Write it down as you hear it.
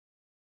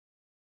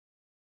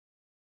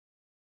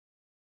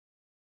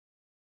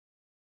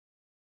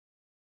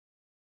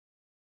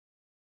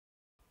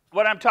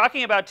what I'm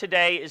talking about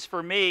today is,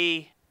 for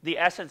me, the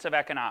essence of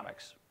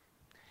economics.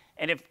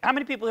 And how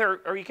many people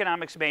here are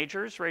economics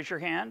majors? Raise your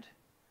hand.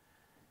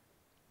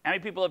 How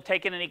many people have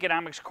taken an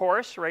economics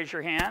course? Raise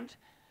your hand.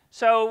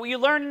 So you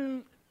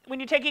learn, when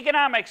you take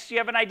economics, you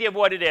have an idea of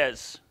what it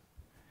is.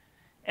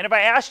 And if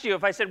I asked you,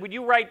 if I said, would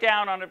you write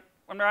down on a,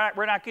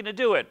 we're not going to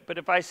do it, but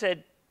if I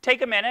said,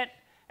 take a minute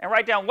and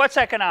write down what's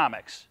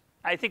economics,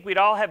 I think we'd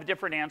all have a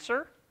different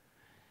answer.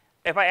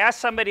 If I ask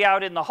somebody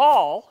out in the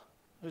hall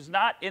who's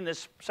not in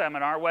this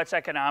seminar what's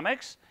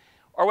economics,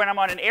 or when I'm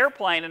on an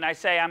airplane and I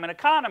say I'm an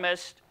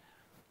economist,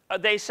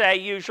 they say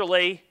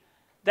usually,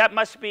 that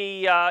must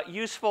be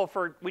useful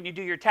for when you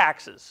do your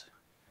taxes.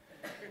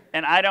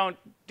 And I don't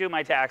do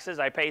my taxes.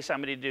 I pay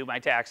somebody to do my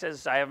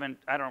taxes.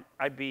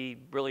 I'd be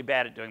really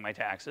bad at doing my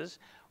taxes.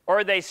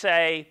 Or they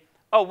say,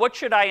 oh, what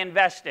should I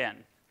invest in?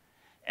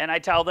 And I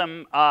tell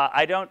them,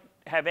 I don't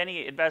have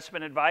any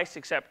investment advice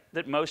except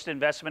that most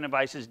investment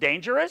advice is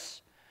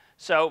dangerous.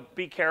 So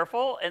be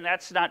careful, and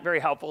that's not very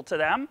helpful to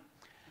them.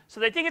 So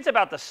they think it's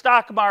about the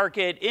stock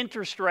market,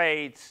 interest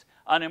rates,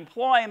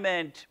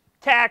 unemployment,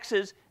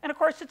 taxes, and of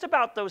course it's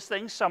about those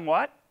things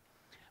somewhat.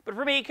 But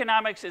for me,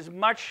 economics is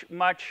much,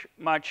 much,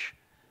 much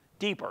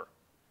deeper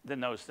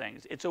than those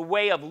things. It's a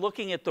way of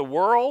looking at the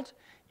world.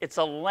 It's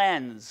a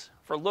lens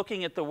for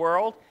looking at the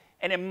world.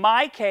 And in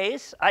my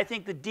case, I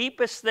think the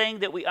deepest thing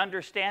that we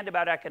understand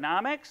about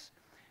economics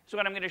is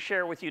what I'm going to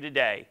share with you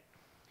today,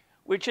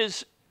 which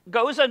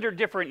goes under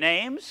different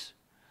names.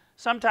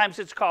 Sometimes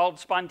it's called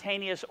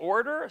spontaneous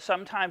order.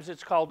 Sometimes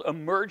it's called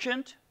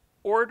emergent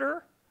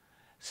order.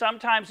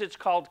 Sometimes it's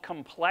called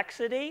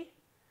complexity.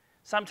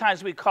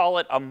 Sometimes we call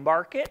it a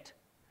market.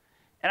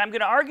 And I'm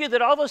going to argue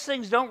that all those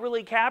things don't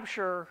really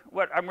capture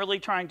what I'm really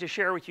trying to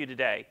share with you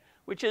today,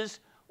 which is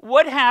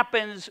what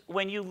happens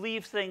when you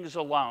leave things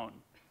alone.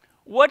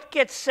 What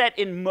gets set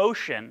in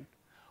motion?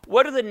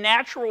 What are the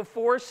natural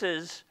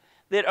forces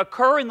that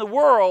occur in the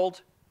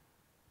world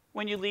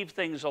when you leave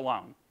things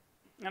alone?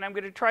 And I'm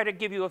going to try to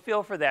give you a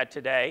feel for that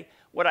today,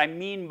 what I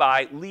mean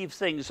by leave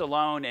things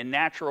alone and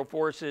natural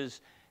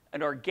forces,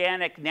 an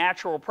organic,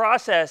 natural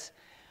process.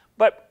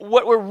 But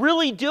what we're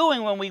really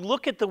doing when we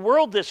look at the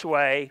world this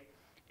way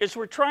is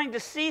we're trying to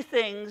see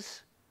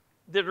things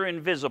that are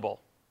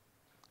invisible,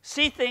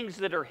 see things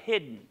that are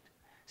hidden,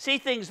 see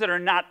things that are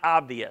not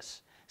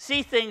obvious,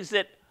 see things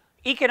that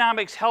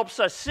economics helps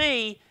us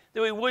see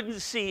that we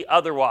wouldn't see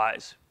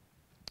otherwise.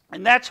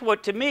 And that's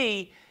what, to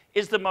me,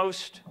 is the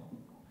most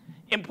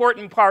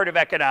important part of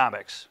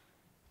economics.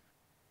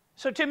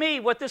 So to me,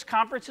 what this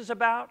conference is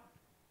about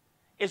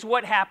is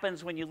what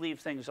happens when you leave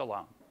things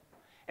alone.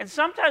 And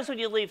sometimes when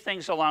you leave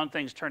things alone,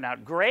 things turn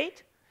out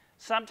great.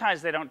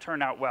 Sometimes they don't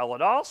turn out well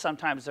at all.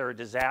 Sometimes they're a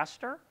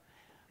disaster.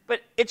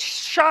 But it's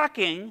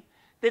shocking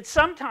that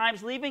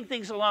sometimes leaving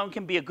things alone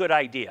can be a good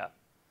idea.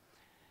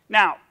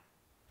 Now,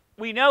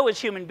 we know as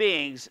human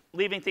beings,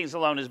 leaving things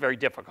alone is very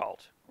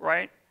difficult,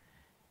 right?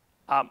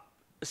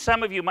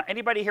 Some of you,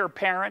 anybody here a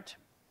parent?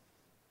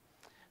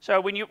 So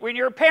when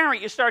you're a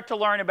parent, you start to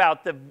learn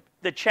about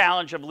the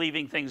challenge of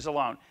leaving things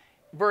alone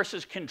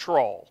versus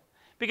control.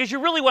 Because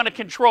you really want to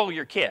control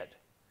your kid.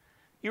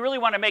 You really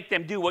want to make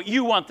them do what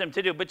you want them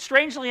to do. But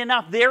strangely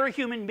enough, they're a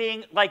human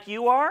being like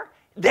you are.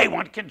 They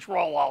want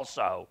control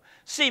also.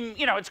 See,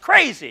 you know, it's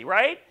crazy,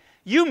 right?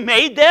 You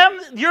made them,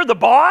 you're the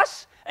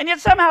boss, and yet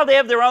somehow they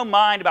have their own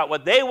mind about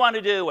what they want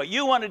to do, what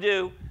you want to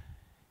do.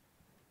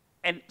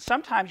 And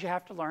sometimes you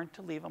have to learn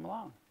to leave them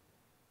alone.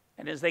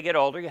 And as they get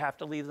older, you have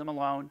to leave them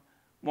alone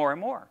more and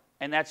more.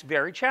 And that's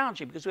very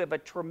challenging because we have a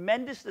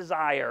tremendous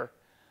desire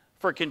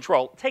for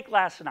control. Take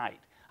last night.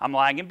 I'm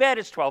lying in bed,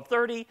 it's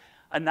 12:30.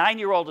 A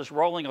 9-year-old is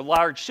rolling a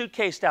large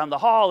suitcase down the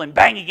hall and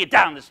banging it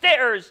down the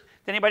stairs.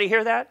 Did anybody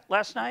hear that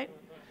last night?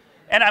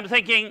 And I'm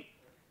thinking,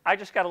 I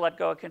just got to let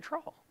go of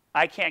control.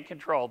 I can't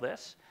control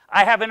this.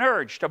 I have an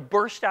urge to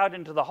burst out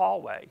into the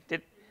hallway.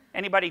 Did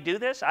anybody do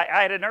this? I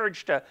had an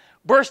urge to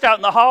burst out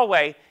in the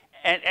hallway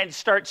and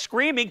start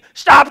screaming,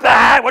 stop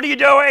that! What are you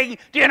doing?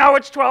 Do you know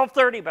it's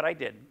 12:30? But I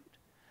didn't.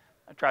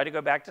 I tried to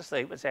go back to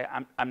sleep and say,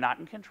 I'm not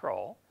in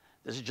control.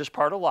 This is just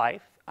part of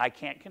life. I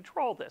can't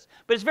control this.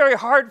 But it's very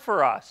hard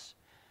for us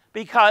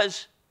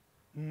because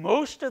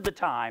most of the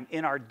time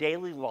in our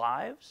daily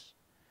lives,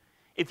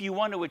 if you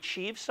want to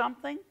achieve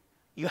something,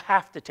 you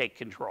have to take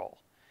control.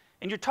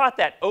 And you're taught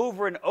that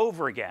over and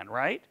over again,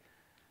 right?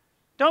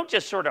 Don't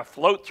just sort of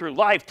float through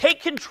life.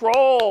 Take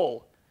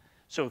control.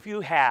 So if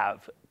you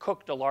have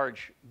cooked a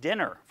large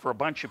dinner for a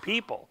bunch of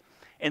people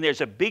and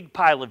there's a big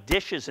pile of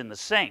dishes in the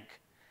sink,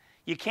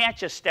 you can't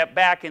just step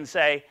back and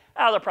say,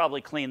 oh, they'll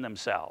probably clean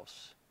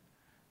themselves,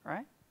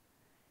 right?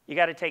 You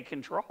got to take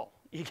control.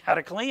 You got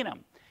to clean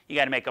them. You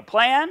got to make a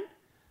plan.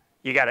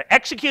 You got to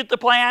execute the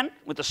plan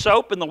with the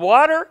soap and the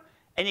water,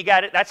 and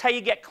that's how you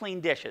get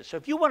clean dishes. So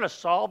if you want to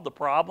solve the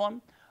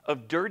problem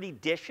of dirty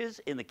dishes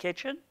in the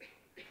kitchen,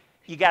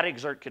 you got to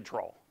exert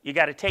control. You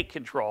got to take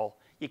control.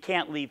 You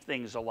can't leave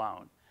things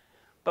alone.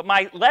 But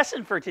my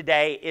lesson for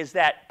today is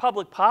that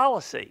public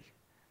policy,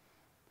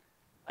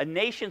 a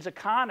nation's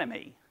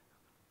economy,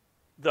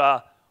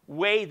 the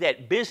way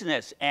that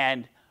business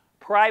and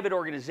private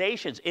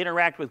organizations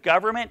interact with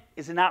government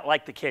is not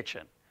like the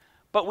kitchen.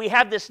 But we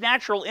have this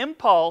natural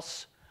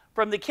impulse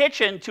from the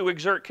kitchen to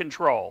exert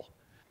control.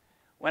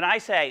 When I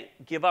say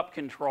give up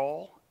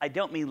control, I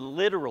don't mean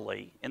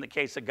literally, in the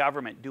case of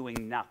government,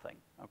 doing nothing,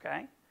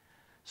 okay?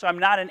 So I'm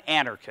not an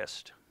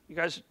anarchist. You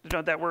guys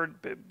know that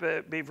word,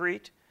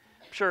 bivrit?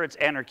 I'm sure it's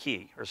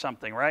anarchy or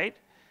something, right?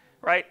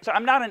 Right? So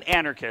I'm not an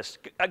anarchist.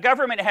 A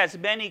government has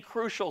many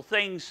crucial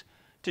things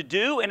to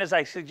do, and as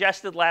I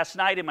suggested last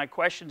night in my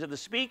question to the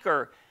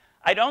speaker,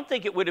 I don't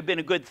think it would have been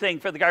a good thing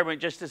for the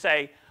government just to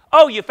say,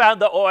 oh, you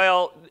found the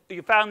oil,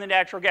 you found the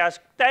natural gas,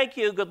 thank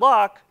you, good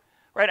luck.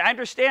 Right? I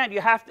understand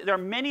there are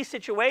many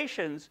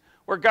situations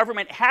where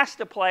government has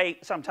to play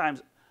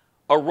sometimes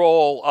a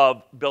role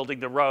of building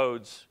the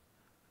roads,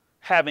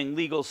 having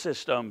legal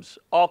systems,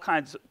 all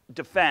kinds of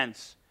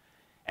defense,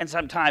 and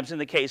sometimes in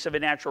the case of a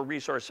natural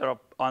resource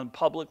on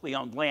publicly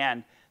owned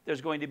land,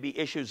 there's going to be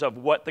issues of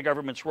what the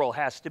government's role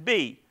has to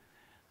be.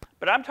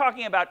 But I'm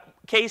talking about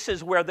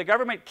cases where the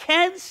government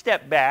can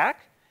step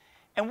back,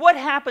 and what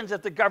happens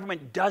if the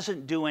government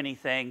doesn't do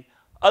anything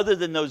other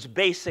than those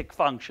basic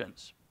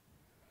functions?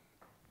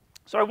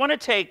 So I want to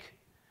take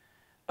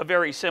a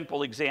very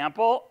simple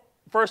example.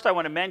 First, I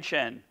want to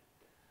mention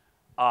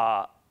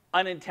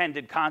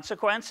unintended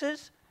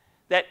consequences,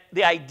 that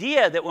the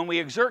idea that when we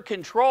exert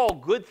control,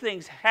 good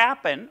things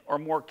happen, or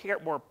more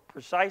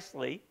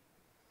precisely,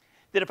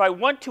 that if I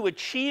want to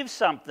achieve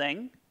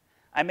something,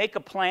 I make a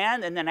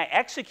plan and then I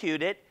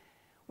execute it.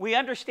 We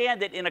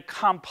understand that in a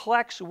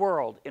complex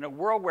world, in a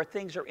world where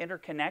things are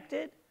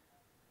interconnected,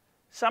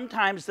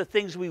 sometimes the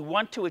things we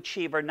want to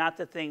achieve are not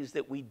the things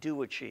that we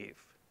do achieve,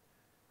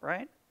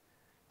 right?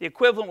 The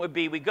equivalent would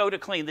be we go to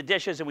clean the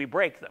dishes and we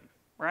break them,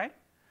 right?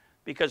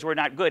 Because we're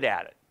not good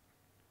at it.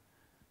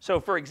 So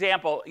for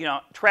example,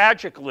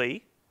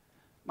 tragically,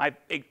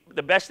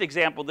 the best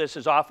example of this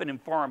is often in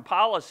foreign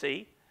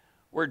policy,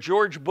 where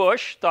George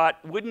Bush thought,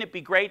 wouldn't it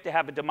be great to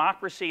have a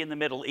democracy in the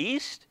Middle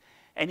East?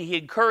 And he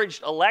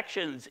encouraged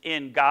elections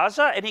in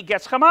Gaza, and he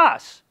gets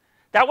Hamas.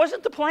 That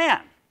wasn't the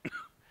plan,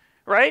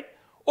 right?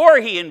 Or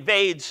he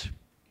invades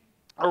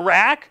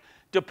Iraq,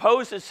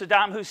 deposes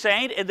Saddam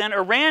Hussein, and then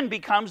Iran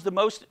becomes the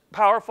most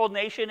powerful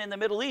nation in the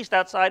Middle East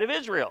outside of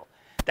Israel.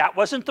 That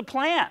wasn't the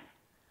plan.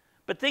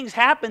 But things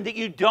happen that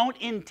you don't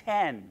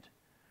intend,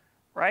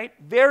 right?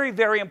 Very,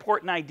 very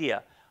important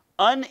idea.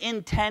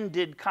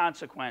 Unintended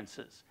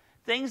consequences.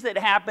 Things that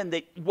happened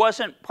that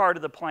wasn't part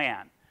of the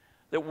plan,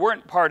 that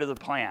weren't part of the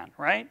plan,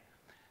 right?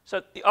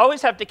 So you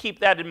always have to keep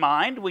that in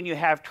mind when you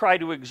try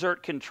to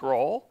exert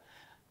control.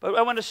 But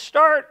I want to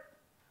start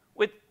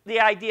with the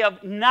idea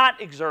of not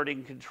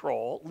exerting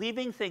control,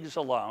 leaving things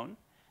alone.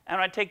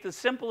 And I take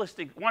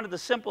one of the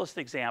simplest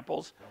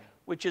examples,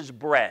 which is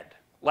bread,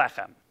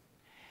 lechem.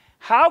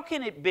 How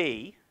can it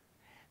be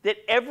that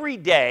every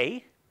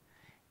day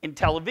in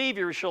Tel Aviv,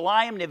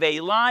 Yerushalayim,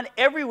 Neve Ilan,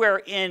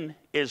 everywhere in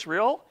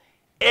Israel,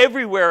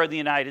 everywhere in the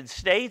United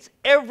States,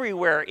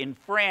 everywhere in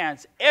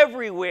France,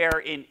 everywhere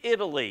in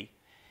Italy,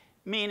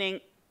 meaning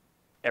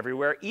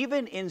everywhere,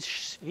 even in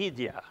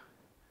Švedija.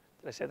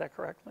 Did I say that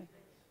correctly?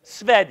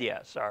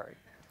 Švedija, sorry.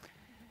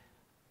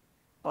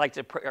 I like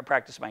to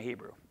practice my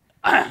Hebrew.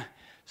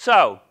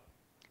 So,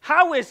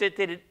 how is it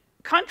that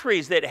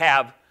countries that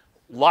have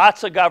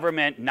lots of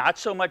government, not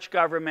so much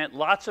government,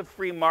 lots of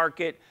free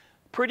market,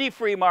 pretty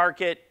free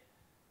market,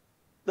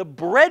 the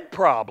bread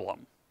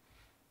problem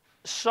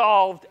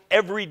solved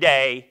every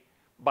day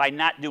by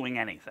not doing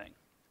anything?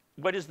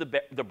 What is the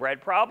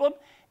bread problem?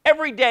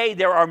 Every day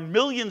there are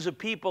millions of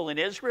people in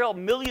Israel,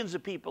 millions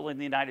of people in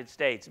the United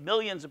States,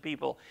 millions of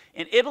people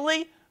in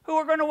Italy who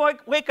are going to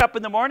wake up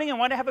in the morning and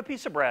want to have a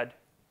piece of bread.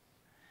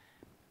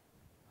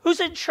 Who's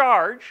in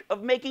charge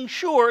of making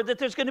sure that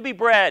there's going to be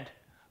bread?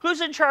 Who's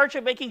in charge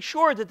of making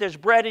sure that there's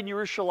bread in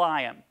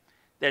Yerushalayim?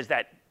 There's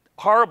that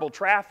horrible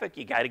traffic.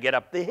 You got to get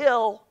up the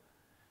hill.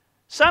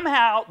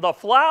 Somehow the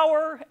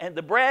flour and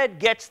the bread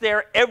gets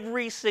there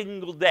every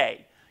single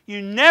day. You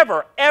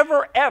never,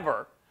 ever,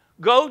 ever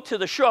go to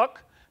the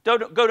shuk, go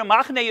to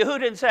Machne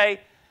Yehuda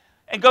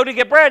and go to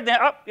get bread. And then,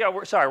 oh, yeah,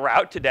 we're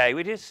out today.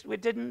 We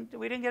didn't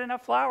get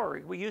enough flour.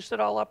 We used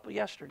it all up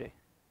yesterday.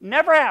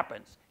 Never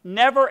happens.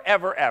 Never,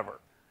 ever, ever.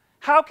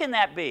 How can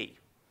that be?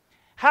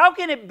 How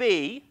can it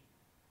be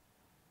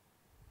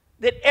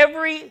that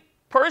every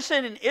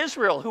person in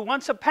Israel who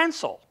wants a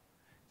pencil,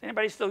 is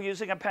anybody still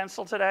using a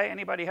pencil today?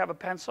 Anybody have a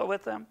pencil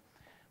with them?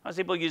 Most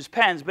people use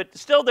pens, but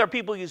still there are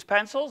people who use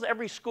pencils.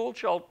 Every school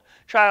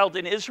child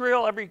in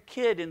Israel, every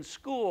kid in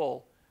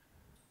school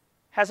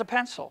has a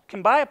pencil,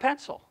 can buy a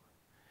pencil.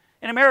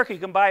 In America, you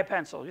can buy a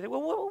pencil. You think,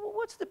 well,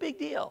 what's the big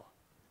deal?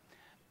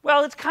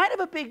 Well, it's kind of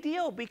a big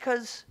deal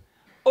because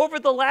over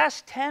the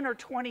last 10 or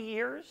 20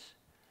 years,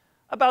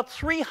 about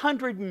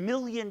 300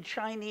 million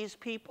Chinese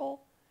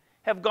people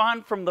have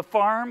gone from the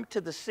farm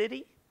to the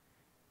city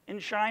in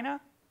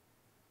China,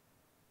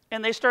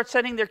 and they start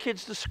sending their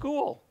kids to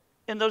school,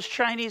 and those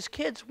Chinese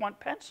kids want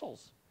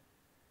pencils.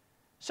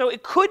 So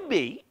it could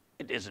be,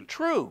 it isn't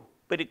true,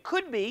 but it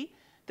could be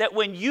that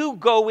when you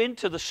go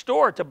into the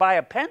store to buy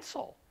a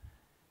pencil,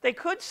 They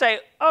could say,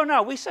 oh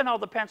no, we sent all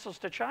the pencils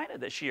to China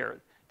this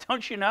year.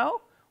 Don't you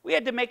know? We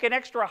had to make an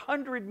extra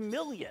 100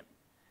 million.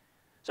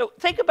 So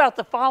think about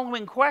the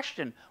following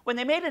question. When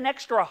they made an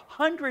extra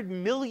 100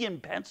 million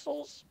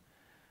pencils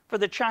for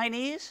the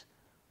Chinese,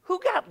 who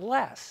got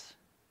less?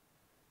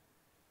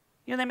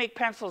 You know, they make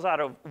pencils out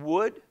of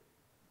wood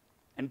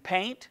and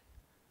paint.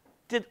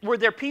 Were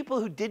there people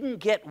who didn't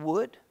get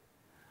wood?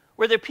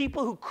 Were there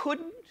people who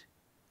couldn't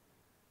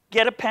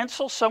get a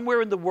pencil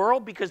somewhere in the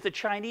world because the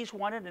Chinese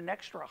wanted an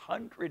extra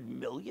 100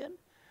 million?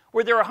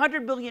 Were there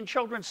 100 million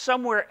children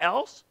somewhere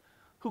else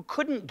who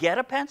couldn't get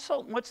a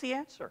pencil? What's the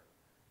answer?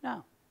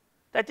 No,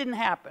 that didn't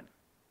happen.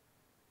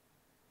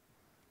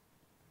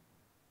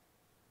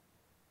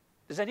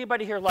 Does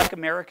anybody here like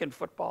American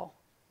football?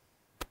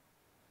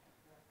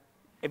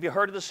 Have you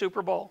heard of the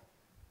Super Bowl?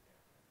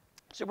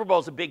 Super Bowl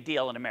is a big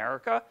deal in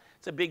America.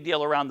 It's a big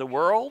deal around the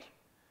world.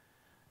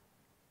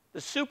 The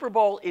Super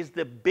Bowl is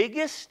the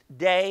biggest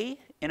day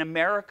in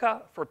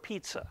America for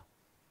pizza.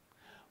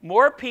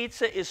 More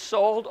pizza is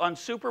sold on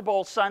Super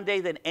Bowl Sunday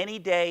than any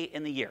day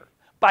in the year,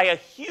 by a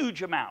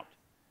huge amount.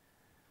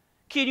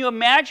 Can you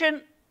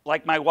imagine,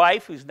 like my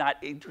wife, who's not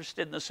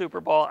interested in the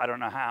Super Bowl? I don't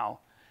know how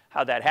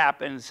that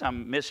happens,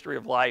 some mystery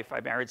of life.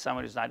 I married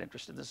someone who's not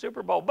interested in the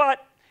Super Bowl, but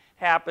it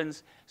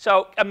happens.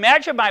 So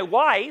imagine my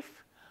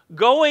wife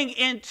going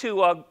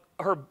into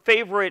her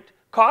favorite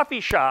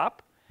coffee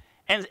shop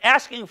and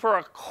asking for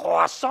a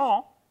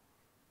croissant,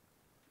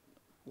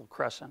 a little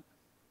crescent,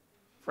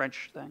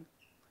 French thing,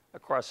 a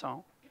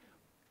croissant,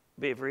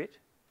 Bivrit,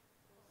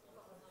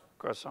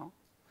 croissant.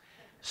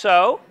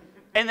 So,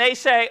 and they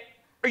say,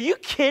 are you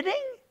kidding?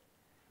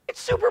 It's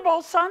Super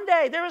Bowl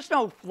Sunday. There is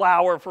no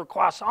flour for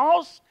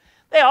croissants.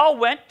 They all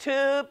went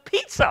to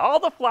pizza. All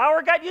the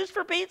flour got used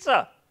for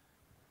pizza.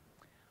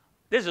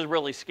 This is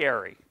really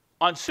scary.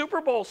 On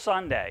Super Bowl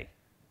Sunday,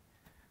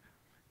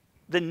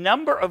 the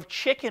number of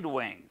chicken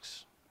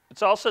wings,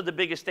 it's also the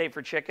biggest day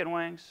for chicken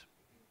wings.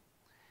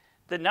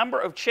 The number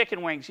of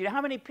chicken wings, you know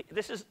how many,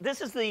 this is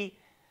the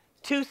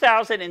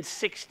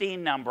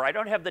 2016 number. I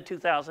don't have the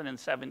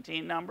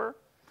 2017 number.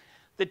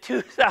 The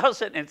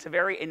 2000, and it's a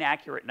very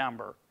inaccurate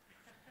number.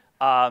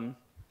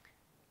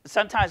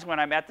 Sometimes when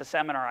I'm at the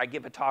seminar, I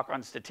give a talk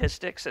on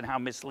statistics and how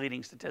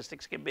misleading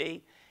statistics can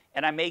be.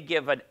 And I may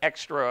give an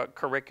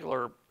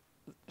extracurricular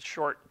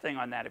short thing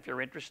on that if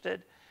you're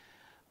interested.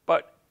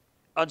 But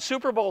on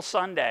Super Bowl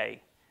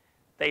Sunday,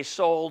 they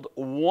sold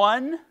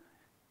in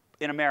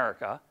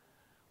America,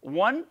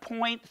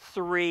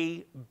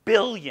 1.3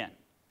 billion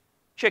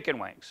chicken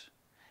wings.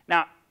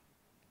 Now,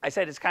 I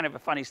said it's kind of a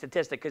funny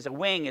statistic because a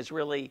wing is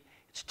really,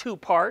 it's 2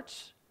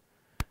 parts,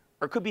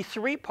 or it could be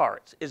 3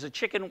 parts. Is a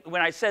chicken,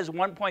 when I says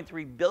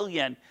 1.3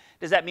 billion,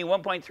 does that mean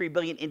 1.3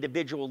 billion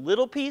individual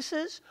little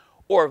pieces,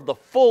 or the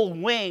full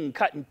wing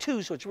cut in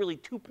 2, so it's really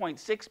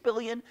 2.6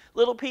 billion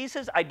little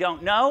pieces? I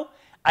don't know.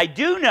 I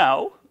do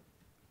know,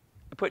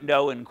 I put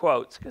no in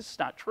quotes because it's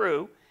not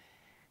true,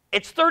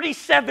 it's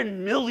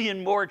 37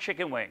 million more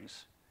chicken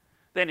wings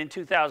than in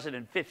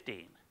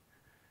 2015.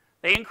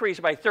 They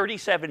increased by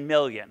 37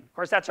 million. Of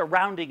course, that's a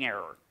rounding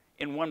error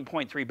in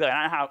 1.3 billion.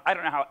 I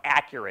don't know how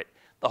accurate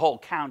the whole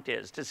count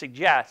is to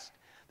suggest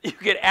that you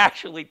could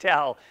actually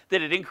tell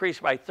that it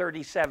increased by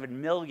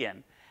 37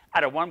 million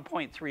out of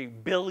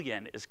 1.3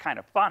 billion is kind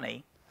of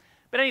funny.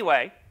 But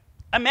anyway,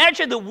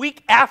 imagine the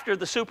week after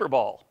the Super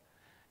Bowl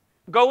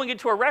going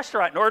into a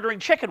restaurant and ordering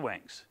chicken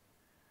wings.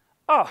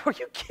 Oh, are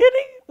you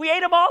kidding? We ate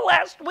them all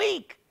last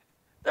week.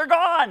 They're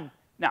gone.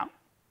 No,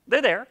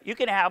 they're there. You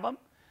can have them.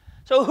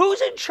 So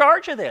who's in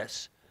charge of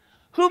this?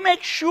 Who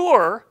makes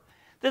sure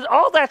that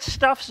all that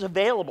stuff's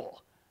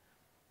available?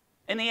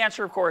 And the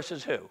answer, of course,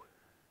 is who?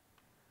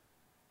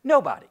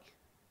 Nobody.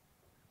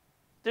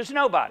 There's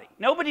nobody.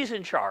 Nobody's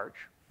in charge.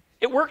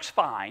 It works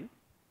fine.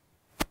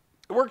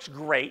 It works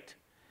great.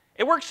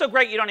 It works so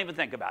great you don't even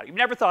think about it. You've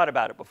never thought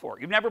about it before.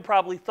 You've never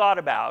probably thought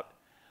about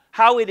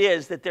how it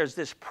is that there's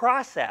this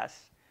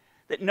process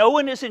that no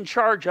one is in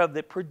charge of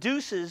that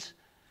produces,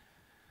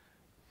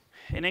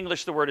 in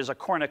English the word is a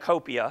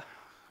cornucopia.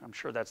 I'm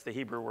sure that's the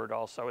Hebrew word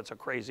also. It's a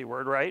crazy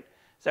word, right?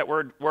 Does that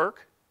word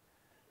work?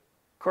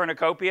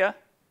 Cornucopia?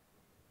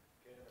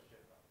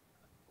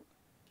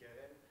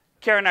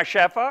 Karen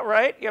Shefa,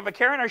 right? You have a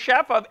Karen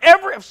Shefa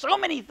of so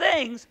many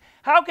things.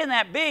 How can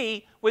that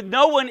be when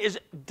no one is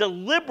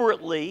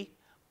deliberately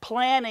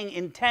planning,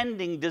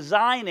 intending,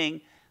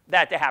 designing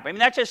that to happen? I mean,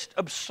 that's just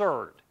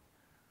absurd.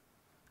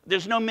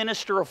 There's no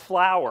minister of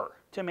flour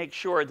to make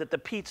sure that the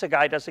pizza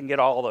guy doesn't get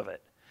all of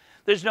it.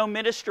 There's no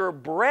minister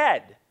of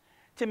bread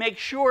to make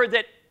sure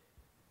that,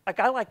 like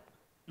I like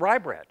rye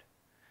bread.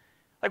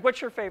 Like, what's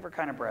your favorite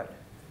kind of bread?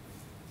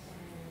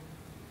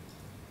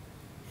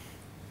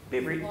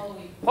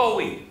 Whole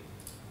wheat.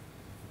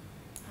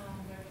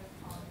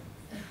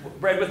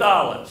 Bread with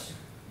olives.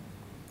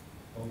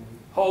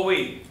 Whole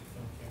wheat.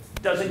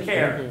 Doesn't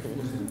care.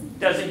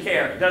 Doesn't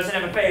care. Doesn't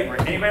have a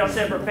favorite. Anybody else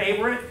have a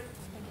favorite?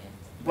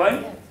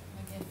 What?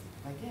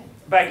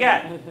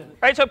 Baguette.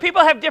 Right? So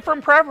people have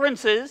different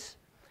preferences,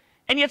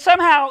 and yet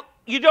somehow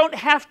you don't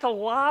have to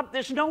lobby.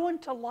 There's no one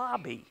to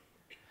lobby.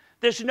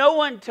 There's no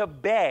one to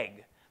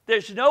beg.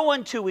 There's no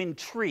one to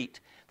entreat.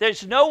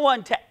 There's no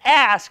one to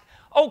ask,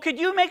 oh, could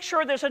you make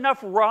sure there's enough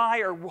rye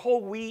or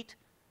whole wheat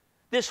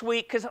this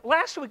week? Because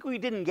last week we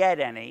didn't get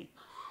any.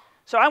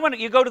 So I want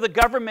you go to the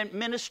government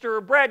minister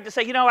of bread to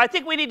say, you know, I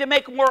think we need to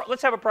make more,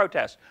 let's have a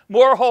protest.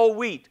 More whole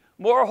wheat,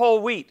 more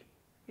whole wheat.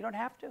 You don't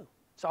have to.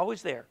 It's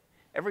always there,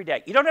 every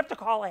day. You don't have to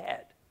call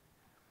ahead.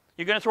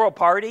 You're going to throw a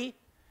party.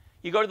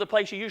 You go to the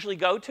place you usually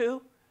go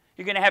to.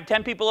 You're going to have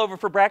 10 people over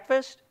for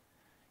breakfast.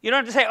 You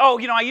don't have to say, oh,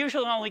 you know, I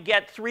usually only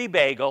get 3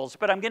 bagels,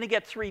 but I'm going to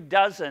get 3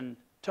 dozen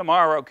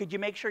tomorrow. Could you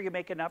make sure you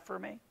make enough for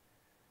me?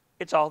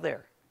 It's all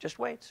there. Just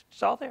wait.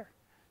 It's all there.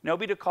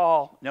 Nobody to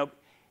call.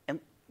 And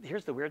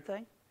here's the weird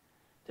thing.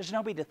 There's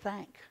nobody to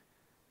thank.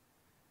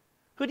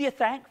 Who do you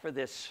thank for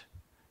this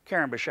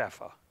Karen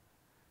Beshefa?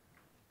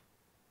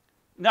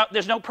 No,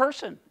 there's no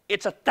person.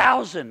 It's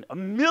 1,000, a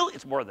million.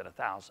 It's more than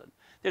 1,000.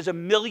 There's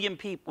 1 million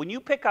people. When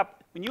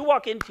you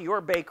walk into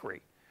your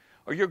bakery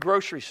or your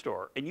grocery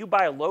store and you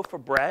buy a loaf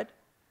of bread,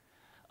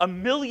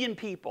 1 million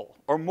people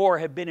or more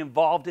have been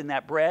involved in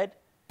that bread,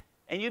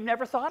 and you've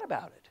never thought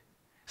about it.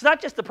 It's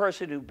not just the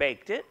person who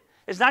baked it.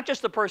 It's not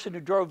just the person who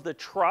drove the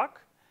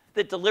truck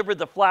that delivered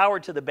the flour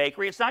to the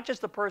bakery. It's not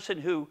just the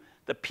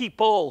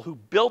people who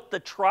built the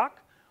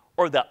truck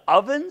or the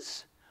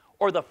ovens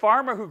or the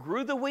farmer who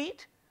grew the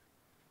wheat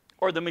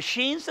or the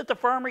machines that the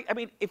farmer, I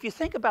mean, if you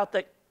think about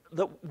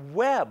the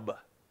web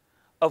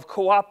of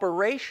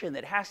cooperation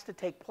that has to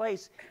take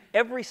place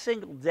every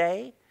single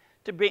day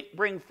to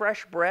bring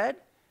fresh bread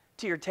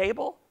to your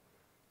table,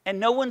 and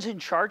no one's in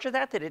charge of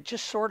that it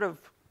just sort of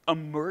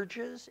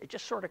emerges, it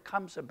just sort of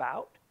comes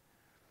about.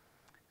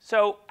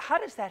 So how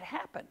does that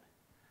happen?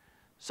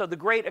 So the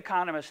great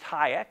economist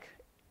Hayek,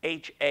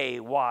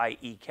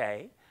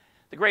 Hayek,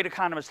 the great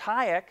economist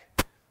Hayek,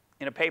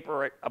 in a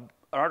paper, an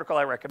article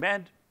I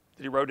recommend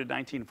that he wrote in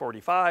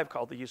 1945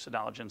 called The Use of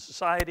Knowledge in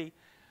Society.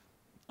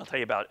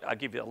 I'll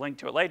give you a link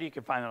to it later. You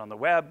can find it on the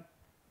web.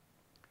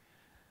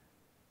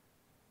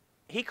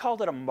 He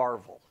called it a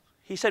marvel.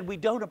 He said, we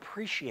don't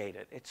appreciate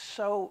it. It's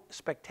so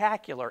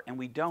spectacular, and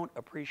we don't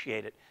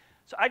appreciate it.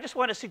 So I just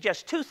want to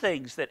suggest 2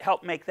 things that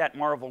help make that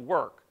marvel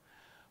work.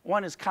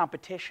 One is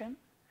competition,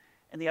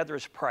 and the other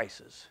is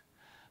prices.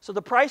 So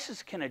the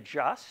prices can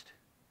adjust.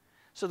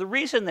 So the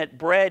reason that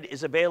bread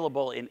is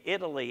available in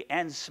Italy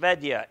and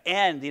Sweden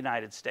and the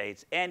United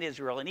States and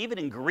Israel and even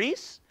in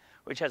Greece,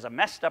 which has a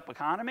messed up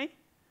economy,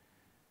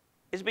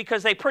 is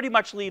because they pretty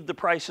much leave the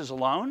prices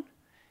alone,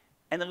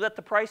 and they let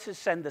the prices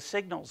send the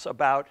signals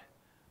about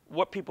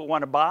what people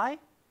want to buy.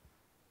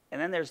 And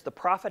then there's the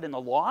profit and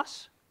the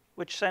loss,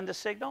 which send a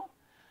signal.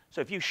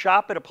 So if you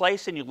shop at a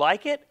place and you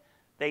like it,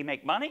 they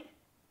make money.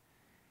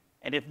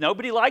 And if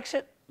nobody likes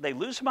it, they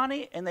lose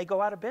money and they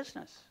go out of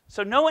business.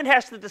 So no one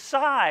has to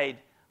decide,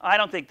 I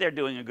don't think they're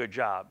doing a good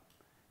job.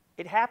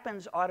 It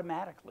happens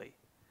automatically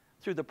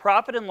through the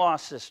profit and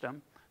loss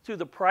system, through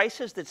the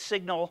prices that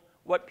signal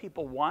what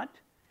people want,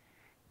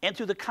 and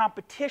through the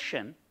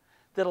competition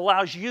that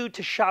allows you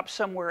to shop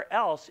somewhere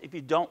else if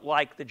you don't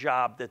like the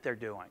job that they're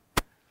doing.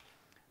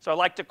 So I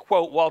like to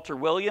quote Walter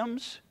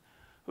Williams,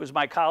 who was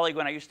my colleague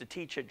when I used to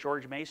teach at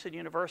George Mason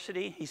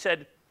University. He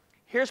said,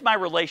 here's my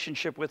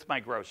relationship with my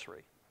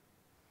grocery.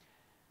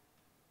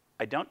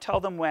 I don't tell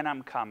them when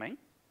I'm coming.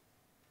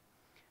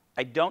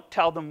 I don't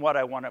tell them what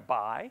I want to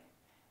buy.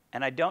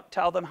 And I don't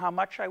tell them how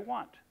much I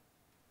want.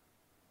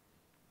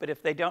 But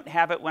if they don't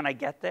have it when I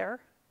get there,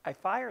 I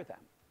fire them.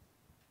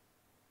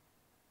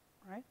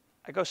 Right?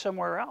 I go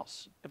somewhere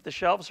else. If the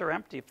shelves are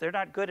empty, if they're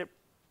not good at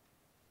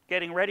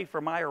getting ready for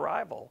my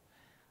arrival,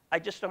 I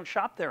just don't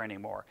shop there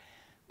anymore.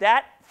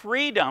 That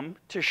freedom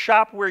to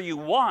shop where you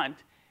want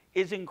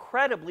is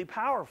incredibly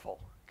powerful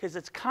because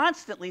it's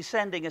constantly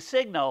sending a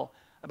signal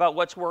about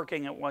what's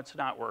working and what's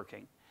not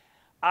working.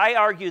 I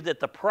argue that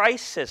the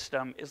price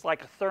system is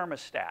like a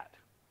thermostat.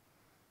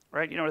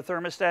 Right? You know what a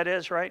thermostat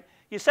is, right?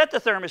 You set the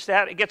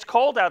thermostat, it gets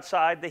cold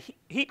outside, the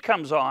heat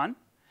comes on.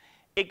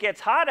 It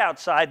gets hot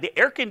outside, the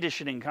air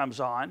conditioning comes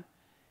on.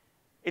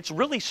 It's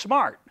really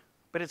smart,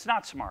 but it's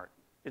not smart.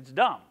 It's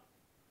dumb.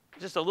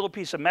 It's just a little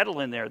piece of metal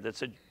in there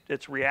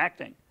that's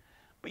reacting.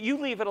 But you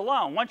leave it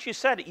alone. Once you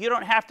set it, you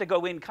don't have to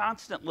go in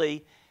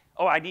constantly,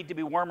 oh, I need to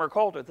be warmer or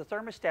colder. The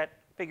thermostat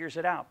figures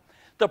it out.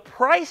 The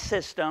price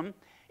system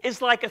is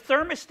like a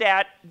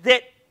thermostat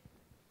that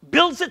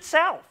builds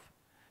itself.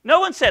 No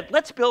one said,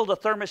 let's build a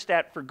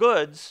thermostat for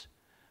goods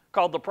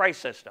called the price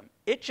system.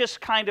 It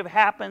just kind of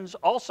happens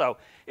also.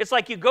 It's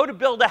like you go to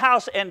build a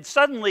house and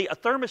suddenly a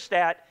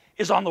thermostat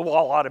is on the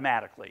wall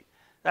automatically.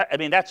 I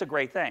mean, that's a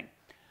great thing.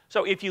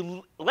 So if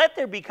you let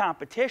there be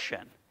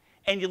competition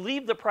and you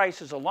leave the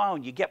prices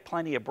alone, you get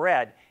plenty of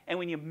bread. And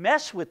when you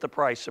mess with the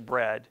price of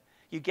bread,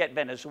 you get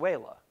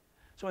Venezuela.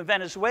 So in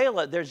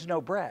Venezuela, there's no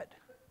bread.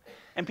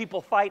 And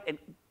people fight and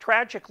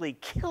tragically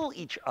kill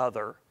each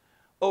other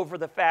over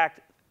the fact,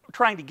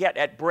 trying to get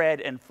at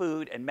bread and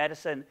food and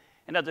medicine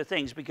and other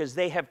things because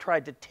they have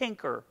tried to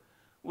tinker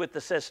with the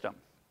system.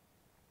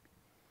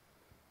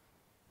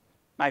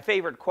 My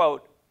favorite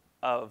quote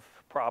of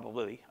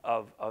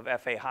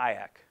F.A.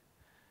 Hayek,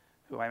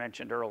 who I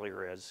mentioned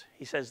earlier, is,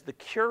 he says, the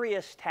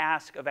curious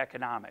task of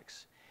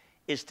economics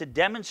is to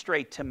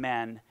demonstrate to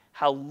men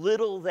how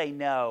little they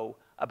know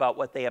about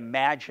what they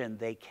imagine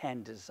they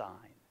can design.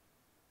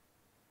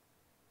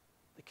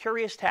 The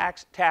curious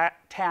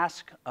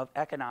task of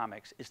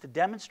economics is to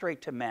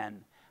demonstrate to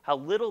men how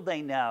little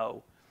they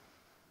know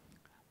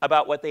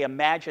about what they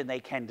imagine they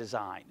can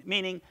design.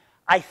 Meaning,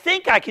 I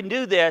think I can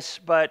do this,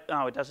 but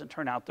oh, it doesn't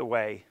turn out the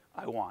way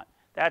I want.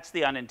 That's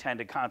the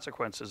unintended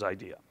consequences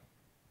idea.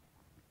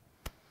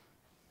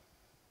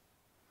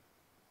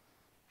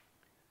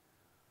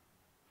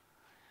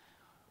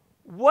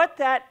 What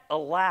that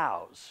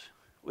allows,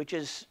 which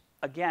is,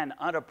 again,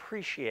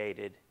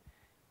 unappreciated,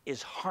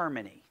 is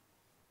harmony,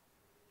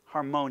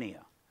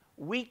 harmonia.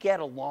 We get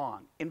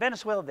along. In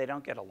Venezuela, they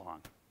don't get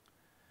along.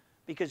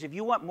 Because if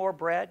you want more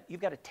bread,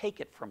 you've got to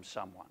take it from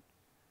someone.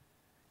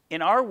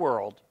 In our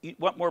world, you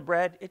want more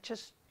bread,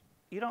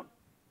 you don't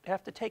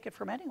have to take it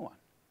from anyone.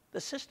 The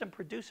system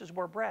produces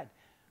more bread.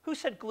 Who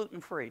said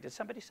gluten-free? Did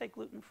somebody say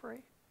gluten-free?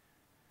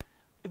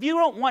 If you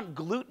don't want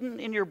gluten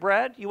in your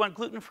bread, you want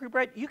gluten-free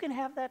bread, you can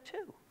have that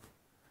too.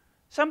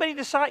 Somebody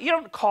decide, you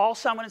don't call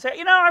someone and say,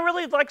 you know, I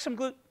really like some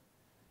gluten.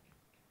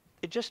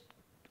 It just,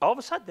 all of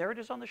a sudden, there it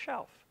is on the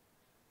shelf.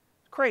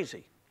 It's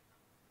crazy.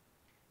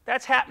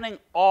 That's happening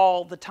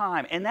all the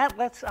time, and that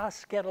lets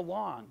us get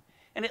along.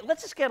 And it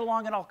lets us get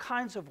along in all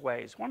kinds of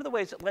ways. One of the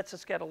ways it lets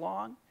us get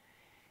along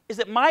is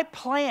that my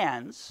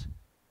plans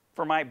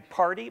for my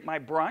party, my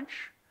brunch,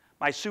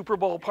 my Super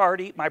Bowl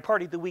party, my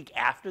party the week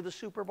after the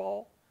Super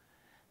Bowl,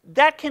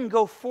 that can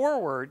go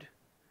forward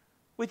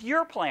with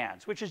your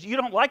plans, which is you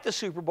don't like the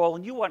Super Bowl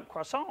and you want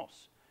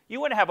croissants. You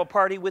want to have a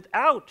party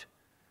without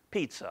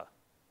pizza.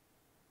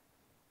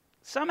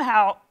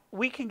 Somehow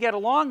we can get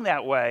along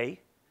that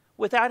way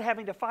without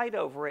having to fight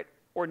over it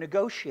or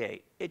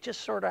negotiate. It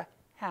just sort of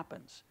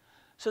happens.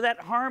 So that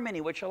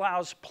harmony, which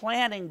allows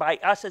planning by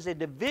us as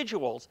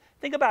individuals,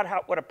 think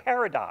about what a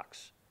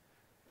paradox.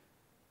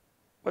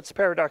 What's the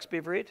paradox,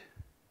 Beavereed?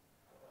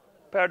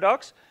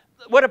 Paradox?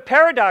 What a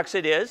paradox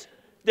it is.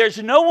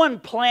 There's no one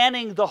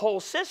planning the whole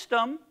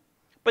system,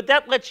 but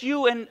that lets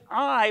you and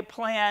I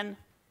plan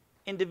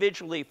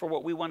individually for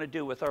what we want to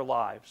do with our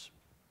lives.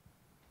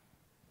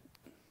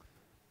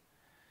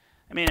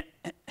 I mean,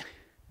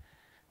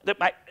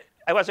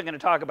 I wasn't going to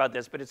talk about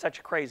this, but it's such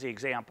a crazy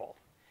example.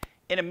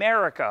 In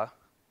America,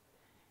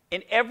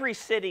 in every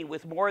city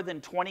with more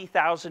than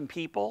 20,000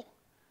 people,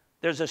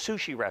 there's a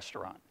sushi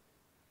restaurant.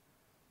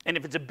 And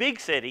if it's a big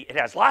city, it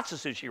has lots of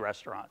sushi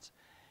restaurants.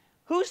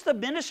 Who's the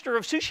minister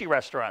of sushi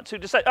restaurants who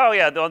decide, oh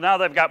yeah, well, now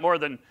they've got more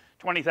than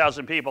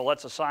 20,000 people,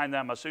 let's assign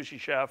them a sushi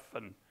chef?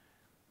 And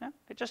yeah,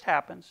 it just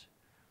happens.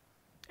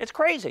 It's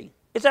crazy.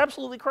 It's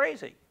absolutely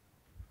crazy.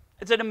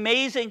 It's an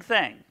amazing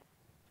thing.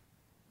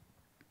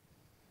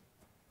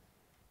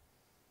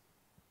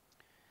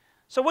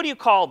 So what do you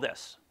call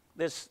this?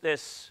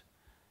 This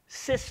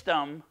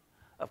system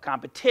of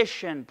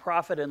competition,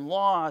 profit and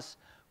loss,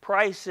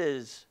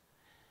 prices.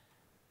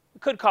 We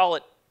could call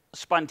it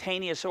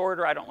spontaneous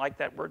order. I don't like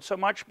that word so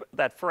much, but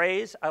that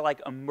phrase. I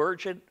like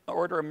emergent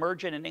order.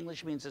 Emergent in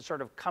English means it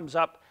sort of comes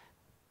up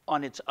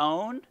on its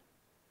own.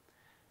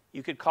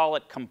 You could call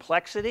it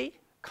complexity,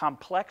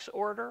 complex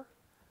order,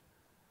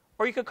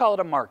 or you could call it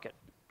a market.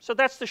 So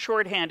that's the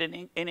shorthand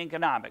in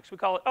economics. We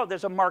call it, oh,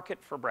 there's a market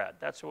for bread.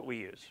 That's what we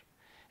use.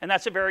 And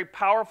that's a very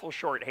powerful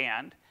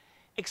shorthand,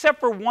 except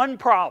for one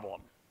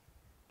problem.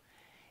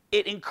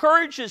 It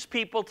encourages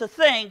people to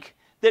think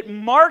that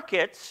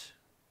markets,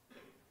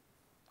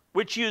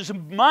 which use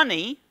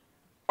money,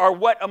 are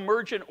what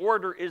emergent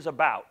order is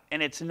about,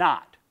 and it's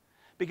not.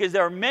 Because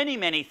there are many,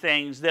 many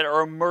things that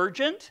are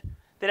emergent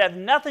that have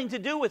nothing to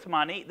do with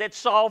money that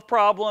solve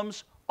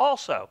problems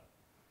also.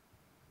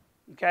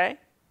 Okay?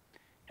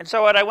 And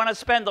so what I want to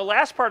spend the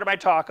last part of my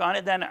talk on,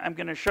 and then I'm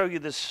going to show you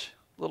this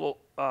little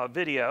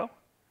video.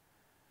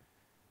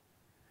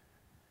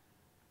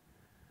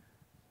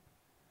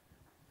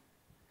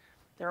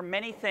 There are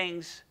many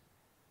things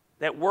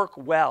that work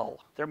well.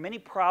 There are many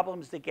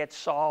problems that get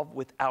solved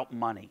without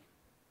money.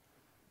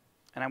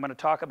 And I'm going to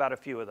talk about a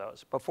few of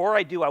those. Before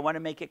I do, I want to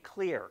make it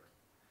clear.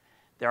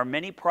 There are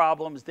many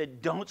problems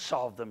that don't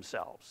solve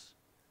themselves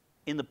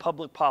in the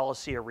public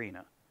policy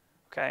arena.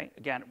 Okay?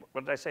 Again,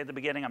 what did I say at the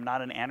beginning? I'm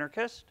not an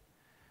anarchist.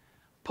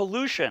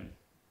 Pollution,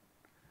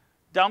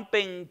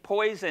 dumping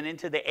poison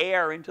into the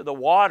air, into the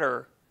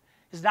water,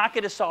 is not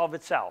going to solve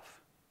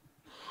itself.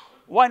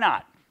 Why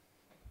not?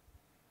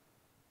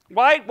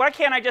 Why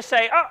can't I just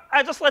say, oh,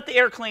 I just let the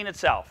air clean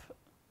itself?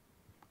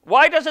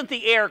 Why doesn't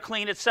the air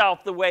clean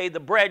itself the way the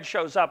bread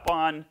shows up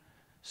on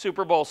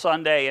Super Bowl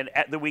Sunday and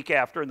the week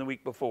after and the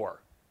week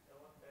before?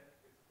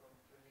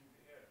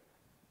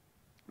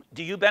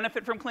 Do you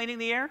benefit from cleaning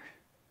the air?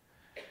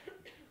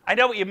 I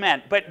know what you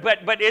meant,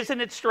 but isn't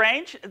it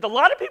strange? A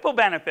lot of people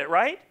benefit,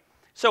 right?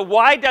 So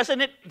why doesn't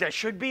it? There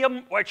should be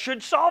it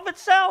should solve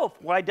itself.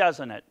 Why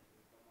doesn't it?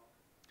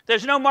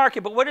 There's no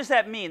market, but what does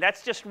that mean?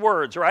 That's just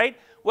words, right?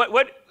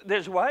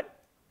 There's what?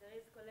 There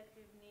is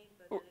collective need,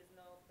 but there is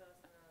no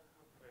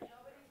personal.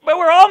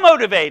 we're all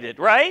motivated,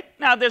 right?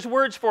 Now, there's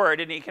words for it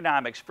in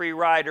economics. Free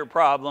rider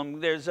problem.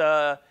 There's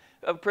a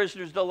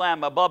prisoner's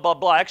dilemma, blah, blah,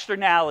 blah,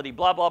 externality,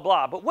 blah, blah,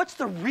 blah. But what's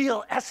the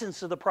real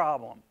essence of the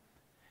problem?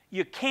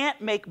 You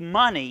can't make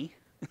money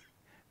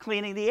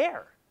cleaning the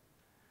air,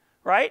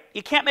 right?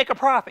 You can't make a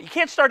profit. You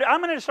can't start,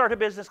 I'm going to start a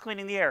business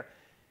cleaning the air,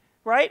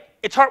 right?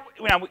 It's hard,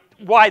 you know,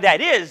 why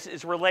that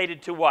is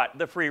related to what?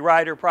 The free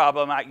rider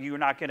problem. You're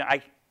not going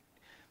to,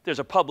 there's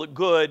a public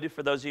good.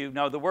 For those of you who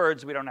know the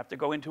words, we don't have to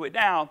go into it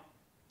now.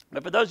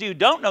 But for those of you who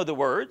don't know the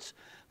words,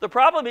 the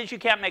problem is you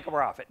can't make a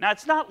profit. Now,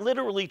 it's not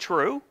literally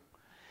true.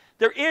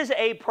 There is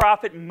a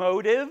profit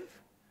motive.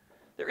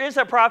 There is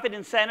a profit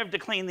incentive to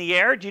clean the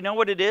air. Do you know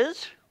what it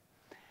is?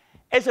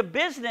 As a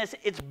business,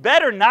 it's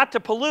better not to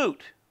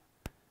pollute.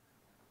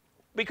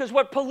 Because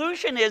what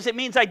pollution is, it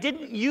means I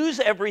didn't use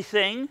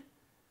everything,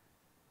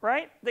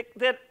 right?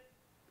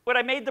 When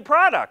I made the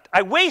product,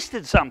 I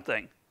wasted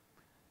something.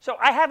 So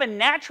I have a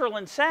natural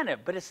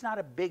incentive, but it's not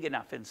a big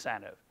enough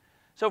incentive.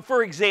 So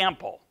for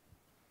example,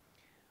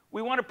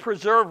 we want to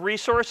preserve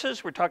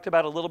resources. We talked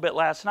about a little bit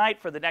last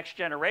night for the next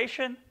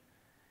generation.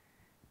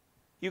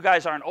 You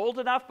guys aren't old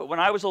enough, but when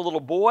I was a little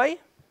boy,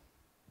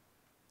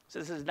 so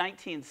this is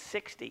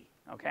 1960,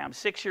 okay? I'm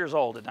 6 years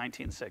old in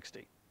 1960.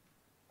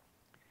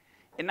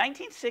 In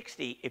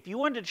 1960, if you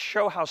wanted to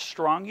show how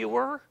strong you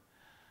were,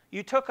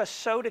 you took a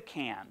soda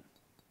can,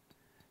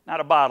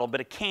 not a bottle,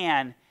 but a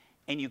can,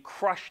 and you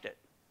crushed it.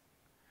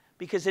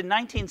 Because in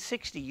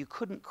 1960, you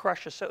couldn't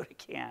crush a soda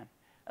can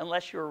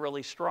unless you were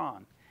really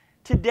strong.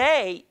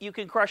 Today, you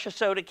can crush a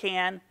soda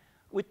can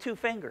with 2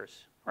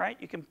 fingers, right?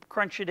 You can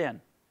crunch it in.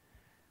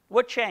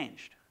 What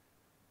changed?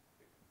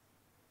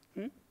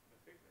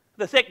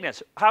 The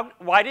thickness.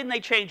 Why didn't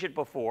they change it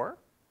before?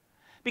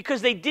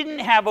 Because they didn't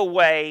have a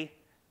way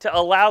to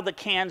allow the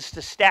cans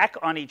to stack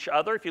on each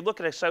other. If you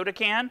look at a soda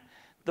can,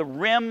 the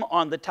rim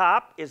on the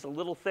top is a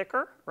little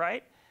thicker,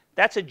 right?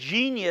 That's a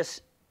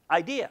genius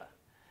idea,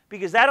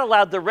 because that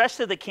allowed the rest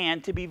of the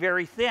can to be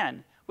very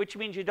thin, which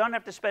means you don't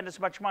have to spend as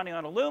much money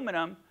on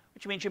aluminum,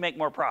 which means you make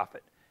more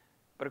profit.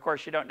 But of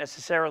course, you don't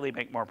necessarily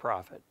make more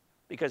profit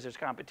because there's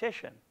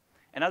competition.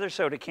 And other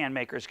soda can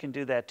makers can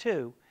do that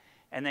too.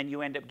 And then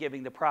you end up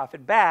giving the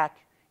profit back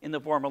in the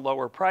form of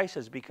lower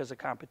prices because of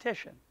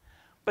competition.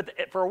 But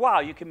for a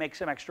while, you can make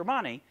some extra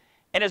money.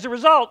 And as a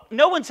result,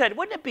 no one said,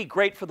 wouldn't it be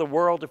great for the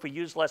world if we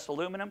use less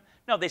aluminum?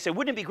 No, they said,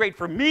 wouldn't it be great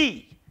for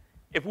me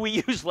if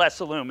we use less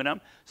aluminum?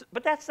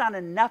 But that's not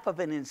enough of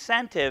an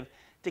incentive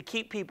to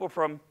keep people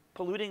from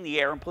polluting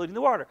the air and polluting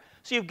the water.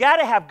 So you've got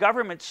to have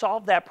government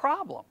solve that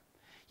problem.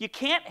 You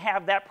can't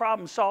have that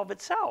problem solve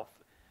itself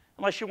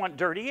unless you want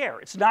dirty air.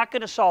 It's not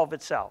going to solve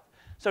itself.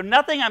 So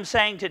nothing I'm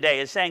saying today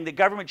is saying the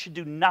government should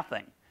do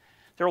nothing.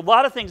 There are a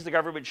lot of things the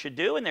government should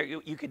do, and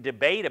you could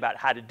debate about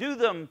how to do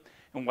them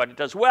and what it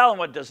does well and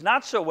what it does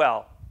not so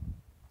well.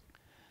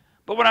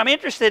 But what I'm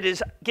interested in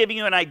is giving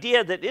you an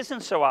idea that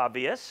isn't so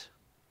obvious,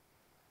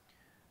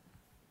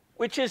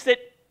 which is that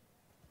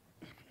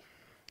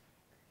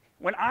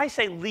when I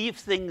say leave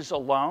things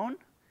alone,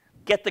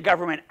 get the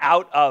government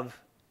out of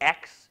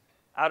X,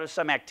 out of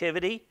some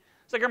activity,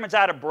 so the government's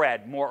out of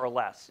bread, more or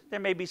less. There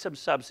may be some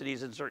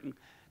subsidies in certain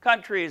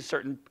countries,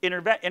 certain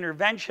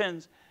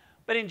interventions,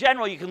 but in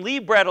general, you can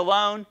leave bread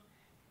alone,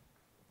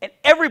 and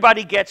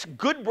everybody gets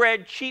good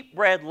bread, cheap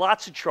bread,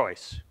 lots of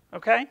choice,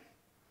 okay?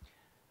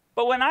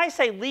 But when I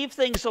say leave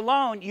things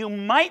alone, you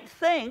might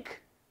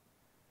think,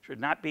 should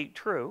not be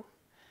true,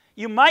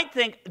 you might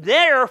think,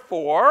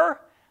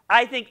 therefore,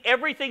 I think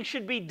everything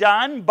should be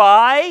done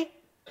by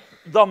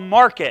the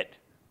market.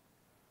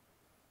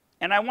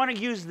 And I want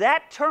to use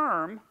that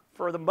term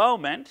for the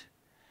moment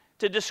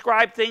to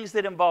describe things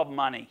that involve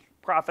money,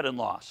 profit and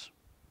loss,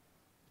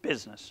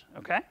 business,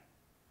 okay?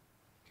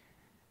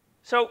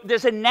 So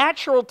there's a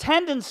natural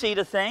tendency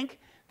to think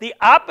the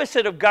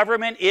opposite of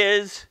government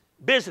is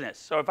business.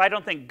 So if I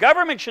don't think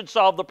government should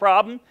solve the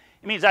problem,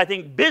 it means I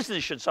think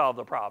business should solve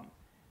the problem.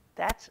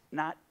 That's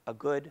not a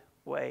good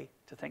way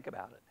to think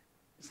about it.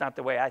 It's not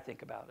the way I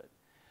think about it.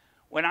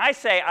 When I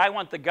say I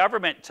want the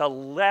government to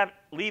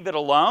leave it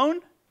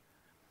alone,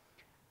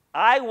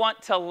 I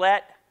want to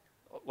let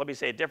me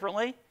say it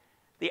differently.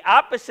 The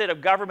opposite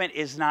of government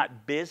is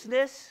not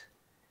business.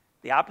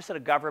 The opposite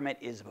of government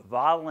is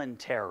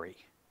voluntary.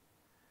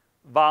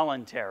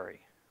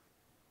 Voluntary.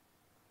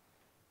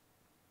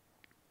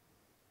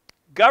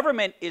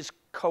 Government is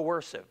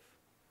coercive.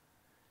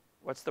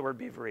 What's the word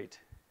beaverit?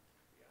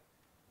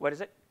 What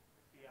is it?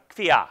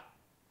 Fiat.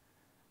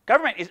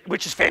 Government is,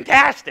 which is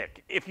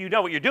fantastic if you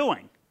know what you're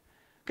doing.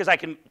 Because I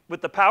can,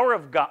 with the power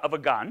of a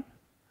gun,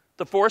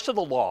 the force of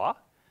the law,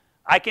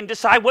 I can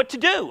decide what to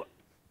do.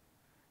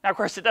 Now, of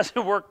course, it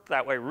doesn't work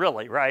that way,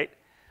 really, right?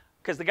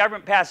 Because the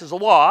government passes a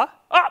law,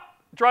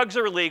 drugs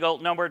are illegal,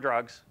 no more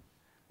drugs.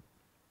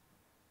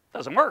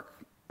 Doesn't work,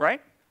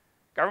 right?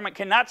 Government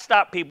cannot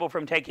stop people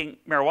from taking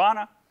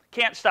marijuana,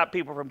 can't stop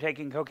people from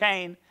taking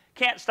cocaine,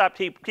 can't stop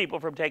people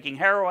from taking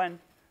heroin.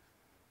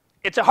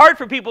 It's hard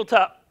for people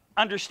to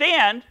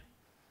understand,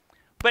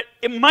 but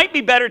it might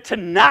be better to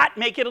not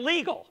make it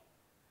illegal,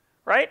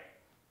 right?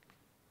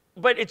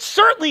 But it's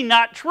certainly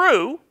not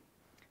true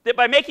that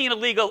by making it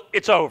illegal,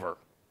 it's over.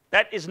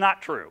 That is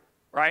not true,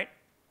 right?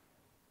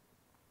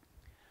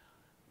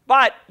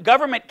 But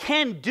government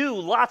can do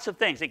lots of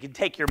things. It can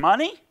take your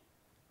money,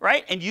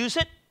 right, and use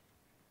it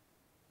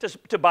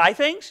to buy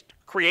things,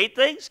 create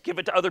things, give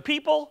it to other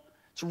people.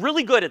 It's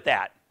really good at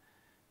that.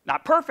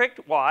 Not perfect.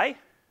 Why?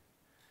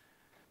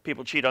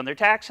 People cheat on their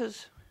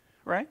taxes,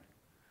 right?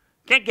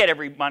 Can't get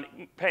every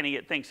penny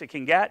it thinks it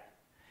can get.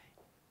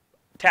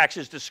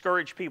 Taxes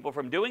discourage people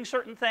from doing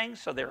certain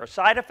things, so there are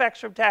side effects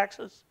from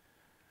taxes.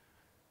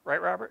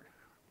 Right, Robert?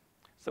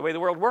 It's the way the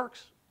world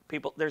works.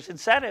 There's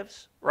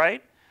incentives,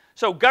 right?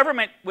 So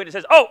government, when it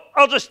says, oh,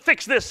 I'll just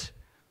fix this.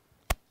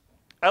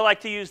 I like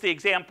to use the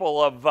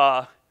example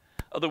of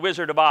The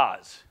Wizard of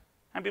Oz.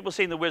 How many people have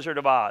seen The Wizard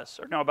of Oz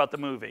or know about the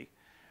movie?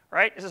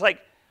 Right? It's just like,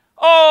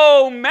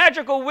 oh,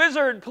 magical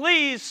wizard,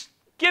 please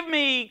give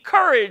me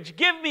courage.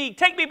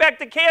 Take me back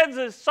to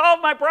Kansas. Solve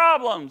my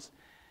problems.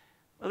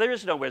 Well, there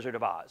is no Wizard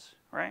of Oz,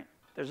 right?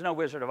 There's no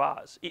Wizard of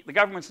Oz. The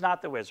government's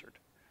not the wizard.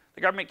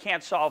 The government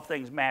can't solve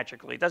things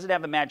magically. It doesn't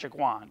have a magic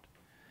wand,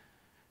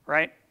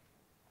 right?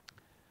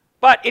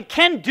 But it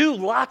can do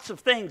lots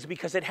of things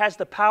because it has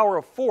the power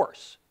of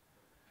force.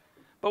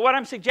 But what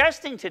I'm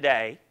suggesting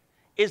today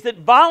is that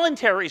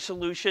voluntary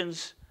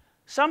solutions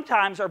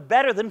sometimes are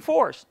better than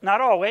force.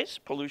 Not always.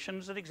 Pollution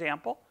is an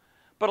example.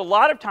 But a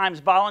lot of times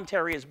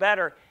voluntary is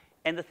better.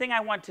 And the thing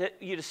I want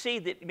you to see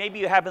that maybe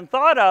you haven't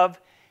thought of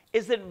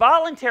is that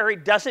voluntary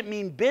doesn't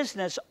mean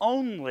business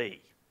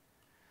only.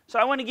 So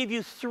I want to give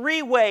you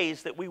 3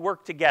 ways that we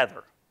work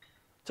together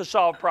to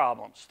solve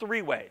problems.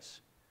 3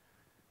 ways.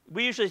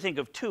 We usually think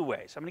of 2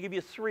 ways. I'm going to give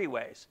you 3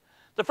 ways.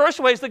 The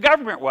first way is the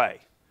government way.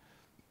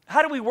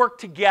 How do we work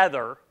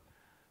together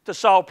to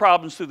solve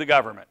problems through the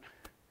government?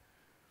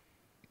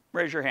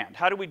 Raise your hand.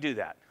 How do we do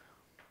that?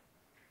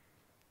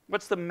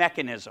 What's the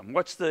mechanism?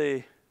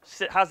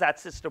 How's that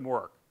system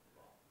work?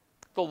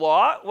 The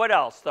law? What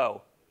else,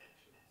 though?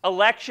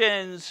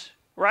 Elections,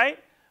 right?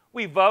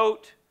 We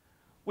vote.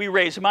 We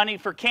raise money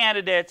for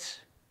candidates.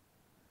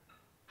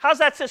 How's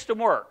that system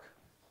work?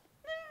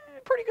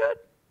 Pretty good.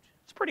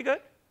 It's pretty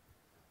good.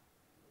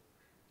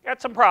 Got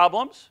some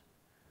problems.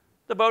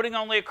 The voting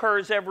only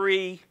occurs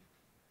every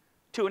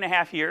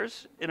 2.5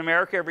 years. In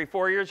America, every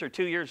 4 years or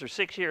 2 years or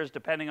 6 years,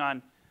 depending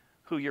on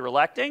who you're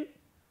electing.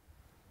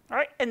 All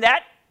right? And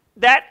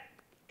that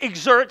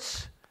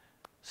exerts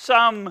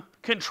some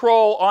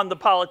control on the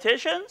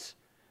politicians.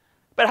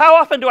 But how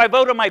often do I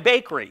vote on my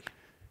bakery?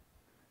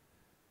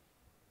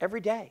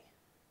 Every day.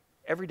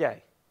 Every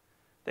day.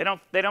 They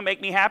don't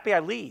make me happy, I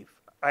leave.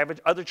 I have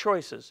other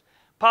choices.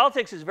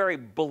 Politics is very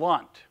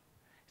blunt.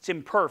 It's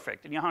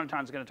imperfect, and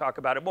Yohannatan's going to talk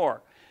about it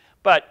more.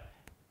 But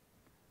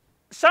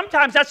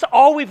sometimes that's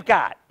all we've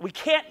got. We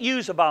can't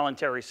use a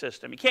voluntary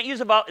system.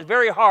 It's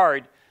very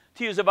hard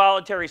to use a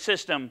voluntary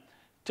system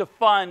to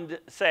fund,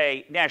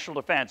 say, national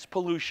defense,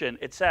 pollution,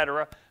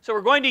 etc. So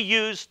we're going to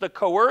use the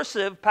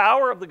coercive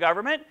power of the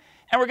government,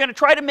 and we're going to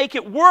try to make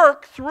it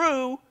work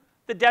through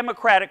the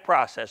democratic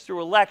process,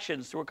 through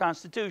elections, through a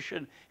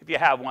constitution, if you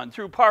have one,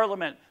 through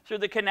parliament, through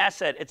the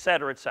Knesset,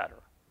 etc., etc.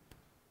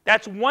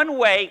 That's one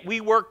way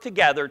we work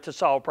together to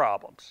solve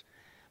problems.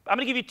 I'm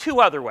going to give you 2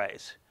 other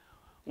ways.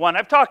 One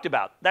I've talked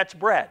about, that's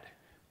bread.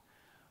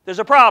 There's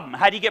a problem.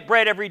 How do you get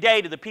bread every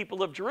day to the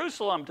people of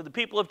Jerusalem, to the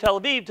people of Tel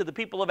Aviv, to the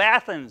people of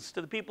Athens,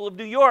 to the people of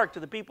New York, to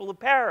the people of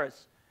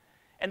Paris?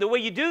 And the way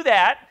you do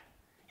that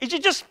is you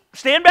just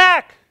stand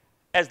back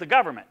as the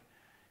government.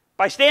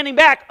 By standing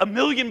back, 1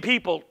 million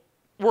people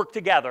work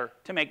together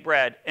to make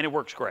bread, and it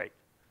works great.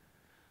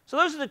 So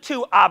those are the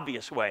 2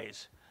 obvious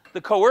ways.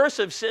 The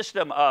coercive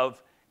system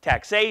of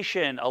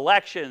taxation,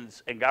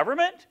 elections, and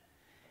government,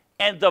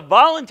 and the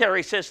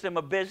voluntary system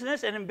of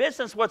business. And in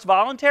business, what's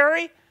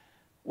voluntary?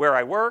 Where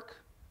I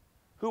work,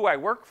 who I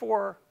work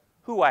for,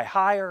 who I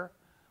hire,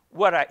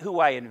 who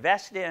I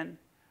invest in.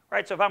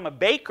 Right? So if I'm a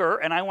baker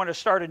and I want to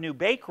start a new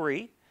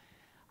bakery,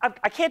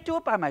 I can't do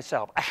it by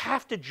myself. I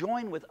have to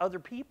join with other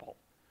people.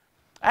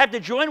 I have to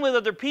join with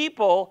other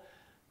people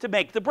to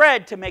make the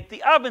bread, to make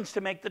the ovens,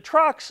 to make the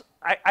trucks.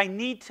 I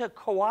need to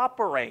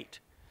cooperate.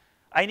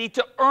 I need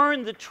to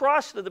earn the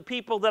trust of the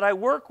people that I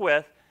work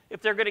with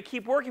if they're going to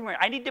keep working for me.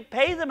 I need to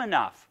pay them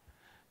enough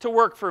to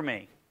work for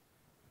me.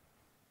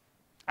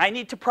 I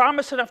need to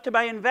promise enough to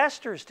my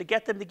investors to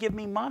get them to give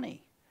me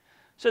money.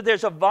 So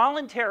there's a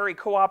voluntary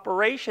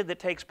cooperation that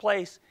takes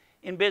place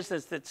in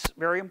business that's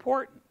very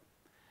important.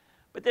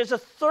 But there's a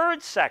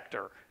third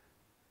sector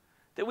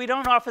that we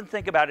don't often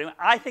think about. And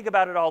I think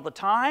about it all the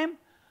time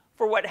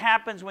for what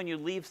happens when you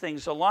leave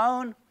things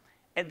alone.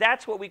 And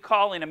that's what we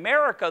call in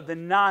America the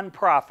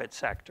nonprofit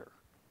sector,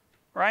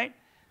 right?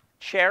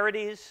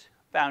 Charities,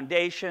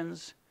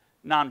 foundations,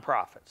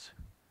 nonprofits.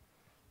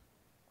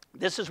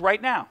 This is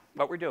right now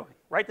what we're doing,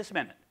 right this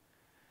minute.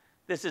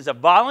 This is a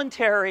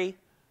voluntary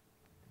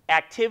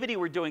activity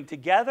we're doing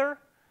together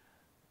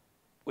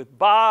with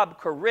Bob,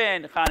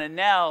 Corinne,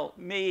 Hananel,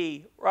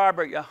 me,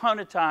 Robert,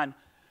 Yohanatan,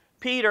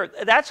 Peter.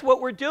 That's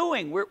what we're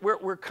doing.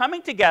 We're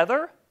coming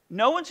together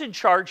No one's in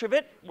charge of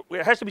it.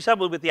 There has to be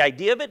someone with the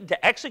idea of it and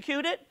to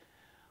execute it.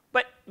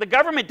 But the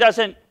government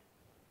doesn't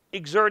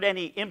exert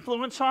any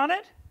influence on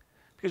it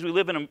because we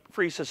live in a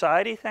free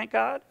society, thank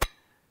God.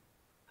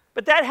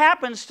 But that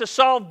happens to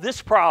solve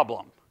this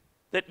problem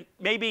that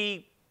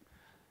maybe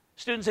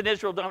students in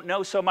Israel don't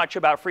know so much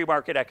about free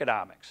market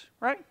economics,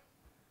 right?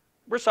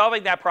 We're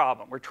solving that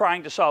problem. We're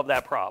trying to solve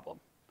that problem.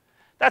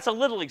 That's a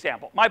little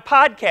example. My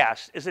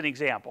podcast is an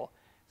example.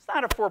 It's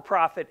not a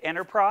for-profit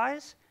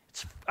enterprise.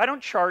 I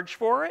don't charge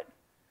for it.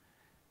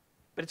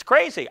 But it's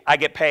crazy. I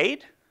get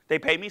paid. They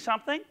pay me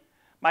something.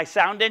 My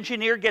sound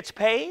engineer gets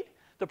paid.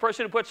 The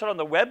person who puts it on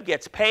the web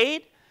gets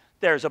paid.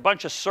 There's a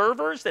bunch of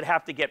servers that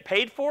have to get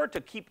paid for to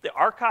keep the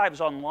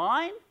archives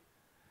online.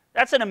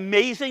 That's an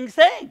amazing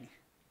thing.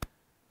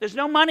 There's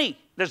no money.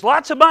 There's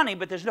lots of money,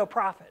 but there's no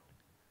profit.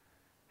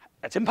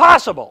 That's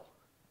impossible.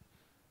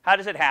 How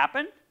does it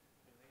happen?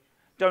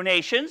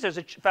 Donations. There's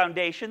a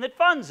foundation that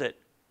funds it.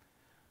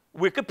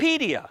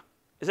 Wikipedia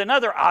is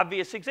another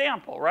obvious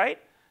example, right?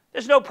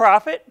 There's no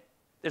profit.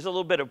 There's a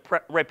little bit of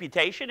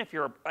reputation. If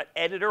you're an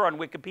editor on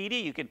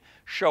Wikipedia, you can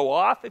show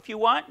off if you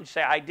want and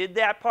say, I did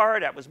that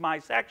part, that was my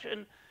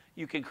section.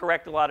 You can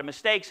correct a lot of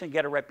mistakes and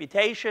get a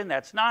reputation.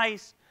 That's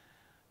nice.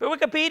 But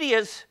Wikipedia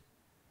is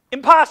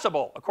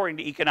impossible, according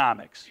to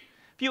economics.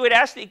 If you had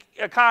asked the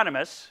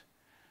economists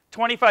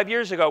 25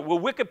 years ago, will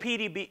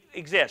Wikipedia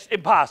exist?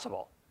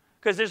 Impossible,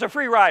 because there's a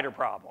free rider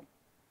problem.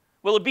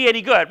 Will it be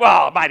any good?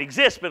 Well, it might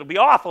exist, but it'll be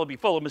awful. It'll be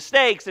full of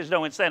mistakes. There's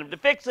no incentive to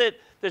fix it.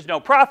 There's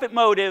no profit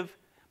motive.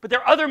 But there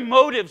are other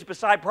motives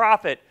beside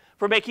profit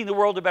for making the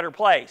world a better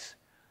place.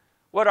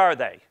 What are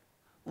they?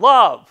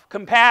 Love,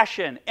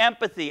 compassion,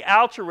 empathy,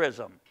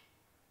 altruism.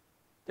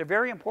 They're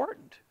very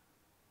important.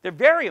 They're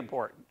very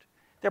important.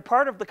 They're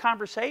part of the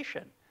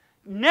conversation.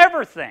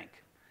 Never think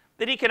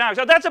that economics,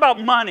 oh, that's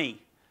about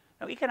money.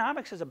 No,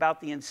 economics is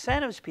about the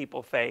incentives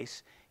people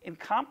face in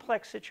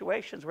complex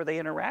situations where they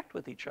interact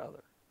with each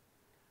other.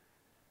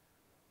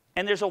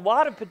 And there's a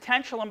lot of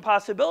potential and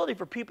possibility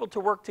for people to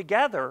work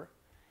together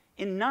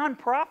in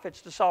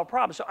nonprofits to solve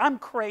problems. So I'm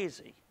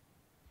crazy.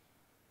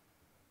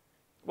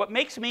 What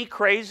makes me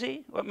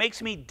crazy, what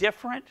makes me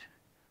different,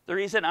 the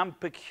reason I'm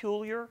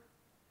peculiar,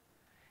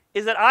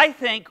 is that I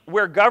think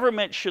where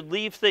government should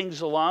leave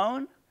things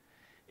alone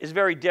is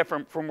very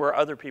different from where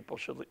other people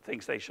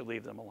think they should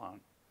leave them alone.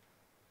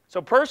 So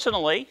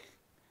personally,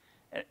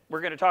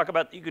 we're going to talk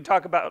about, you can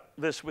talk about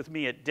this with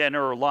me at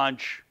dinner or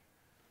lunch,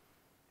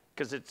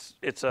 because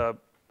it's a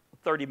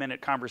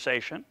 30-minute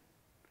conversation.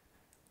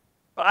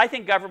 But I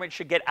think government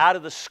should get out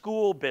of the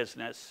school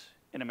business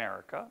in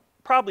America,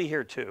 probably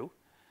here too.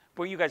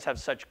 But you guys have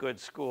such good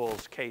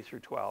schools, K through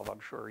 12, I'm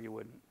sure you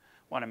wouldn't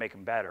want to make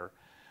them better.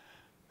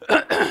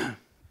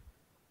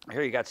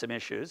 Here you got some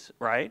issues,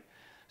 right?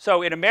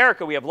 So in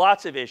America, we have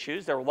lots of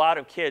issues. There are a lot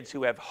of kids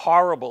who have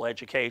horrible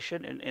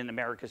education in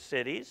America's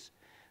cities.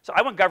 So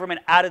I want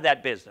government out of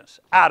that business,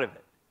 out of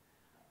it.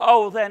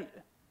 Oh, then,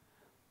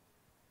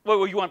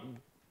 well, you want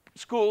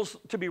schools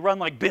to be run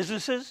like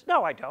businesses?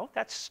 No, I don't.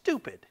 That's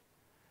stupid.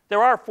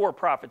 There are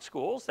for-profit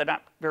schools. They're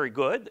not very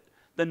good.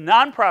 The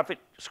nonprofit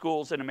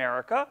schools in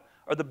America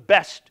are the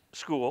best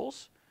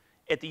schools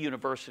at the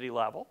university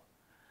level.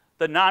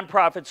 The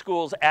nonprofit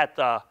schools at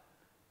the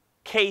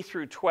K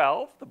through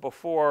 12, the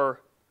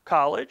before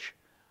college,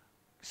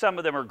 some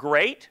of them are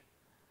great,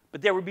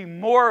 but there would be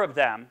more of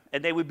them,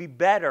 and they would be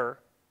better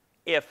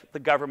if the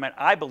government,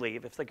 I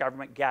believe, if the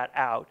government got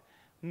out,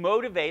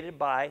 motivated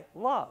by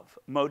love,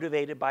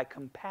 motivated by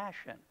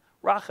compassion,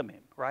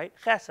 rachamim, right?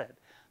 Chesed.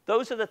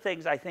 Those are the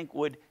things I think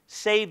would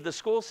save the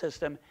school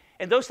system,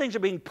 and those things are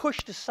being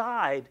pushed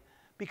aside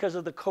because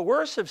of the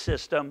coercive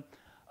system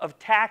of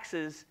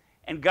taxes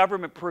and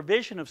government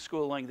provision of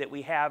schooling that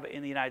we have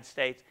in the United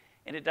States,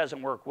 and it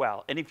doesn't work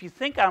well. And if you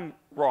think I'm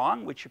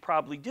wrong, which you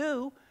probably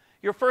do,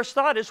 your first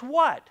thought is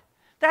what?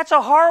 That's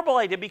a horrible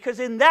idea, because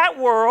in that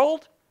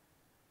world,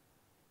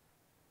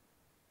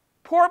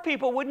 poor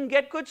people wouldn't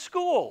get good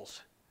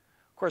schools.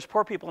 Of course,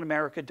 poor people in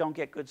America don't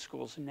get good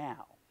schools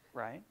now,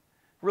 right?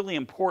 Really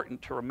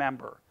important to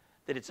remember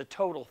that it's a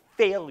total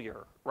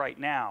failure right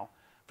now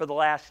for the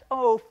last,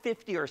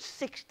 50 or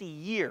 60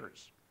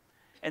 years.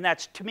 And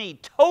that's, to me,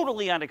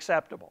 totally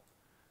unacceptable.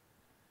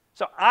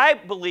 So I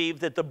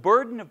believe that the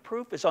burden of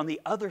proof is on the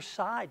other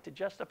side to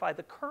justify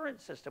the current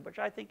system, which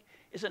I think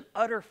is an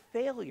utter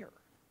failure.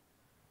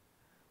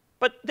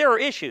 But there are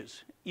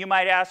issues. You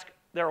might ask,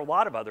 there are a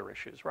lot of other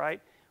issues, right?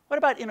 What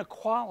about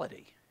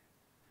inequality?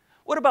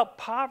 What about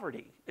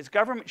poverty?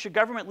 Should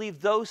government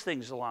leave those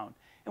things alone?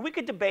 And we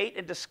could debate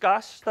and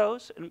discuss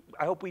those, and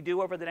I hope we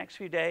do over the next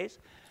few days.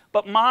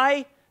 But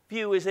my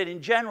view is that in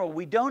general,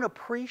 we don't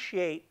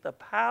appreciate the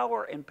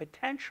power and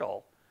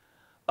potential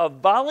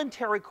of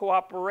voluntary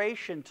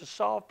cooperation to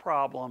solve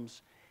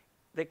problems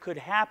that could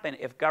happen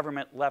if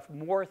government left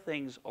more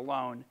things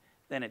alone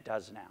than it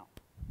does now.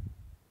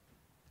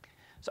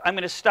 So I'm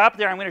going to stop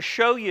there. I'm going to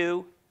show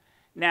you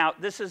now.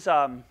 This is,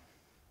 so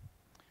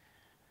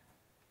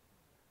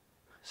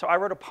I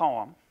wrote a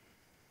poem.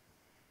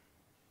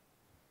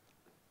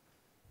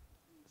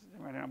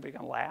 Is anybody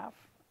going to laugh?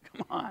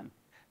 Come on,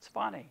 it's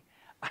funny.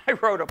 I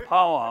wrote a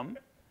poem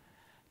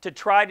to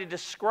try to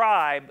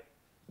describe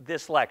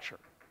this lecture.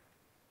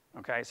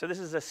 Okay, so this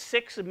is a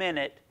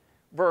 6-minute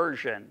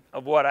version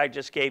of what I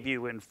just gave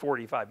you in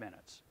 45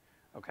 minutes.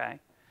 Okay,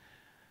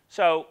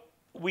 so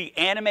we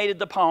animated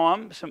the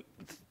poem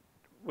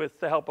with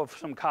the help of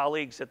some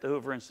colleagues at the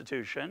Hoover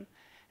Institution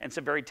and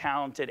some very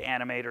talented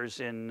animators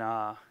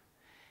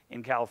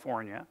in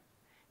California.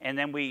 And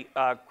then we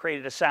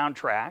created a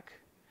soundtrack,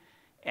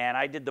 and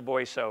I did the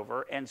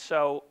voiceover. And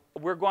so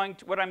what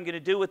I'm going to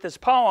do with this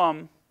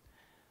poem,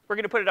 we're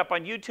going to put it up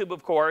on YouTube,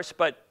 of course,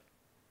 but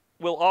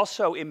we'll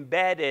also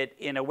embed it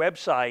in a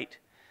website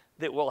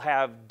that will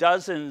have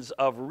dozens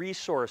of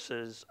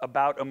resources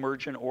about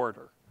emergent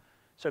order.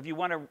 So if you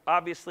want to,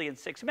 obviously in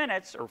 6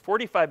 minutes or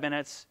 45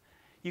 minutes,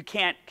 you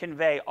can't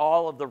convey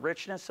all of the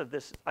richness of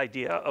this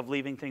idea of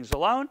leaving things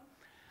alone.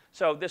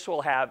 So this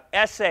will have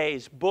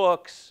essays,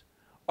 books,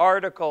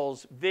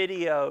 articles,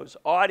 videos,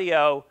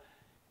 audio,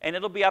 and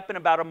it'll be up in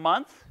about a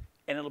month,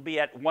 and it'll be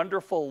at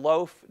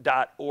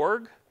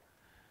wonderfulloaf.org,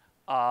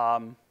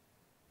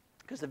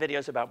 because the video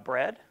is about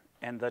bread,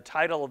 and the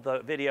title of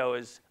the video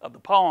of the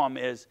poem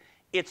is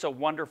 "It's a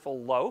Wonderful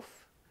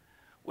Loaf,"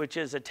 which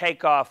is a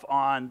takeoff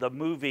on the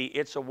movie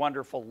 "It's a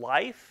Wonderful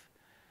Life,"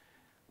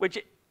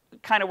 which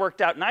kind of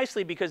worked out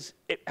nicely because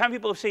how many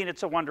people have seen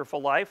 "It's a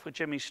Wonderful Life" with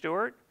Jimmy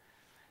Stewart?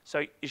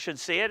 So you should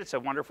see it. It's a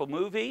wonderful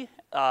movie.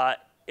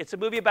 It's a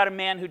movie about a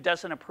man who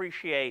doesn't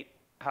appreciate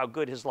how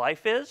good his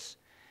life is.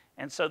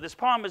 And so this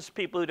poem is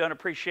people who don't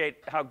appreciate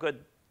how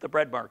good the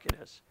bread market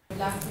is. We'd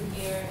love to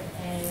hear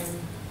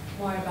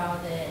more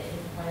about the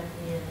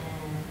inequality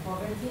and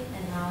poverty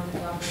and how the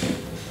government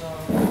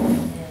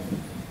control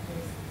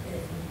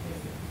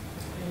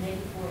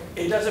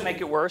It doesn't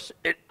make it worse.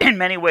 In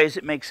many ways,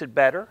 it makes it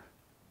better.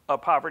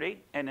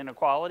 Poverty and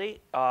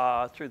inequality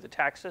through the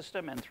tax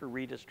system and through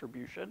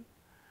redistribution.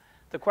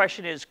 The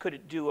question is, could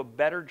it do a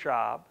better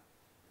job,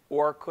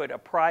 or could a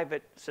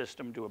private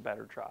system do a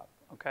better job?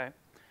 Okay.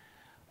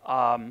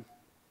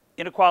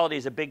 Inequality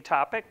is a big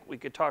topic. We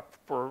could talk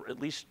for at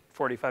least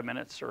 45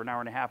 minutes or an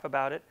hour and a half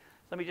about it.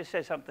 Let me just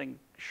say something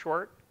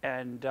short.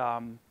 And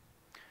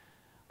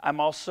I'm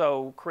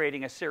also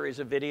creating a series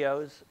of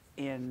videos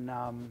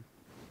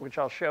which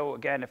I'll show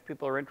again if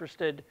people are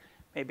interested,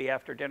 maybe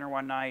after dinner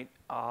one night.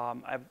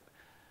 I've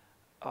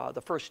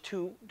the first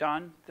 2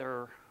 done.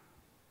 They're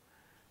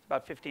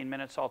about 15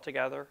 minutes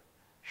altogether,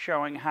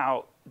 showing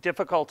how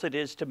difficult it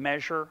is to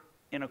measure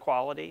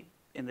inequality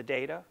in the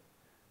data.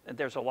 And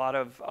there's a lot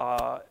of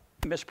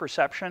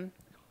misperception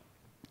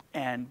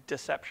and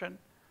deception,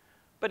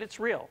 but it's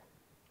real.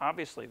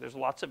 Obviously, there's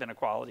lots of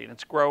inequality, and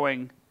it's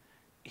growing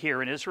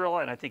here in Israel,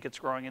 and I think it's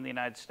growing in the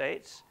United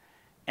States.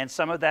 And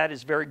some of that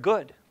is very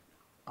good.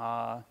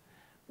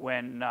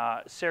 When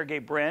Sergey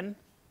Brin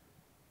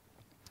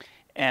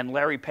and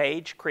Larry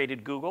Page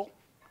created Google,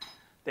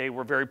 they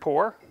were very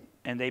poor,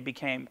 and they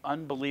became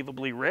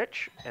unbelievably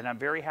rich, and I'm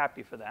very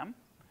happy for them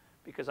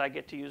because I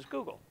get to use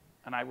Google.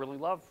 And I really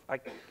love,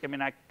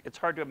 it's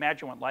hard to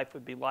imagine what life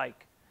would be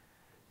like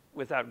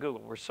without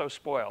Google. We're so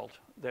spoiled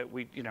that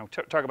we,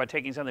 talk about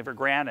taking something for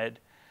granted,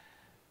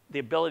 the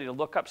ability to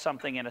look up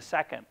something in a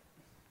second.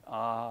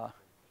 My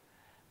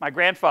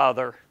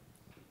grandfather,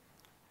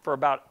 for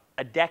about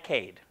a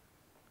decade,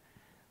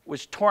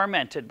 was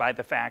tormented by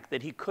the fact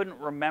that he couldn't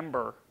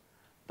remember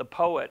the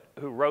poet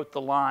who wrote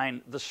the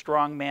line, "The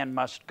strong man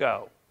must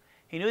go."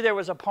 He knew there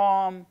was a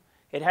poem.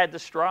 It had "the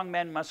strong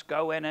man must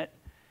go" in it.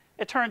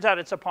 It turns out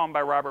it's a poem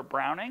by Robert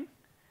Browning.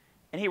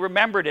 And he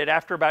remembered it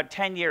after about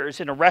 10 years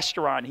in a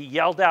restaurant. He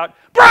yelled out,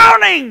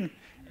 "Browning!"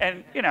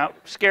 And,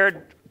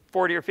 scared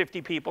 40 or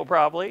 50 people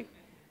probably.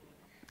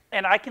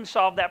 And I can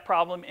solve that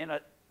problem in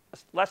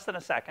less than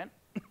a second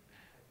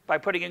by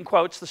putting in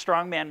quotes, "The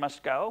strong man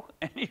must go."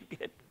 And you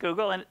get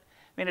Google. And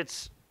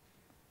it's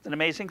an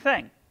amazing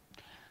thing.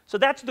 So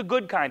that's the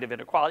good kind of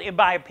inequality, in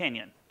my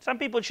opinion. Some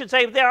people should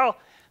say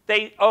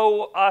they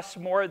owe us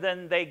more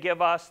than they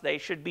give us. They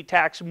should be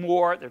taxed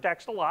more. They're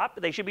taxed a lot,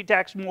 but they should be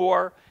taxed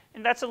more.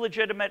 And that's a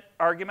legitimate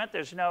argument.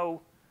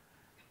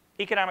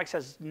 Economics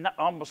has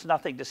almost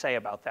nothing to say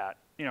about that.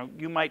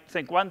 You might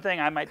think one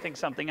thing, I might think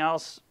something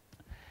else.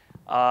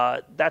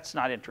 That's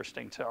not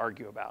interesting to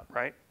argue about,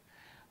 right?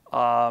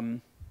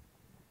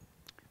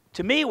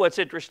 To me, what's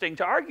interesting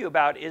to argue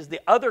about is the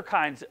other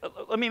kinds.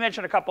 Let me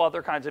mention a couple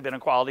other kinds of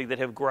inequality that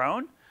have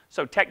grown.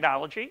 So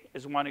technology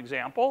is one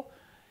example.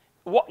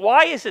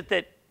 Why is it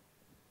that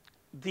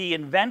the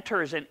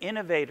inventors and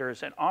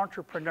innovators and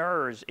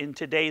entrepreneurs in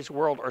today's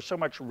world are so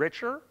much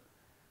richer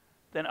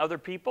than other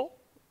people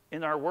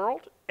in our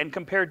world? And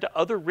compared to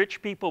other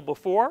rich people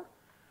before,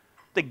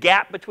 the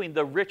gap between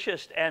the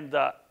richest and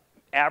the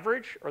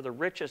average, or the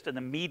richest and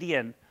the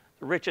median,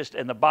 the richest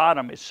and the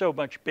bottom, is so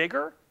much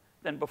bigger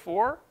than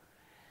before?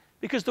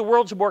 Because the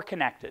world's more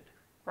connected,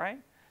 right?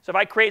 So if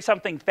I create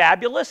something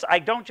fabulous, I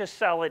don't just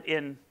sell it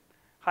in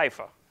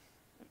Haifa.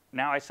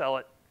 Now I sell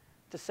it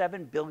to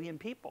 7 billion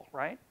people,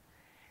 right?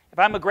 If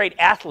I'm a great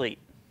athlete,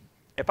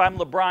 if I'm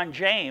LeBron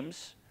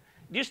James,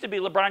 used to be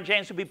LeBron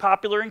James would be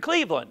popular in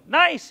Cleveland.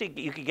 Nice,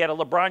 you could get a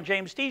LeBron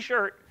James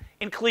t-shirt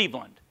in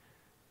Cleveland.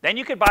 Then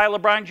you could buy a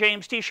LeBron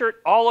James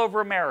t-shirt all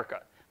over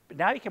America. But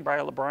now you can buy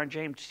a LeBron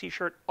James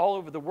t-shirt all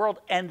over the world,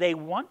 and they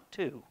want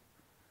to.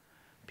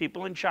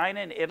 People in China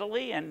and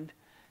Italy and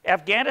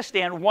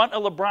Afghanistan want a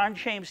LeBron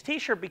James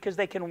t-shirt because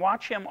they can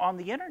watch him on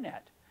the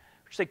internet,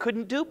 which they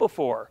couldn't do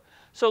before.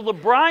 So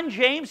LeBron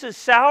James's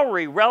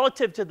salary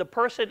relative to the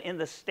person in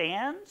the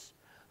stands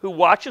who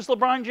watches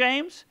LeBron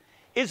James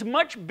is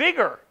much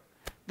bigger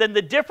than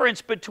the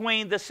difference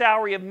between the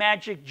salary of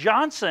Magic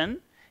Johnson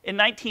in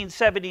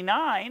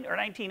 1979 or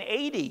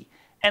 1980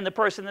 and the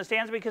person in the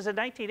stands, because in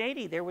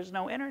 1980 there was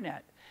no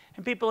internet.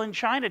 And people in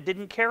China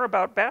didn't care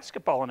about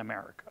basketball in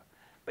America.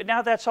 But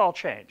now that's all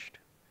changed.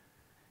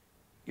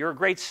 You're a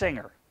great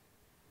singer.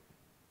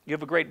 You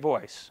have a great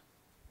voice.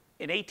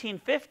 In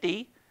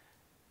 1850,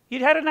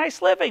 you'd had a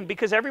nice living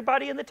because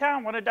everybody in the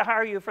town wanted to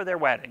hire you for their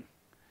wedding.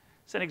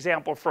 It's an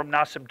example from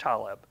Nassim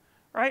Taleb,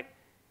 right?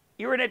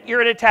 You're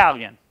an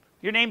Italian.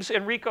 Your name's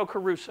Enrico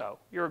Caruso.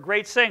 You're a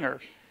great singer.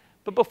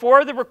 But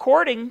before the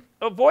recording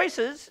of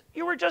voices,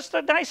 you were just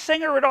a nice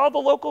singer at all the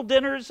local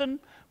dinners and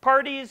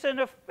parties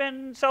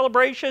and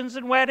celebrations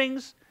and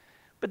weddings.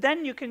 But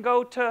then you can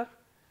go to,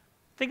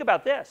 think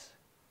about this.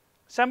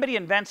 Somebody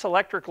invents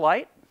electric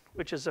light,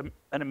 which is an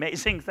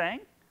amazing thing,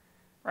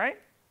 right?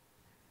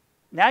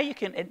 Now you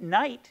can, at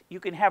night, you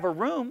can have a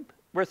room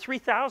where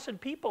 3,000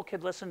 people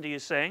could listen to you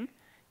sing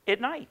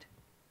at night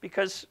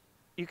because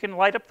you can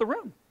light up the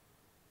room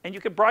and you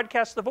can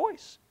broadcast the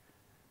voice.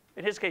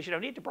 In his case, you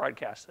don't need to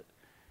broadcast it.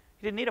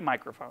 You didn't need a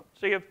microphone.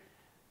 So you have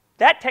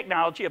that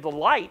technology of the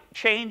light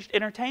changed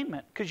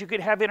entertainment because you could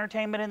have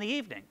entertainment in the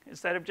evening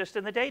instead of just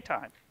in the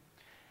daytime.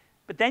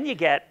 But then you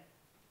get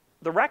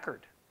the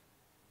record,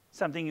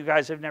 something you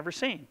guys have never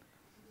seen.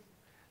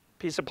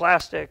 Piece of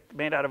plastic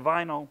made out of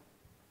vinyl,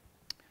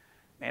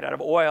 made out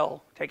of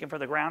oil, taken from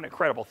the ground.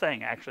 Incredible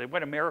thing, actually.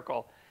 What a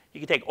miracle. You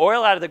could take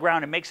oil out of the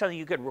ground and make something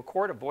you could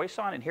record a voice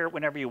on and hear it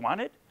whenever you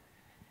wanted.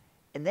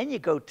 And then you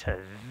go to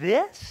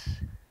this.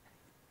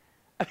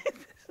 I mean,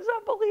 this is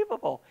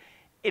unbelievable.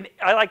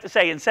 I like to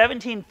say in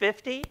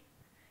 1750,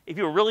 if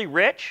you were really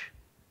rich,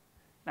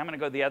 and I'm going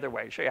to go the other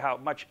way, show you how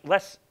much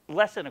less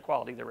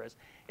inequality there is.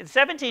 In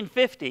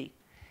 1750,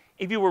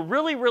 if you were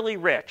really, really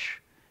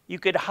rich, you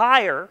could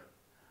hire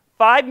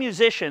 5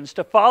 musicians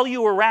to follow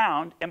you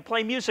around and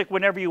play music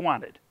whenever you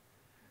wanted,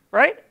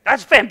 right?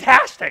 That's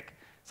fantastic.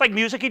 It's like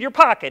music in your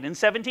pocket in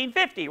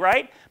 1750,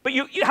 right? But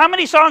how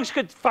many songs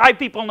could 5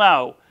 people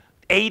know?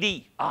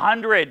 80,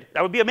 100.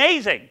 That would be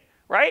amazing,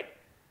 right?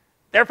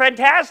 They're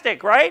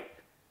fantastic, right?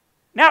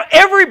 Now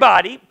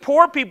everybody,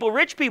 poor people,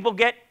 rich people,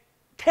 get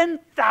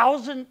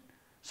 10,000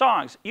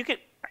 songs.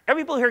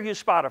 Every people here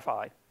use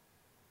Spotify.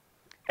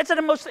 It's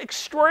the most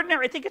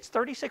extraordinary, I think it's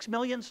 36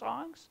 million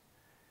songs.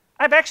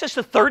 I have access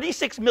to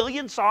 36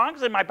 million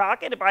songs in my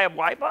pocket if I have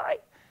Wi-Fi.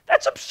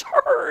 That's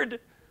absurd.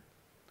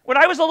 When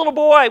I was a little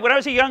boy, when I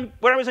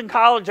was in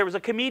college, there was a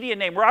comedian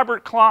named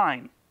Robert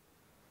Klein.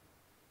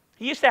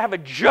 He used to have a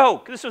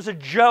joke. This was a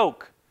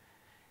joke.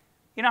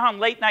 You know how on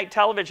late night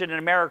television in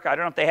America, I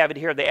don't know if they have it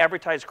here, they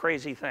advertise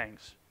crazy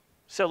things,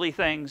 silly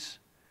things.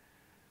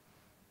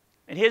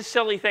 And his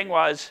silly thing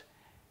was,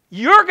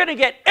 you're going to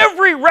get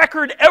every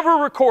record ever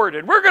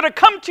recorded. We're going to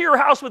come to your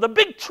house with a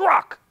big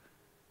truck.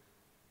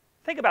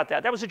 Think about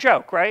that. That was a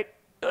joke, right?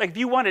 Like if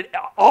you wanted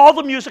all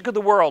the music of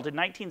the world in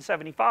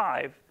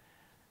 1975,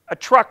 a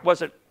truck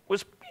was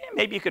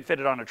maybe you could fit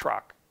it on a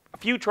truck. A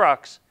few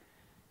trucks.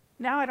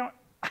 Now I don't,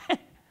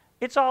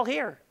 it's all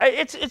here.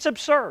 It's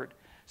absurd.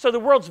 So the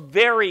world's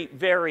very,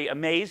 very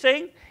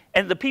amazing.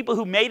 And the people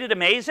who made it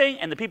amazing,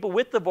 and the people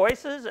with the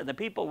voices, and the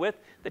people with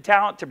the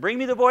talent to bring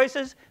me the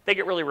voices, they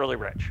get really, really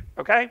rich,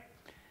 okay?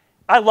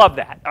 I love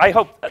that. I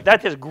hope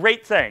that is a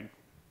great thing.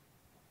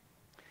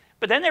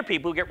 But then there are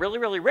people who get really,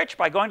 really rich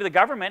by going to the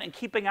government and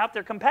keeping out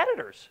their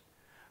competitors,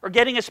 or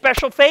getting a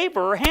special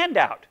favor or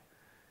handout.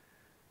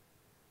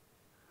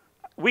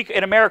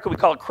 In America, we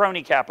call it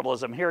crony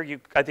capitalism. Here,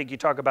 I think you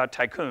talk about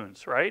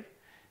tycoons, right?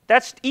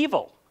 That's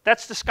evil.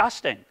 That's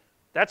disgusting.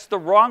 That's the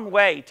wrong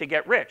way to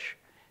get rich.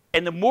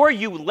 And the more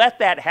you let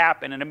that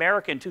happen, in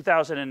America in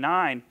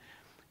 2009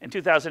 and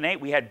 2008,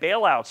 we had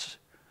bailouts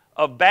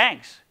of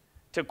banks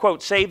to,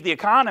 quote, save the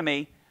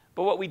economy.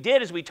 But what we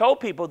did is we told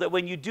people that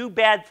when you do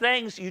bad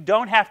things, you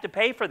don't have to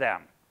pay for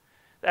them.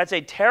 That's a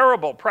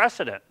terrible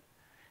precedent.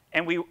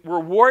 And we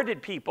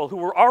rewarded people who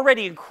were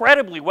already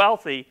incredibly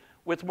wealthy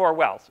with more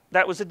wealth.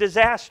 That was a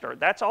disaster.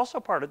 That's also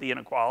part of the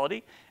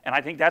inequality, and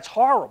I think that's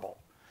horrible.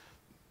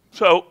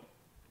 So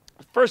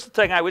the first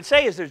thing I would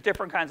say is there's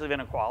different kinds of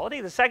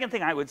inequality. The second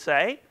thing I would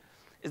say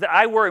is that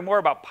I worry more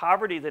about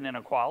poverty than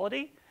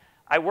inequality.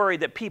 I worry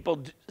that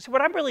people, so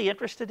what I'm really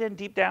interested in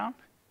deep down,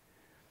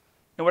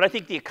 and what I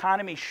think the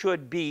economy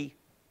should be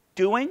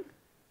doing,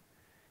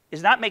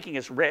 is not making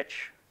us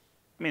rich.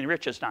 I mean,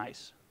 rich is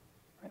nice.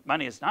 Right?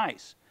 Money is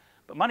nice.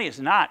 But money is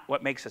not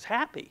what makes us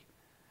happy.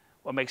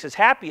 What makes us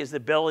happy is the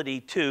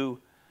ability to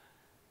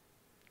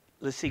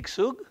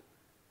ושגשוג,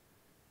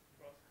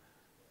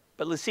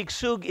 but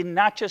ושגשוג in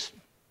not just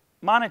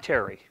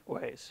monetary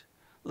ways.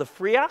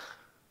 Lefriach,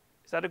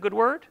 is that a good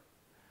word?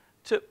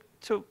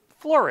 To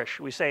flourish,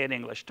 we say in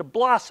English, to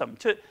blossom,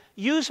 to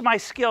use my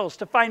skills,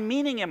 to find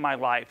meaning in my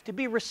life, to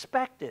be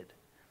respected,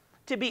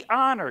 to be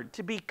honored,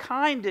 to be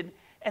kind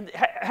and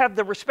have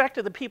the respect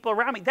of the people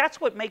around me. That's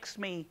what makes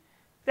me,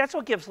 that's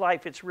what gives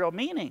life its real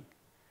meaning.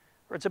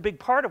 Or it's a big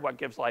part of what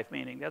gives life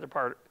meaning. The other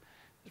part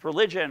is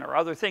religion or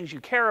other things you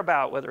care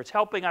about, whether it's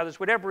helping others,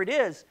 whatever it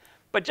is.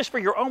 But just for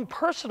your own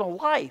personal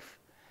life,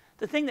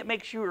 the thing that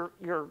makes you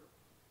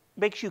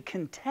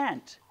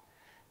content,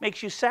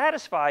 makes you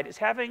satisfied, is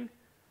having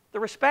the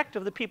respect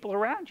of the people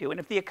around you. And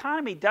if the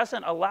economy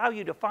doesn't allow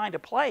you to find a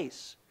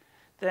place,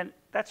 then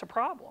that's a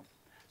problem.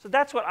 So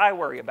that's what I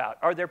worry about.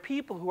 Are there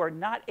people who are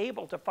not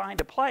able to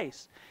find a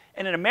place?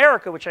 And in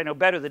America, which I know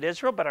better than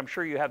Israel, but I'm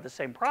sure you have the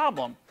same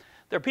problem,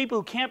 there are people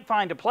who can't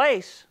find a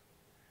place.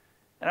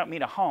 I don't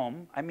mean a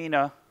home. I mean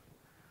a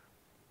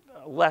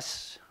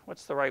less,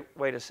 what's the right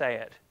way to say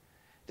it?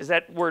 Does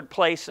that word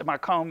place,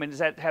 makom, and does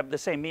that have the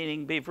same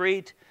meaning,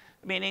 bivrit?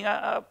 Meaning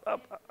a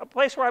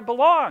place where I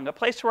belong, a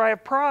place where I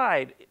have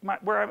pride,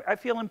 where I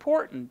feel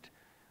important,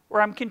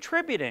 where I'm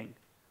contributing.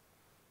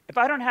 If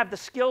I don't have the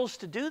skills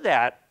to do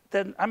that,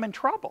 then I'm in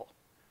trouble.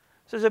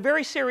 So there's a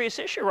very serious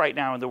issue right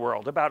now in the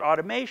world about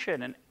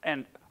automation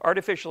and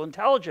artificial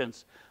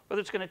intelligence, whether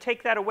it's going to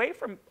take that away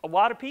from a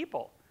lot of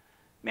people.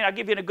 I mean, I'll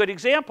give you a good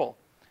example.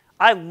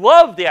 I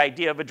love the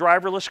idea of a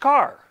driverless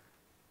car,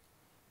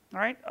 all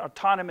right?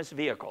 Autonomous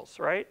vehicles,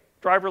 right?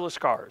 Driverless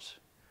cars.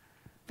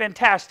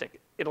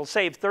 Fantastic. It'll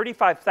save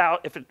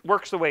 35,000, if it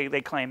works the way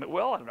they claim it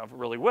will, I don't know if it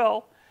really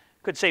will,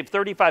 could save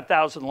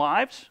 35,000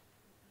 lives,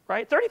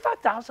 right?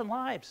 35,000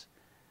 lives.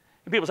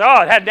 And people say,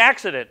 oh, it had an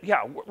accident.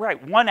 Yeah,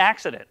 right, one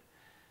accident.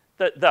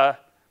 The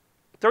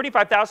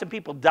 35,000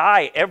 people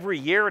die every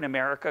year in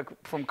America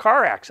from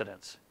car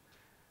accidents.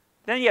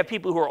 Then you have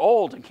people who are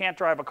old and can't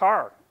drive a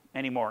car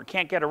anymore, and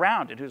can't get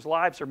around, and whose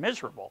lives are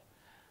miserable.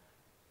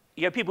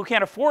 You have people who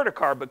can't afford a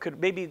car but could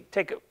maybe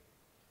take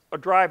a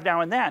drive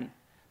now and then.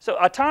 So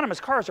autonomous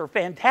cars are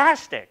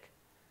fantastic,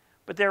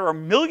 but there are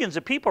millions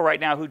of people right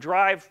now who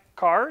drive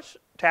cars,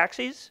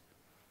 taxis,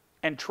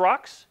 and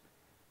trucks.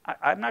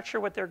 I'm not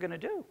sure what they're going to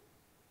do.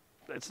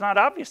 It's not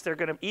obvious they're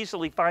going to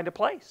easily find a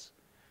place,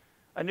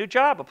 a new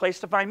job, a place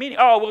to find meaning.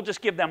 Oh, we'll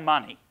just give them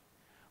money.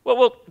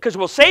 Well, because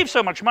we'll save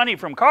so much money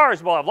from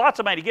cars, we'll have lots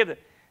of money to give them.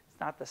 It's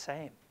not the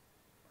same.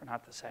 We're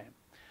not the same.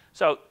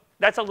 So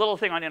that's a little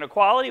thing on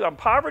inequality. On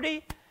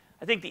poverty,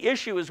 I think the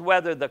issue is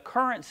whether the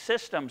current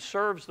system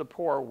serves the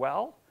poor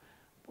well,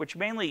 which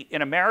mainly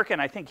in America,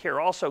 and I think here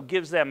also,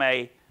 gives them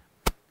a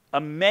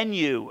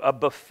menu, a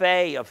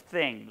buffet of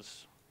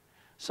things.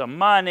 Some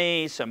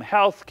money, some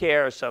health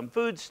care, some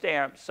food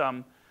stamps,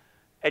 some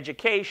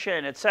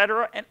education,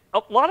 etc. And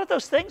a lot of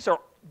those things are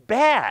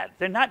bad.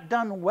 They're not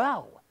done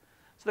well.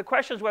 So the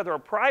question is whether a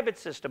private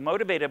system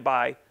motivated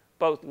by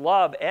both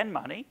love and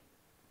money,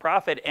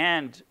 profit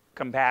and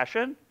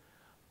compassion,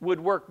 would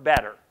work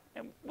better.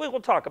 And we'll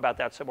talk about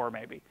that some more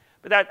maybe.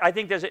 But that, I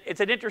think it's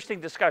an interesting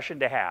discussion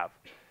to have.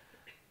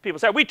 People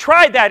say, we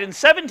tried that in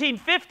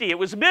 1750. It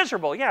was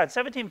miserable. Yeah, in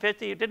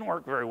 1750, it didn't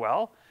work very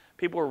well.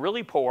 People were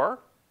really poor.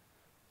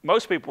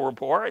 Most people were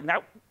poor. And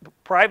that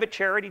private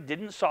charity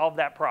didn't solve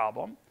that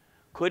problem.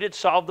 Could it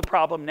solve the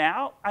problem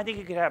now? I think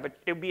it could have it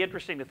would be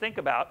interesting to think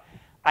about.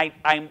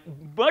 I'm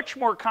much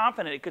more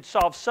confident it could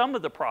solve some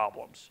of the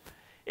problems.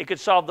 It could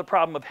solve the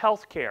problem of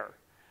health care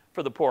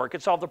for the poor. It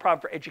could solve the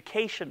problem for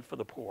education for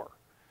the poor.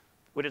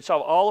 Would it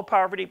solve all the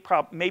poverty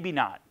problem? Maybe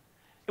not.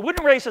 It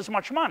wouldn't raise as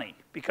much money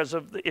because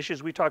of the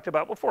issues we talked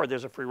about before.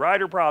 There's a free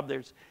rider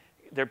problem.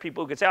 There are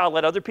people who could say, I'll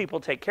let other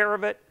people take care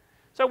of it.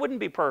 So it wouldn't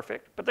be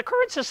perfect. But the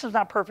current system's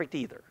not perfect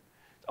either.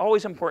 It's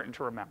always important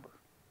to remember.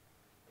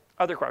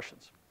 Other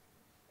questions?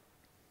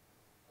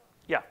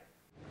 Yeah.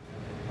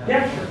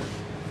 Yeah, sure.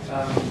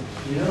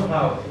 You know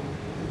how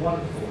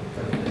wonderful,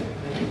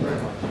 thank you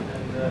very much.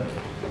 And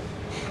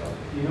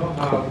you know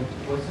how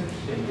what's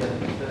interesting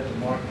is that the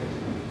market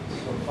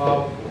is so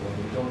powerful and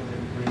we don't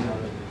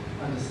really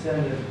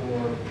understand it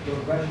or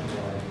don't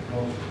rationalize it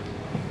most of the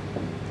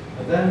time.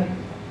 But then,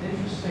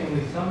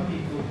 interestingly, some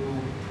people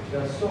who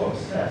are so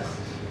obsessed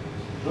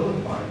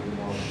vilifying the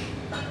market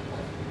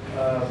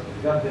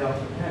got the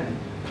upper hand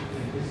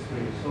in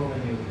history of so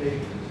many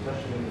occasions,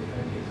 especially in the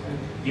 20th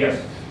century.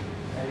 Yes.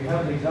 And you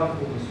have an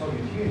example of the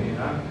Soviet Union.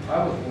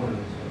 I was born in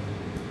the Soviet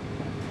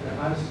Union. And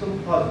I'm still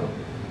puzzled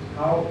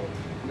how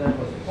that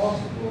was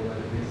possible that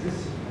it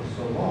existed for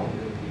so long,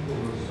 that people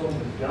were so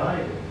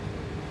misguided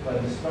by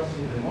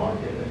mistrusting the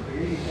market and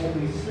creating all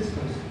these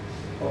systems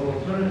of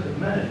alternative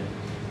management,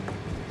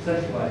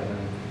 centralized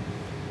management.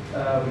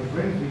 Which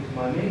brings me to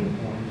my main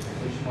point,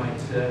 which might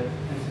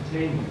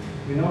entertain you.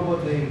 You know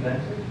what they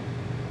invented?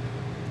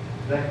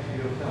 Back to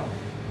your account.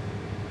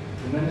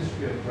 The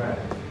Ministry of Bread.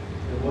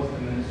 There was the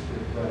Ministry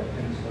of Bread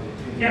in the Soviet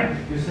Union.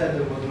 Yeah. You said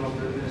there was no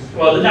Ministry.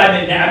 Well, in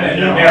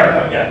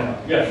America,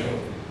 yeah. Yeah, sure.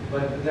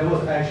 But there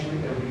was actually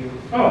a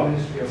real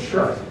Ministry of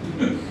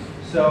Bread.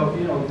 So,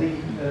 you know,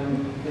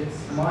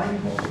 it's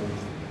mind-boggling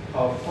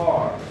how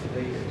far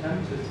they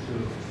attempted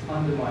to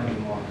undermine the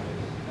market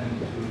and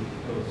to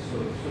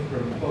sort of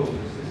superimpose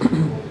a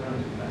system of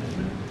alternative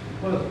management,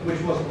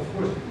 which was, of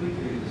course,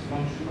 completely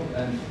dysfunctional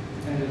and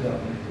ended up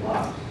in a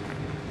collapse.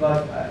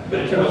 But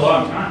it took a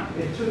long time.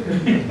 It took a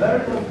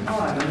very long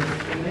time, and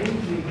it's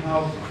amazing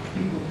how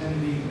people can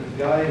be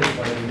guided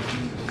by these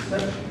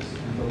perceptions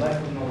and the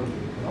lack of knowledge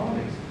of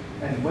economics.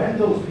 And when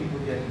those people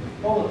get into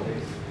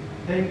politics,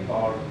 take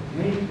power,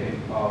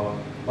 maintain power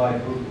by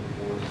brute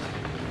force,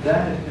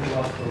 then it can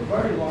last for a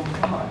very long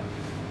time.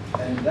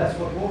 And that's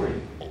what worries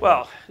me.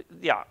 Well,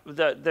 yeah,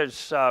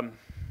 there's, of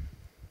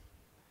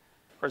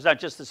course, not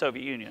just the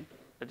Soviet Union,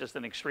 but just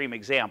an extreme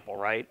example,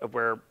 right, of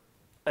where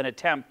an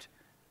attempt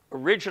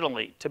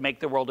originally to make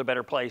the world a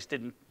better place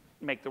didn't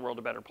make the world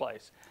a better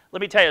place. Let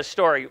me tell you a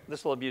story.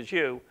 This will amuse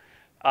you.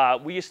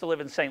 We used to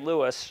live in St.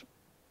 Louis.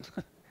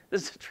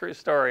 This is a true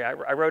story.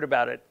 I wrote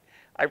about it.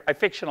 I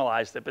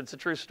fictionalized it, but it's a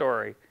true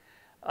story.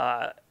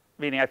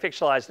 Meaning I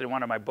fictionalized it in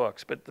one of my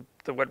books, but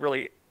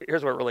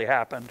here's what really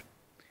happened.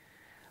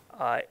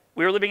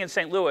 We were living in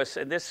St. Louis,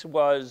 and this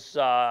was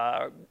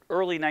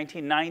early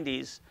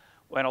 1990s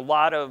when a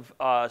lot of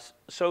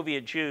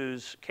Soviet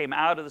Jews came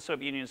out of the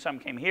Soviet Union. Some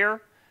came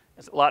here.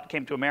 A lot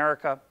came to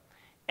America.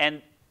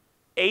 And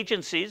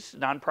agencies,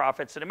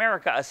 nonprofits in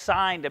America,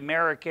 assigned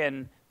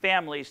American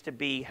families to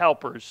be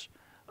helpers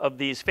of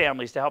these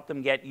families to help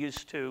them get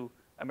used to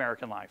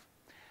American life.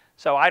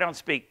 So I don't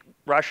speak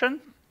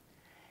Russian,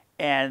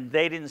 and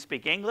they didn't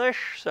speak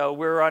English, so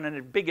we're on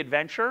a big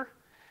adventure.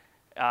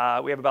 We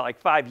have about like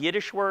 5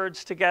 Yiddish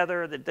words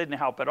together that didn't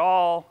help at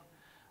all.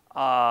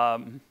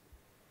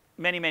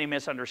 Many, many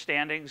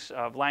misunderstandings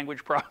of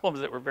language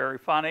problems that were very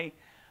funny.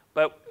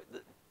 But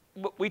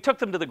we took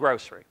them to the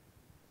grocery.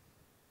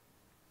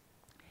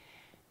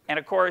 And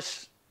of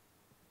course,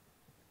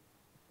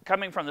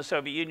 coming from the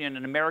Soviet Union,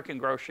 an American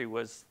grocery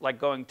was like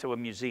going to a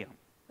museum.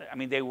 I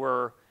mean, they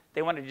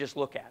wanted to just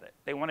look at it.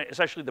 They wanted,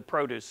 especially the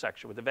produce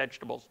section with the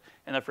vegetables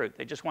and the fruit.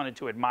 They just wanted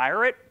to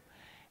admire it,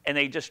 and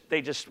they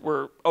just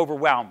were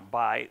overwhelmed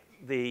by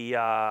the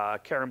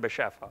Karen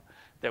Bashefa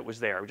that was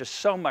there. Just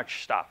so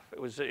much stuff. It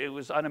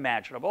was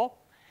unimaginable.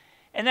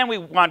 And then we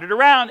wandered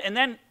around, and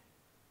then,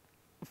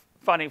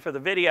 funny for the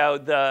video,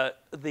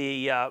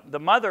 the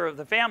mother of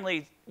the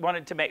family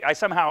wanted to make. I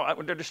somehow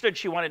understood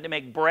she wanted to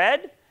make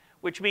bread,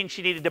 which means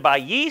she needed to buy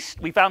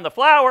yeast. We found the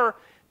flour.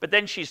 But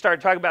then she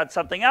started talking about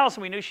something else,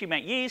 and we knew she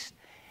meant yeast.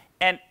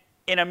 And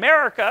in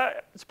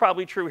America, it's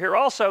probably true here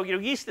also, you know,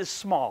 yeast is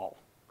small.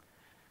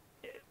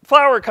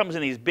 Flour comes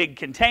in these big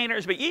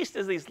containers, but yeast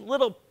is these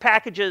little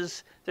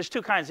packages. There's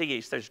 2 kinds of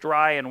yeast. There's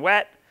dry and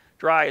wet.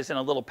 Dry is in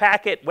a little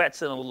packet.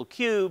 Wet's in a little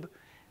cube.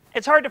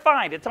 It's hard to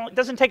find. It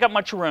doesn't take up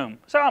much room.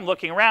 So I'm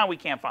looking around. We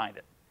can't find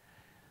it.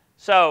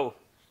 So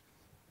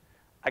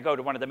I go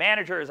to one of the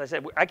managers. I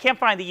said, I can't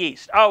find the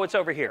yeast. Oh, it's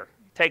over here.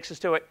 He takes us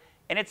to it.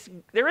 And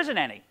there isn't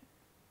any.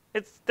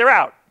 They're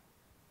out.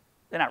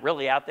 They're not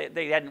really out.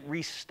 They hadn't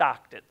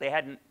restocked it.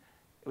 It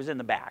was in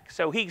the back.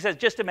 So he says,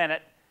 just a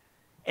minute.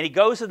 And he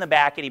goes in the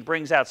back and he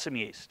brings out some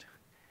yeast.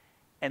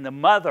 And the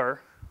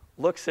mother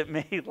looks at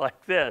me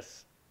like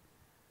this.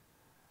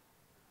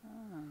 Oh,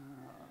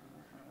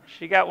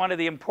 she got one of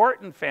the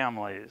important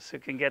families who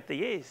can get the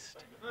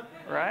yeast,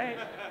 right?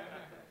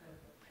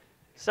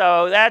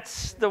 So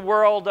that's the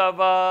world of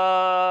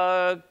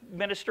a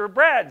minister of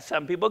bread.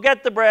 Some people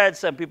get the bread,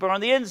 some people are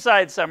on the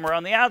inside, some are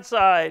on the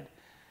outside.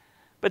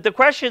 But the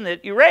question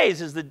that you raise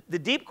is the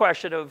deep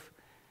question of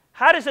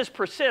how does this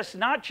persist,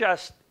 not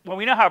just, well,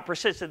 we know how it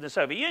persisted in the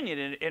Soviet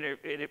Union,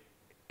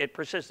 it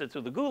persisted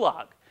through the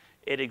Gulag.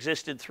 It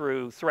existed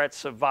through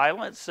threats of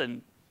violence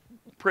and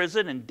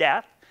prison and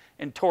death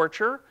and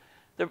torture.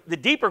 The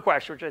deeper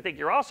question, which I think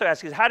you're also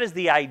asking, is how does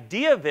the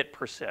idea of it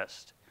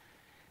persist?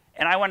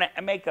 And I want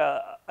to make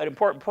an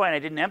important point I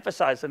didn't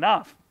emphasize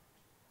enough,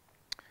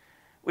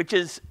 which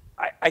is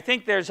I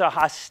think there's I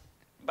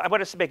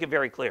want us to make it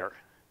very clear.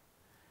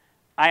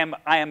 I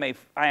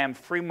am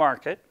free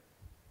market,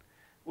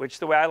 which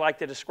the way I like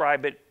to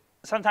describe it,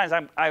 sometimes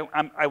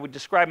I would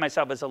describe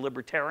myself as a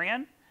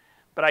libertarian,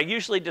 but I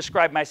usually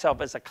describe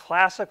myself as a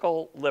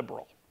classical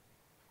liberal,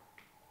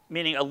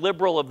 meaning a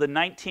liberal of the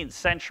 19th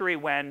century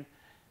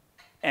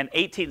and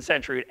 18th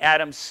century,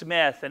 Adam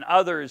Smith and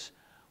others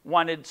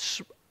wanted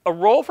a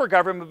role for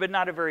government, but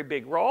not a very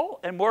big role,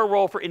 and more a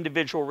role for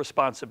individual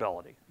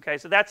responsibility. Okay,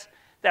 so that's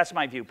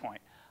my viewpoint.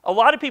 A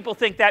lot of people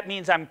think that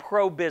means I'm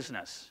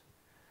pro-business.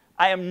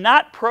 I am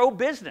not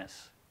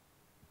pro-business.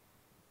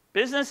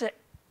 Business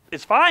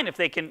is fine if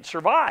they can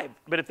survive,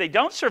 but if they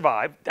don't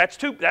survive, that's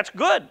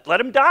good. Let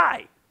them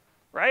die,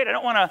 right? I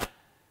don't want to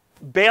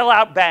bail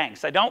out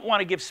banks. I don't want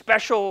to give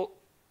special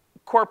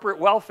corporate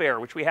welfare,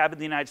 which we have in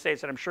the United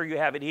States, and I'm sure you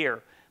have it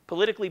here.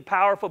 Politically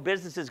powerful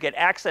businesses get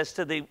access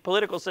to the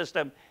political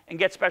system and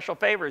get special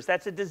favors.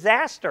 That's a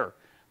disaster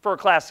for a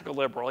classical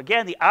liberal.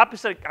 Again, the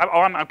opposite.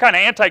 I'm kind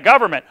of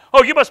anti-government.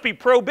 Oh, you must be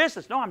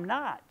pro-business. No, I'm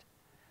not.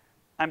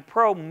 I'm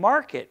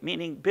pro-market,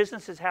 meaning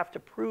businesses have to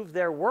prove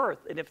their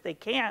worth, and if they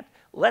can't,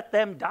 let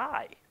them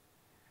die.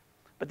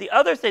 But the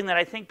other thing that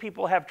I think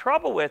people have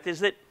trouble with is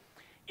that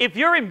if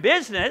you're in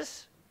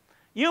business,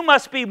 you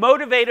must be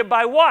motivated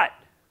by what?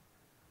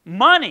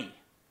 money.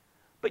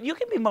 But you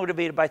can be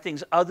motivated by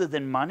things other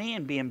than money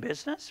and be in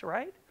business,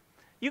 right?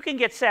 You can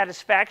get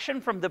satisfaction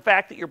from the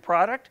fact that your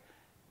product,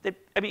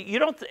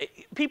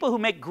 people who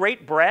make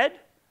great bread,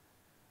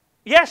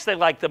 yes, they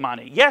like the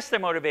money. Yes, they're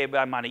motivated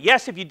by money.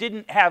 Yes, if you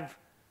didn't have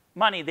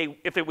money,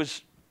 if it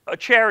was a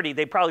charity,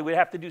 they probably would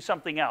have to do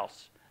something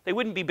else. They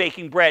wouldn't be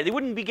baking bread. They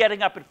wouldn't be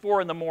getting up at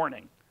 4 in the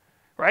morning,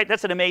 right?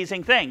 That's an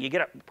amazing thing. You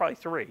get up, probably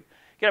 3.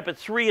 Get up at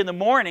 3 in the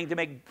morning to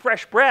make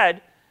fresh bread.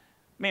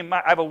 I mean,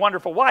 I have a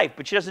wonderful wife,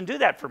 but she doesn't do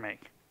that for me,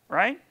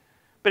 right?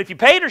 But if you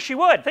paid her, she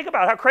would. Think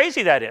about how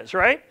crazy that is,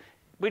 right?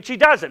 But she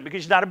doesn't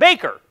because she's not a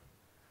baker.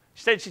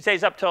 Instead, she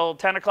stays up till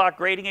 10 o'clock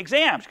grading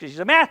exams because she's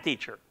a math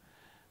teacher.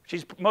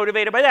 She's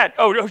motivated by that.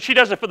 Oh, no, she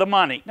does it for the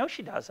money. No,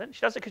 she doesn't.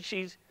 She does it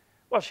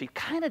because she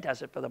kind of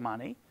does it for the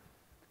money.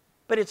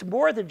 But it's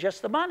more than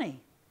just the money.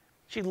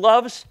 She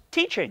loves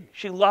teaching.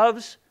 She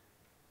loves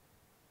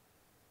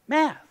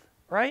math,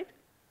 right?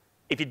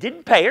 If you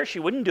didn't pay her, she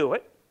wouldn't do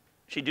it.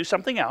 She'd do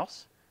something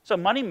else. So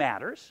money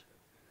matters.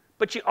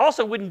 But she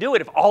also wouldn't do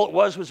it if all it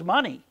was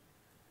money.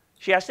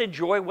 She has to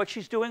enjoy what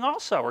she's doing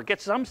also or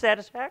get some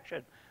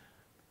satisfaction.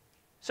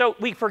 So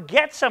we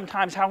forget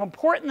sometimes how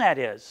important that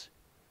is.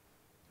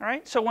 All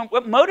right? So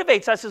what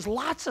motivates us is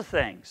lots of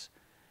things.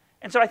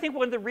 And so I think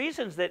one of the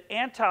reasons that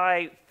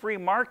anti-free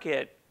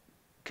market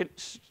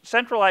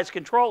centralized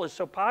control is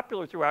so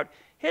popular throughout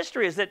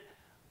history is that,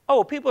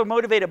 oh, people are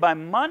motivated by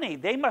money.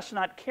 They must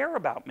not care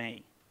about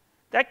me.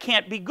 That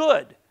can't be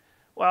good.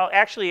 Well,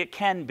 actually, it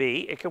can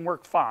be. It can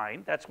work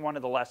fine. That's one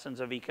of the lessons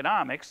of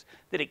economics,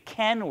 that it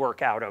can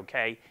work out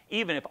okay,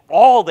 even if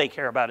all they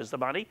care about is the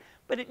money.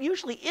 But it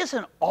usually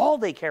isn't all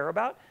they care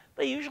about.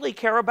 They usually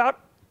care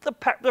about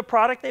the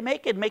product they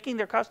make and making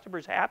their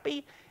customers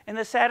happy and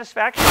the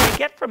satisfaction they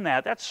get from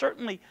that. That's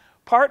certainly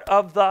part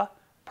of the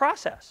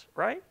process,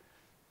 right?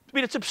 I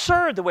mean, it's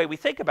absurd the way we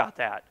think about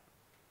that.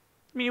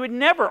 I mean, you would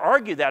never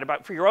argue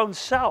that for your own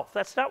self.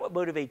 That's not what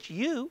motivates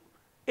you.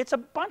 It's a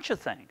bunch of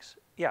things.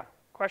 Yeah,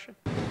 question?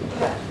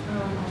 Yeah,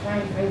 I'm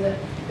trying to phrase it.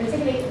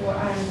 Particularly what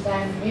I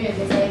understand from you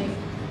is saying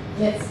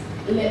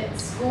let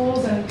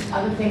schools and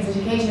other things,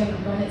 education,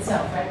 run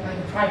itself, right?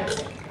 Like the private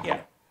sector. Yeah.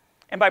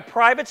 And by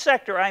private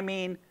sector, I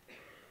mean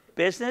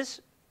business,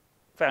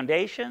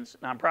 foundations,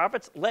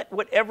 nonprofits. Let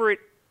whatever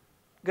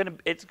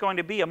it's going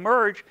to be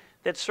emerge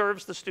that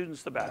serves the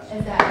students the best.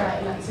 Is that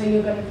right? Like, so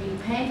you're going to be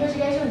paying for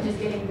education or just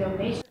getting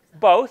donations?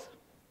 Both.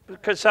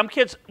 Because some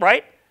kids,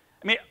 right?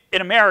 I mean,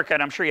 in America,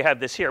 and I'm sure you have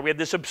this here, we have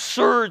this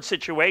absurd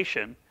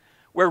situation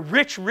where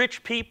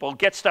rich people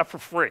get stuff for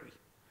free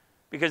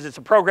because it's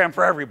a program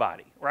for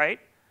everybody, right?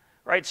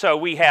 Right? So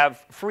we have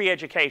free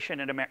education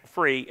and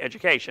free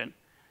education.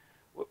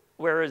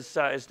 Where is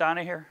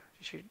Donna here?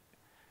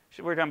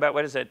 We're talking about,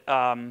 what is it?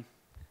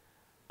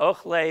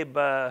 Ochle,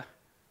 but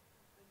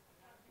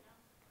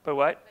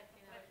what?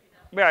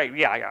 Right,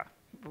 yeah.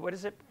 What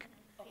is it?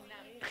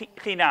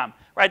 Chinam.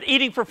 Right,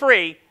 eating for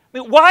free. I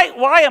mean,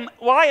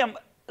 why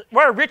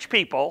are rich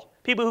people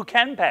who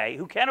can pay,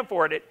 who can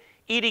afford it,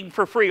 eating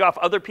for free off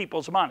other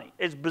people's money?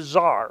 It's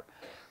bizarre,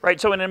 right?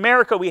 So in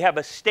America, we have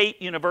a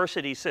state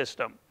university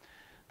system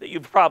that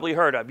you've probably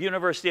heard of.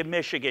 University of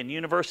Michigan,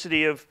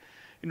 University of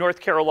North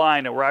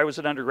Carolina, where I was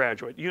an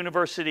undergraduate,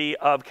 University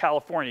of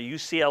California,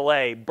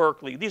 UCLA,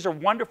 Berkeley. These are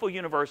wonderful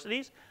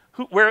universities.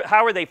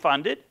 How are they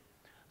funded?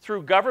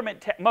 Through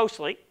government,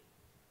 mostly,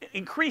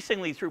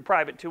 increasingly through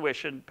private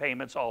tuition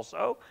payments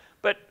also,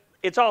 but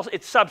it's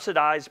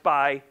subsidized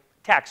by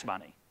tax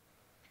money.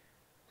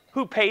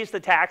 Who pays the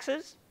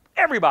taxes?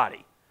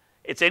 Everybody.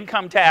 It's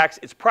income tax,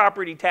 it's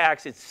property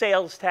tax, it's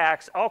sales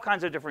tax, all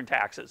kinds of different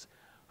taxes.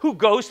 Who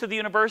goes to the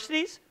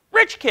universities?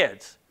 Rich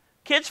kids.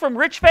 Kids from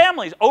rich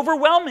families,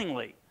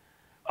 overwhelmingly.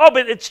 Oh,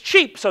 but it's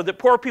cheap so that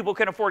poor people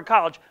can afford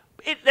college.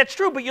 That's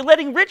true, but you're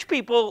letting rich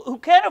people who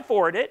can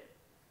afford it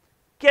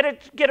get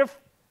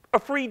a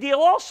free deal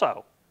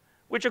also,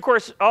 which, of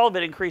course, all of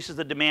it increases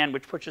the demand,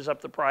 which pushes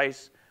up the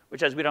price,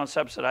 which, as we don't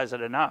subsidize it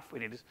enough, we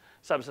need to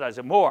subsidize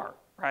it more,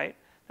 right?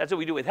 That's what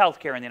we do with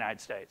healthcare in the United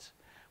States.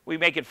 We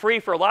make it free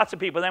for lots of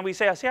people, then we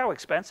say, oh, see how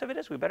expensive it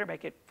is? We better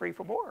make it free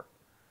for more,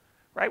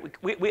 right?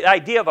 The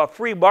idea of a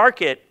free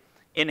market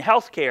in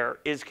healthcare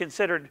is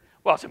considered,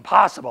 well, it's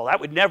impossible. That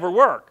would never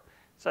work.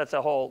 So that's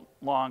a whole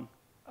long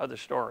other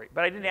story.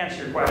 But I didn't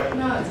answer your question.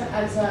 No,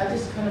 I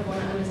just kind of want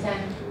to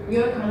understand.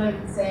 You're kind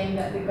of saying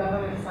that the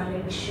government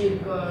funding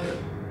should go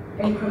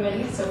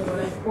incrementally, so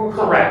for like all.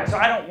 Correct. So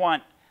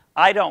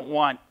I don't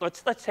want.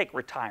 Let's take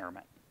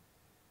retirement.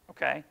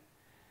 Okay.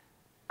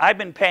 I've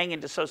been paying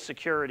into Social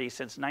Security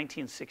since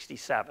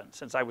 1967,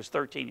 since I was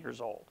 13 years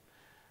old.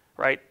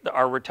 Right,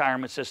 our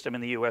retirement system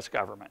in the U.S.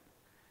 government.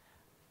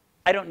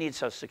 I don't need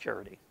Social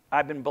Security.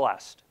 I've been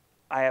blessed.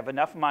 I have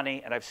enough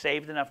money, and I've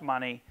saved enough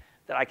money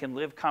that I can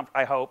live,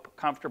 I hope,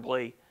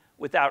 comfortably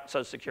without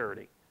Social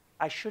Security.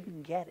 I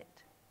shouldn't get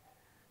it,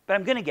 but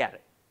I'm going to get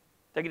it.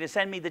 They're going to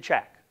send me the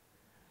check.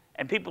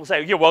 And people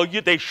say, yeah, well,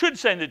 they should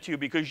send it to you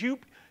because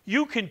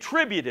you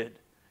contributed.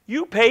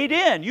 You paid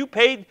in. You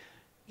paid.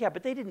 Yeah,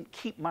 but they didn't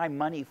keep my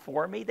money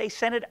for me. They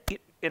sent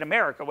it. In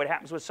America, what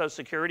happens with Social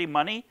Security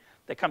money,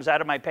 that comes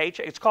out of my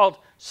paycheck. It's called,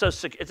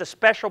 it's a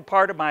special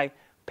part of my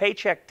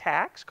paycheck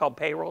tax called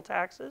payroll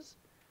taxes.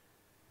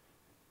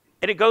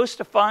 And it goes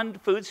to fund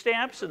food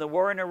stamps and the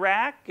war in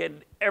Iraq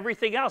and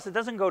everything else. It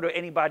doesn't go to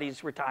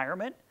anybody's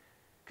retirement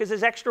because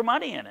there's extra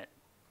money in it.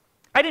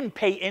 I didn't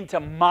pay into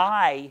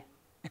my,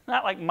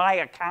 not like my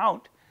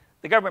account.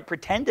 The government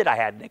pretended I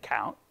had an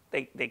account.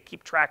 They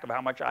keep track of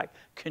how much I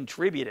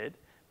contributed,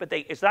 but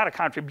it's not a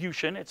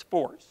contribution, it's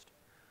forced.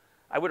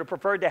 I would have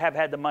preferred to have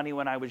had the money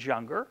when I was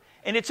younger.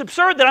 And it's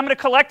absurd that I'm going to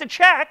collect a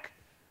check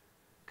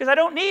because I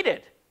don't need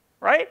it,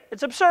 right?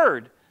 It's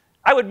absurd.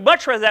 I would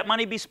much rather that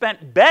money be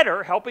spent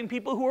better helping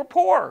people who are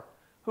poor,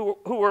 who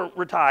were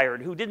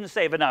retired, who didn't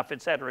save enough,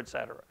 et cetera, et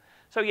cetera.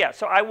 So yeah,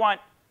 so I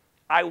want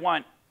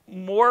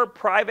more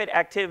private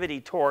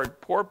activity for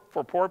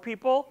poor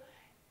people,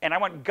 and I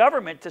want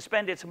government to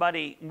spend its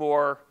money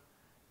more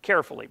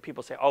carefully.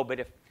 People say, oh,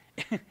 but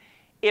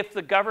if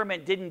the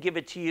government didn't give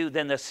it to you,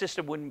 then the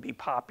system wouldn't be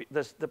popular,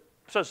 the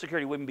Social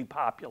Security wouldn't be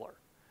popular.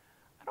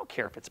 I don't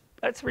care if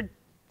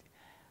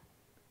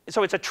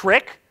so it's a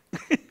trick.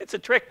 It's a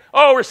trick.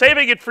 Oh, we're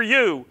saving it for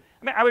you.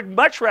 I mean, I would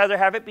much rather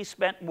have it be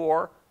spent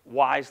more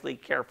wisely,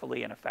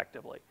 carefully, and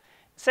effectively.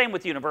 Same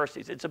with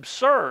universities. It's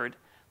absurd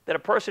that a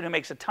person who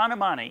makes a ton of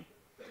money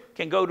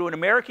can go to an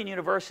American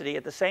university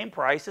at the same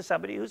price as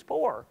somebody who's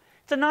poor.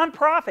 It's a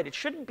nonprofit. It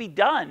shouldn't be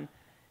done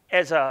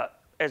as a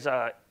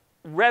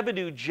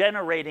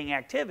revenue-generating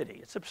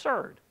activity. It's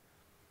absurd.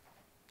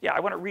 Yeah,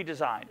 I want it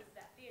redesigned. Is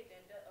that the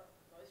agenda of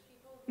most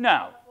people?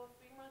 No. For a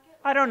free market?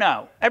 I don't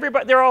know.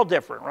 Everybody, they're all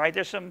different, right?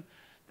 There's some.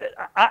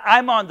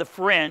 I'm on the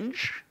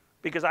fringe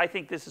because I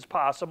think this is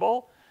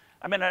possible.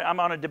 I'm in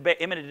a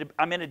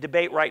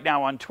debate right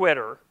now on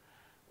Twitter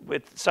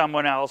with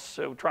someone else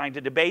trying to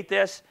debate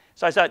this.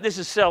 So I thought, this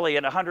is silly,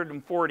 and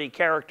 140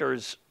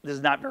 characters, this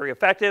is not very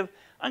effective.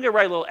 I'm going to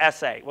write a little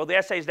essay. Well, the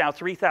essay is now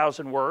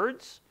 3,000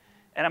 words,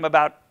 and I'm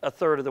about a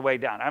third of the way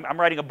down. I'm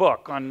writing a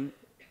book on,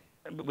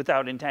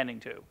 without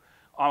intending to,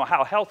 on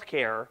how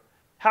healthcare,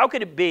 how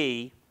could it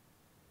be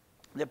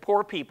that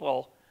poor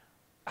people,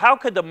 how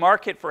could the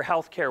market for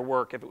healthcare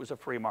work if it was a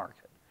free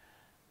market?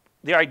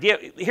 The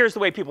idea, here's the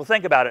way people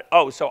think about it.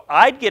 Oh, so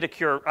I'd get a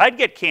cure, I'd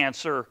get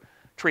cancer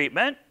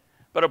treatment,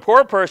 but a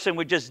poor person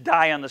would just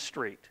die on the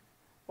street.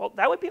 Well,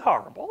 that would be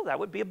horrible. That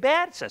would be a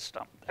bad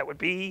system. That would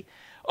be,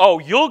 oh,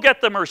 you'll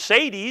get the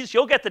Mercedes,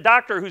 you'll get the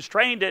doctor who's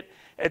trained at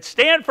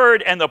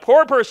Stanford, and the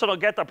poor person will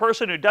get the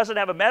person who doesn't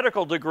have a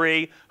medical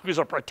degree who's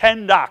a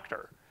pretend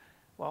doctor.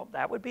 Well,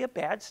 that would be a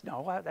bad,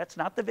 no, that's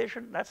not the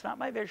vision. That's not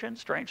my vision,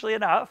 strangely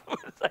enough.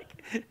 It's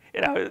like, you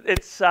know,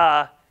 it's,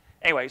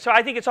 anyway, so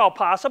I think it's all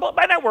possible. It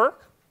might not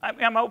work.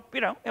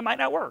 You know, it might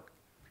not work.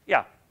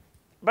 Yeah.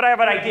 But I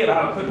have an idea of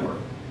how it could work.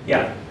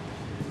 Yeah.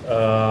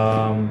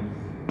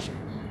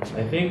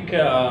 I think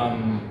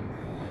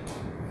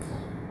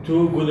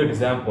two good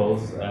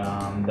examples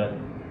that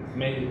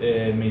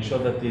may show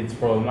that it's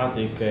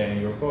problematic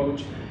in your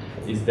approach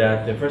is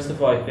that, first of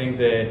all, I think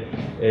the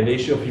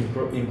issue of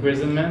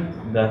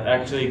imprisonment that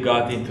actually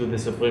got into the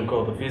Supreme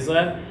Court of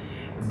Israel,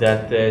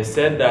 that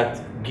said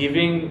that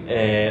giving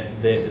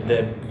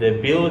the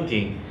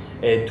ability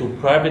to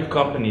private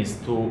companies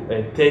to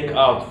take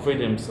out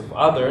freedoms of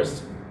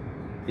others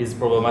is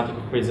problematic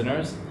of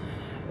prisoners.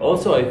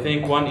 Also, I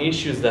think one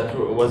issue that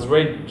was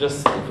raised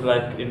just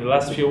like in the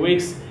last few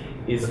weeks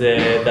is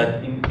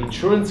that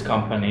insurance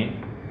company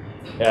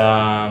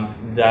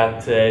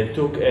that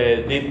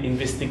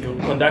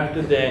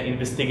conducted the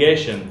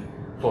investigation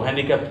for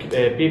handicapped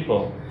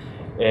people.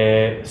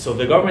 So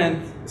the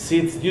government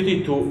sees its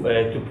duty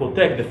to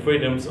protect the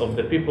freedoms of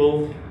the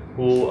people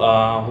who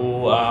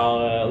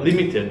are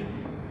limited,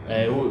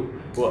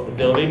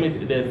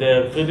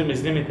 their freedom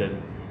is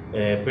limited.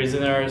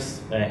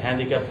 Prisoners,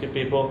 handicapped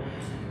people,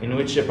 in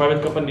which a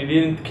private company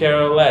didn't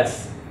care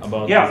less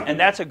about. Yeah, and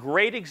that's a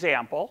great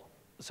example.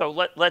 So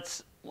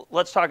let's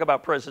talk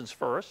about prisons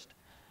first,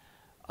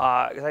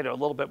 because I know a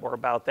little bit more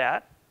about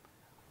that.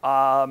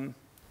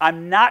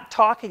 I'm not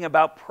talking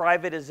about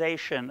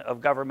privatization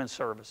of government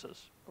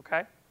services.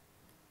 Okay,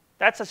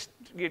 that's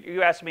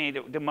you asked me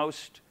the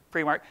most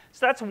free market.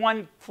 So that's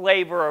one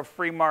flavor of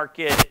free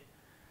market.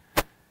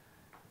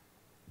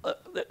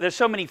 There's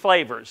so many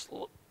flavors.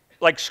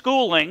 Like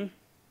schooling,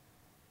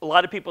 a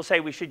lot of people say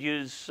we should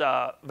use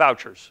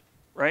vouchers,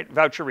 right?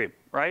 Vouchery,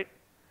 right?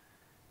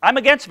 I'm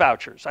against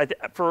vouchers.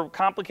 For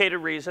complicated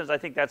reasons, I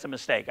think that's a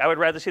mistake. I would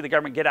rather see the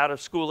government get out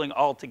of schooling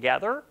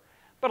altogether.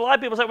 But a lot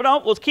of people say, well,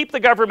 no, let's keep the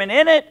government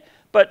in it,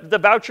 but the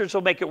vouchers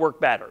will make it work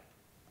better.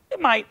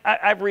 It might. I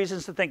have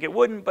reasons to think it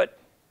wouldn't, but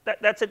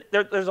that's it.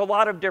 There's a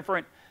lot of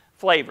different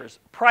flavors.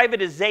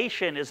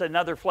 Privatization is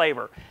another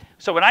flavor.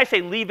 So when I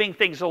say leaving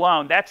things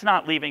alone, that's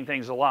not leaving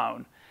things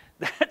alone.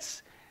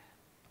 That's,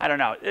 I don't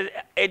know.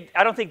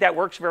 I don't think that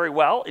works very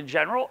well in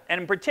general,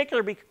 and in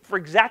particular for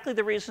exactly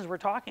the reasons we're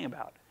talking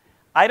about.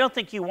 I don't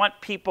think you want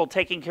people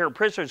taking care of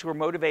prisoners who are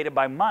motivated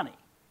by money.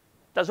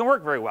 Doesn't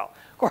work very well.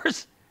 Of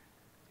course,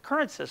 the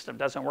current system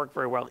doesn't work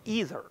very well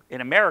either.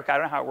 In America, I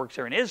don't know how it works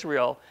here in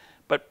Israel,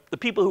 but the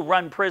people who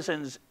run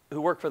prisons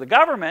who work for the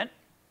government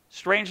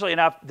strangely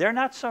enough, they're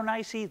not so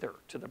nice either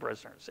to the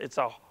prisoners. It's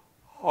a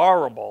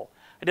horrible.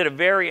 I did a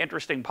very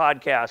interesting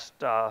podcast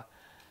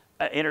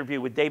interview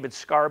with David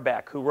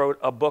Scarbeck, who wrote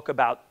a book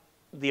about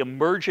the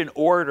emergent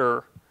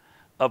order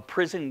of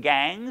prison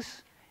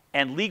gangs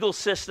and legal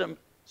systems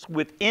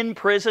within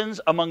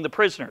prisons among the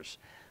prisoners.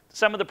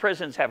 Some of the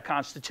prisons have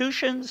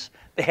constitutions,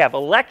 they have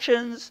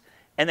elections,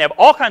 and they have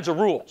all kinds of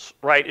rules,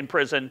 right, in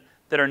prison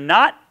that are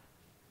not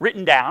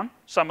written down.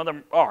 Some of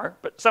them are,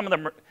 but some of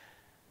them are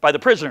by the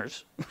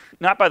prisoners,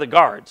 not by the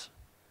guards.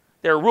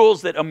 There are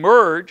rules that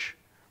emerge.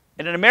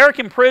 In an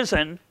American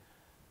prison,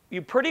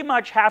 you pretty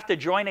much have to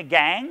join a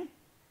gang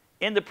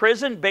in the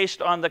prison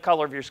based on the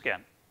color of your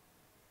skin.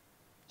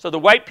 So the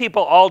white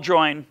people all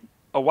join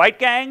a white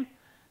gang,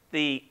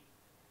 the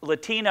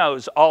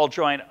Latinos all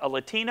join a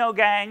Latino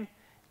gang,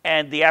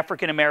 and the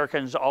African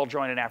Americans all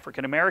join an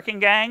African American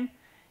gang.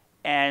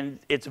 And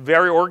it's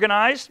very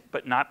organized,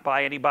 but not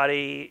by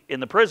anybody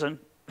in the prison.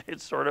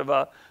 It's sort of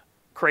a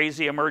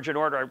crazy emergent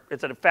order.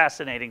 It's a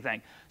fascinating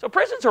thing. So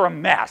prisons are a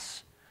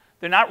mess.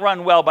 They're not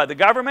run well by the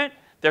government.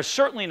 They're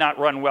certainly not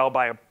run well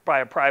by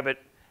a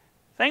private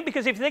thing,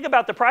 because if you think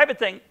about the private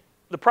thing,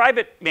 the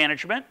private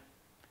management,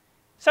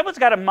 someone's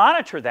got to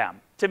monitor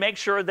them to make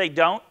sure they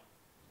don't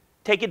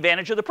take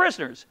advantage of the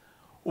prisoners.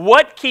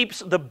 What keeps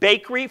the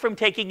bakery from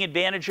taking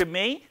advantage of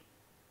me?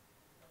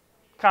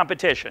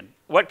 Competition.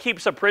 What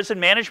keeps a prison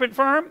management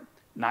firm?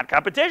 Not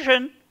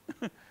competition.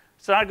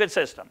 It's not a good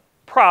system.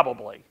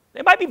 Probably.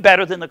 It might be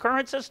better than the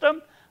current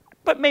system,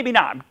 but maybe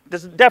not.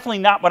 This is definitely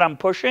not what I'm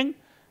pushing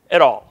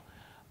at all.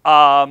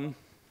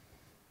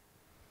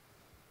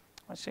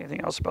 Let's see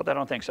anything else about that? I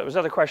don't think so. There's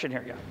another question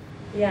here. Yeah.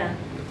 Yeah.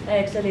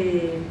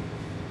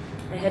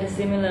 I had a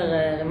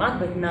similar remark,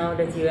 but now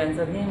that you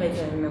answered him, I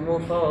can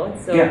move forward.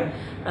 So Yeah.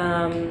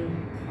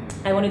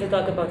 I wanted to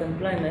talk about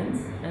employment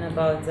and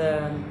about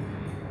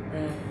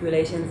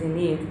populations in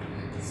need.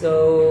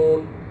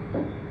 So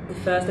the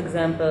first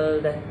example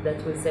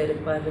that will say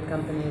that private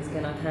companies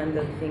cannot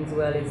handle things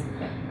well is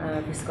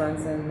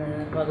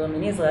Wisconsin program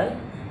in Israel.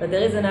 But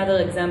there is another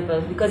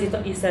example, because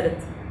you said that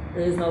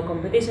there is no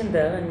competition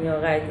there, and you're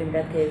right in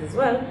that case as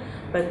well.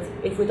 But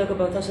if we talk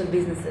about social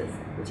businesses,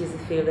 which is a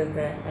field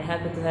that I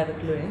happen to have a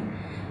clue in.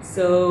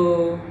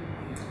 So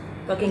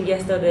talking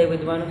yesterday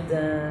with one of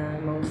the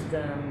most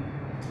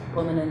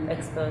prominent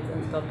experts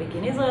on the topic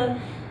in Israel,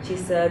 she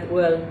said,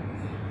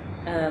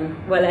 I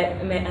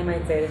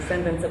might say a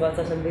sentence about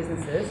social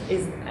businesses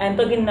is, I'm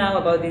talking now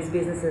about these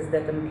businesses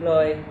that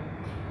employ,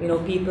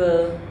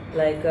 people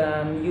like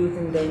youth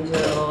in danger,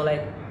 or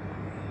like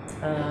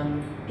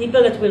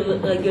people that will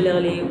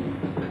regularly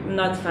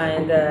not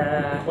find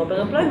proper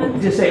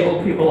employment.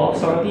 Disabled people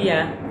also.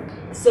 Yeah.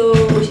 So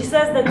she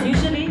says that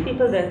usually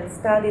people that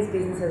start these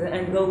businesses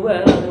and go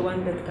well are the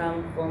ones that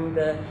come from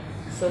the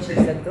social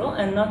sector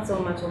and not so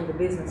much from the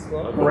business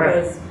world.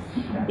 Correct.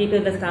 Because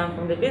people that come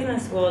from the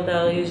business world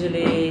are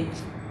usually,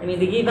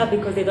 they give up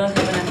because they don't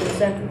have enough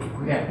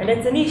incentive. Yeah. And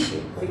that's an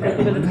issue, because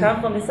people that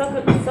come from the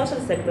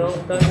social sector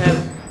don't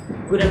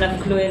have good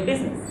enough clue in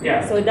business.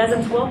 Yeah. So it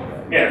doesn't work.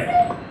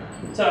 Yeah.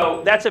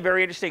 So that's a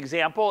very interesting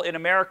example. In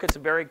America, it's a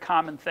very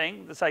common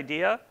thing, this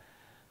idea.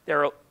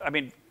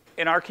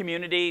 In our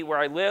community where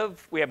I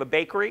live, we have a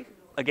bakery.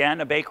 Again,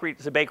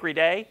 it's a bakery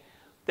day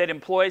that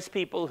employs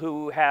people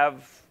who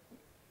have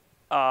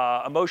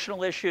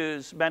emotional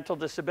issues, mental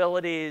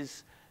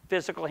disabilities,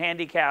 physical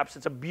handicaps.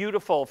 It's a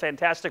beautiful,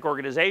 fantastic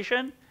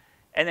organization,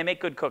 and they make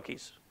good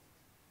cookies,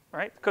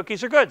 right? The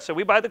cookies are good, so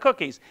we buy the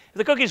cookies. If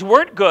the cookies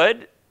weren't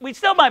good, we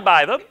still might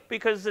buy them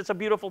because it's a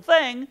beautiful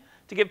thing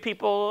to give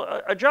people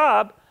a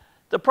job.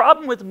 The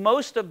problem with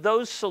most of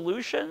those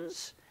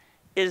solutions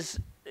is,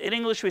 in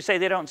English we say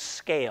they don't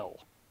scale.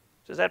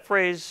 Does that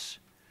phrase?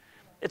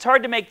 It's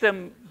hard to make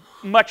them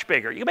much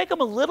bigger. You can make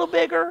them a little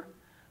bigger,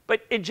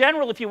 but in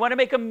general, if you want to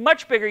make them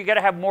much bigger, you got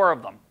to have more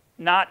of them,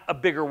 not a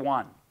bigger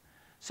one.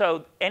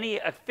 So any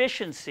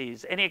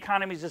efficiencies, any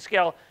economies of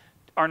scale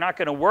are not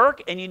going to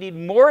work, and you need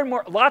more and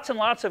more, lots and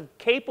lots of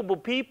capable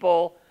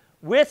people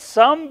with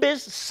some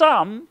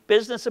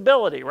business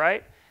ability,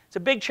 right? It's a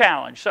big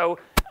challenge. So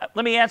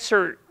let me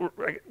answer,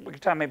 we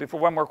have time maybe for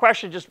one more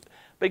question,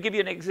 but give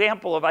you an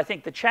example of, I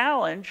think, the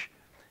challenge.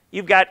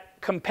 You've got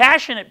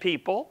compassionate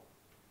people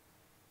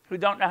who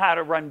don't know how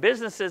to run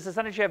businesses, and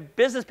sometimes you have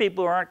business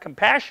people who aren't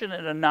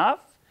compassionate enough,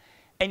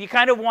 and you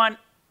kind of want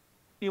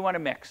a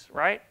mix,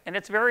 right? And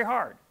it's very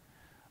hard.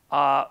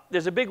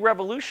 There's a big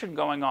revolution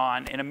going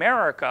on in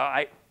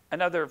America.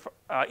 Another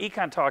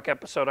Econ Talk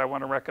episode I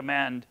want to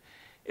recommend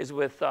is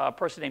with a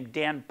person named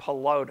Dan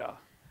Pallotta,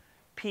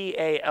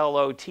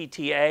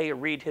 P-A-L-O-T-T-A.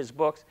 Read his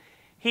books.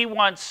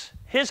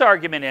 His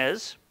argument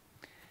is,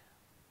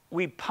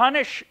 we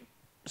punish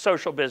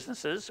social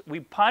businesses, we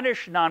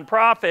punish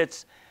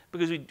nonprofits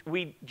because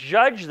we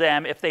judge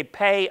them if they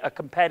pay a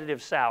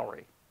competitive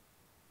salary.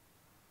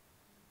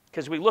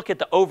 Because we look at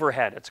the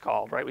overhead, it's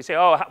called, right? We say,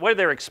 oh, what are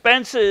their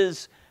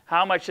expenses?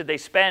 How much did they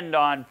spend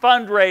on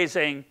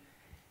fundraising?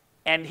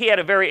 And he had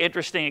a very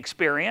interesting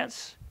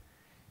experience.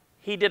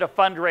 He did a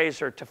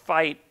fundraiser to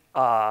fight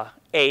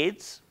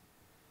AIDS.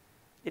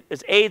 It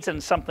was AIDS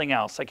and something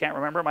else. I can't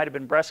remember. It might have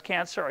been breast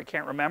cancer. I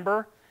can't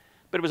remember.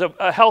 But it was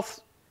a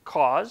health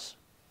cause.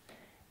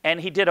 And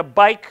he did a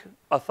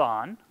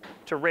bike-a-thon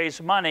to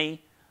raise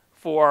money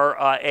for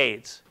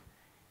AIDS.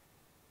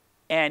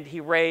 And he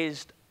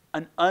raised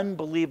an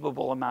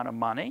unbelievable amount of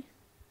money,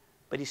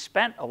 but he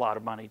spent a lot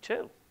of money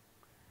too.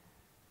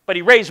 But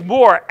he raised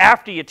more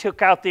after you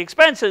took out the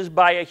expenses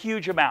by a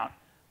huge amount.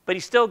 But he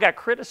still got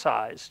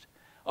criticized.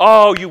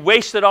 Oh, you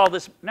wasted all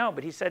this. No,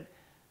 but he said,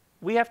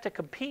 we have to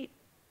compete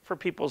for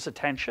people's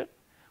attention.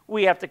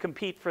 We have to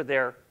compete for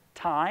their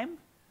time.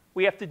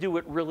 We have to do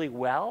it really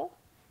well.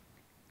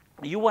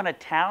 You want a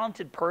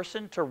talented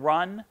person to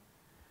run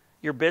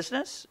your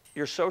business,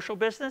 your social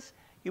business,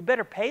 you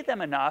better pay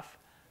them enough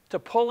to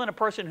pull in a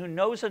person who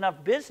knows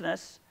enough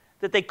business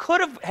that they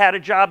could have had a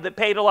job that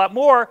paid a lot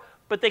more,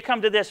 but they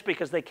come to this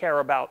because they care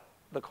about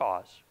the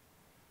cause.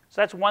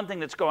 So that's one thing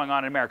that's going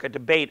on in America, a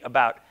debate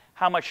about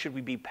how much should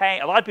we be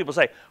paying. A lot of people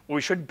say, well,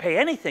 we shouldn't pay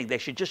anything. They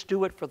should just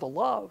do it for the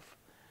love.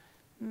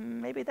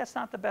 Maybe that's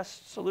not the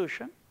best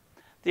solution.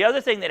 The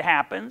other thing that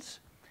happens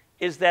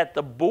is that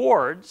the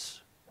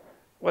boards,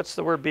 what's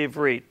the word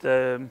bivrit?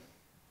 The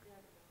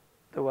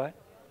what?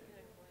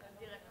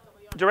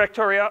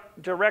 Directorion.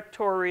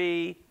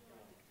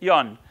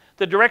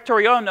 The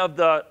directorion of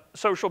the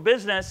social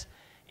business,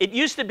 it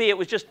used to be it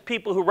was just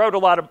people who wrote a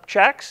lot of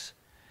checks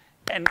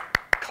and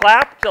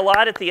clapped a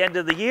lot at the end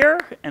of the year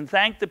and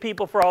thanked the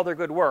people for all their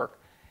good work.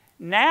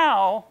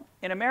 Now,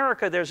 in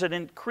America, there's an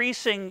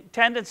increasing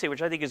tendency,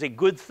 which I think is a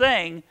good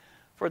thing,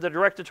 for the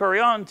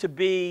directorion to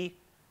be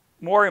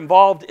more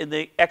involved in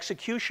the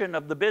execution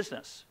of the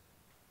business,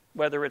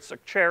 whether it's a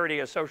charity,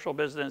 a social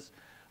business,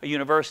 a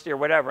university, or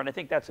whatever. And I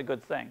think that's a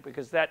good thing,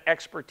 because that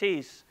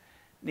expertise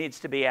needs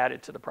to be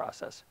added to the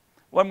process.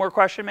 One more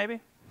question,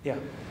 maybe? Yeah.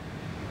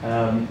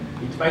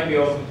 It might be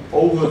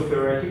over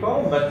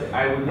theoretical, but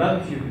I would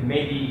love if you could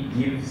maybe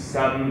give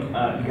some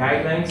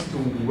guidelines to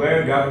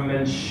where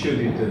government should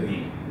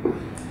intervene,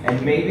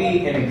 and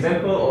maybe an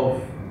example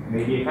of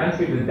maybe a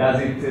country that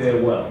does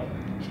it well.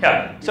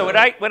 Yeah. So when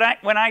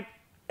I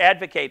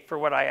advocate for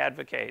what I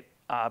advocate,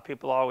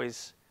 people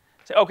always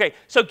say, "Okay,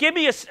 so give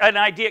me an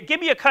idea. Give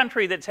me a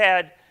country that's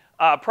had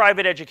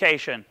private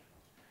education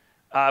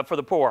for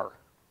the poor."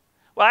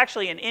 Well,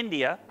 actually, in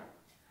India,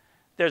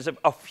 there's a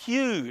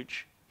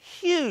huge,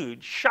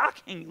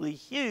 shockingly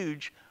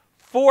huge,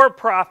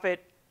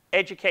 for-profit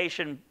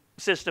education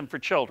system for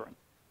children.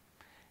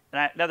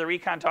 And another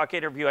Econ Talk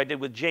interview I did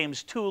with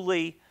James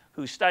Tooley,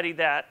 who studied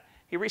that.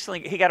 He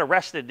got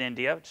arrested in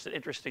India, which is an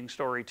interesting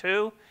story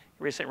too.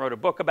 He recently wrote a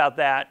book about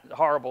that,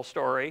 horrible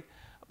story,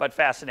 but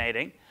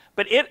fascinating.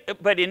 But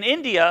in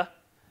India,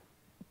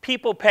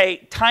 people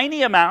pay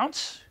tiny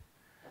amounts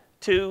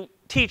to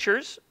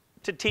teachers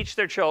to teach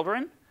their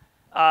children.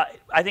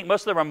 I think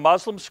most of them are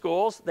Muslim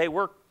schools. They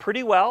work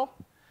pretty well.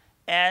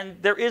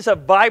 And there is a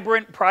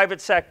vibrant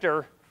private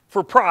sector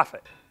for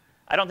profit.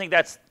 I don't think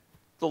that's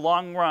the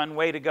long run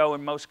way to go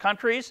in most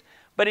countries.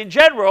 But in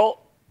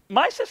general,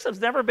 my system's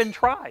never been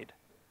tried,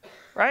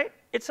 right?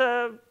 It's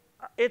an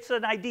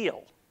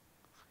ideal.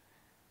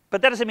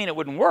 But that doesn't mean it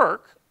wouldn't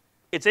work.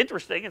 It's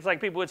interesting. It's like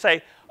people would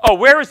say, oh,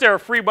 where is there a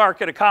free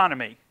market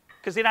economy?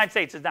 Because the United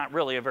States is not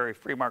really a very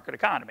free market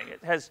economy.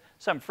 It has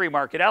some free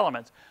market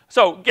elements.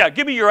 So, yeah,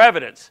 give me your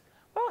evidence.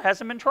 Well, it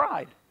hasn't been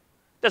tried.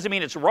 Doesn't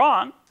mean it's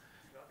wrong.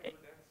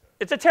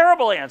 It's a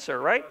terrible answer,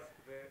 right?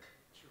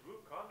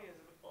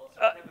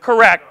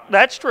 Correct.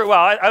 That's true. Well,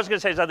 I was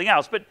going to say something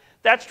else, but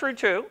that's true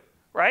too,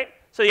 right?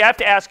 So you have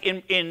to ask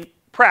in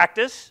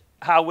practice,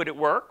 how would it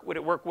work? Would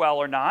it work well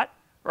or not,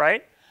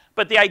 right?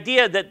 But the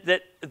idea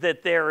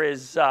that there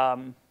is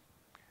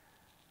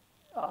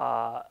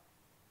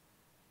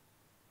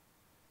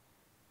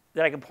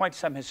that I can point to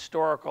some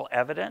historical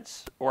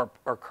evidence or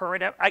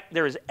current evidence.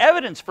 There is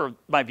evidence for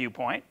my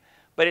viewpoint,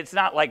 but it's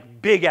not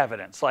like big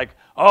evidence, like,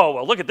 oh,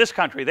 well, look at this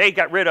country. They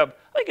got rid of,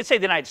 well, you could say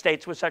the United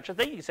States was such a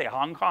thing. You could say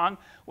Hong Kong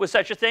was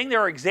such a thing.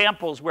 There are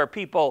examples where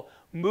people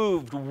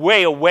moved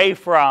way away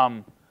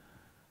from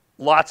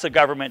lots of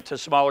government to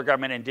smaller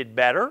government and did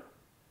better,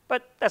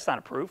 but that's not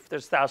a proof.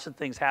 There's 1,000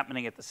 things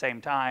happening at the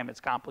same time.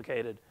 It's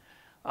complicated,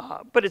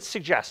 but it's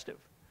suggestive.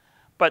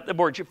 But the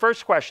more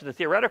first question, the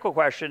theoretical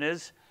question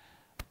is,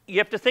 you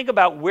have to think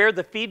about where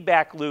the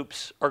feedback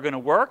loops are going to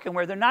work and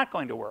where they're not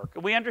going to work.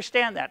 And we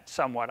understand that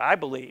somewhat, I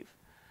believe.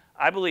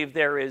 I believe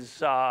there is,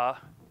 the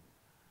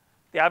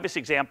obvious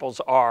examples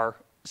are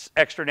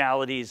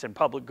externalities and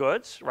public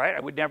goods, right? I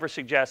would never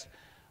suggest,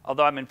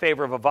 although I'm in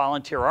favor of a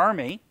volunteer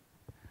army,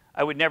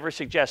 I would never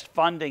suggest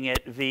funding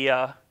it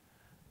via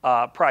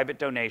private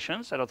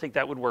donations. I don't think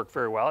that would work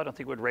very well. I don't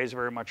think it would raise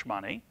very much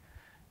money.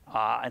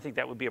 I think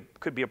that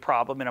could be a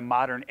problem in a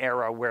modern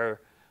era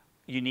where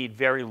you need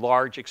very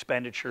large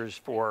expenditures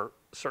for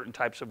certain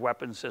types of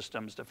weapon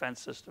systems,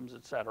 defense systems,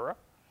 et cetera.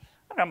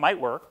 And it might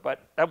work,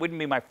 but that wouldn't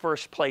be my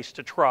first place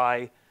to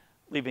try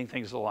leaving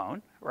things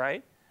alone,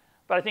 right?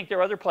 But I think there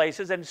are other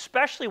places, and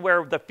especially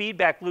where the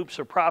feedback loops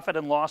of profit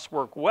and loss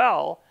work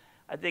well,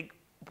 I think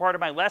part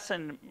of my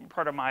lesson,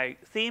 part of my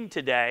theme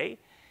today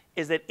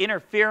is that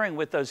interfering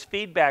with those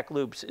feedback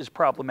loops is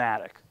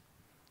problematic,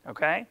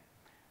 okay?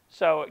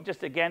 So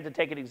just again, to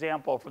take an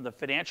example from the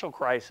financial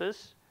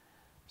crisis,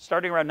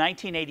 starting around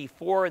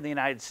 1984 in the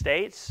United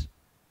States,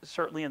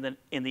 certainly in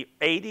the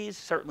 80s,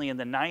 certainly in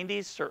the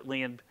 90s,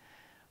 certainly in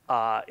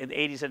the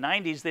 80s and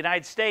 90s, the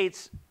United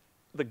States,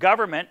 the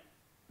government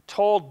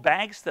told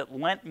banks that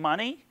lent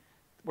money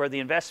where the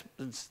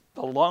investments,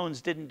 the loans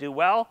didn't do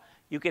well,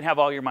 you can have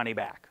all your money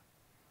back.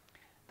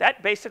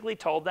 That basically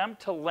told them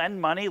to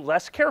lend money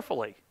less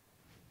carefully.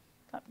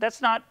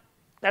 That's not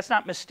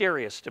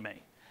mysterious to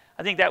me.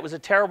 I think that was a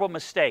terrible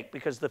mistake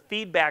because the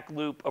feedback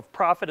loop of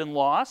profit and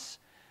loss,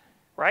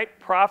 right?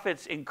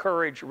 Profits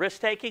encourage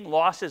risk-taking,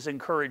 losses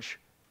encourage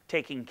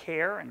taking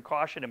care and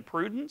caution and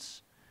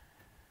prudence.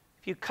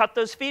 If you cut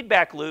those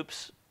feedback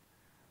loops,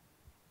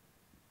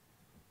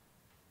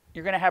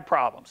 you're going to have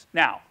problems.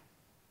 Now,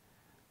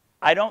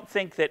 I don't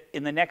think that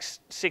in the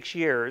next 6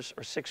 years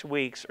or 6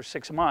 weeks or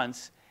 6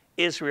 months,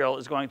 Israel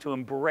is going to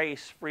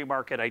embrace free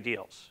market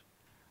ideals.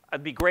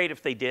 It'd be great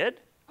if they did,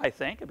 I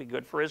think. It'd be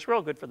good for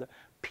Israel, good for the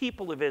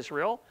people of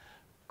Israel,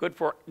 good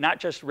for not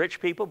just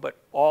rich people, but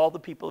all the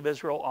people of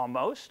Israel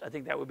almost. I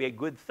think that would be a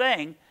good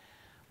thing.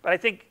 But I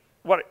think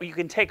what you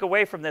can take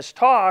away from this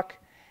talk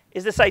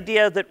is this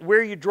idea that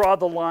where you draw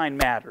the line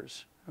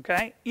matters,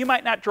 okay? You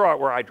might not draw it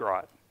where I draw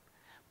it.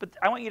 But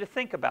I want you to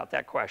think about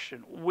that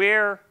question.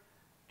 Where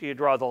do you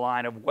draw the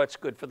line of what's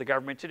good for the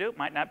government to do? It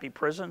might not be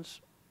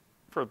prisons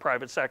for the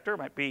private sector. It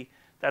might be,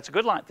 that's a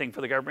good thing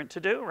for the government to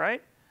do,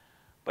 right?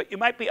 But you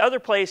might be other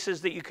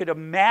places that you could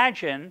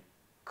imagine,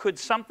 could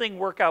something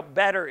work out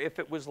better if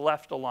it was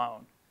left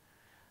alone?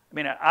 I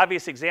mean, an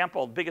obvious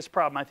example, the biggest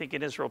problem I think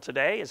in Israel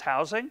today is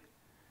housing.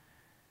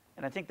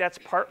 And I think that's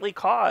partly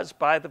caused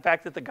by the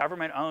fact that the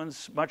government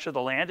owns much of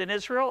the land in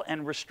Israel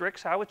and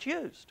restricts how it's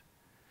used.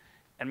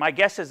 And my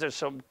guess is there's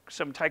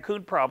some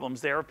tycoon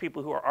problems there of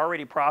people who are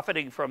already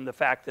profiting from the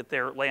fact that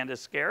their land is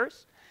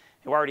scarce,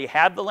 who already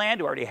have the land,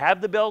 who already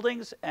have the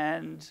buildings,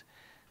 and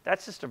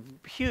that's just a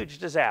huge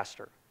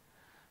disaster.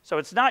 So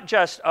it's not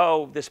just,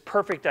 oh, this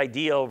perfect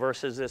ideal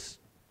versus this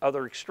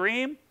other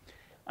extreme.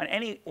 On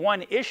any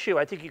one issue,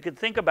 I think you could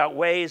think about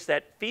ways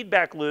that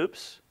feedback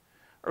loops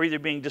are either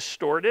being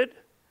distorted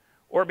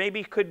or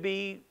maybe could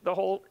be, the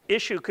whole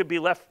issue could be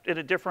left in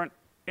a different,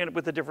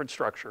 with a different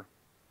structure.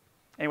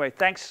 Anyway,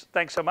 thanks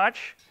so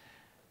much.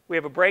 We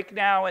have a break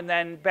now and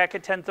then back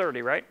at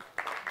 10:30, right?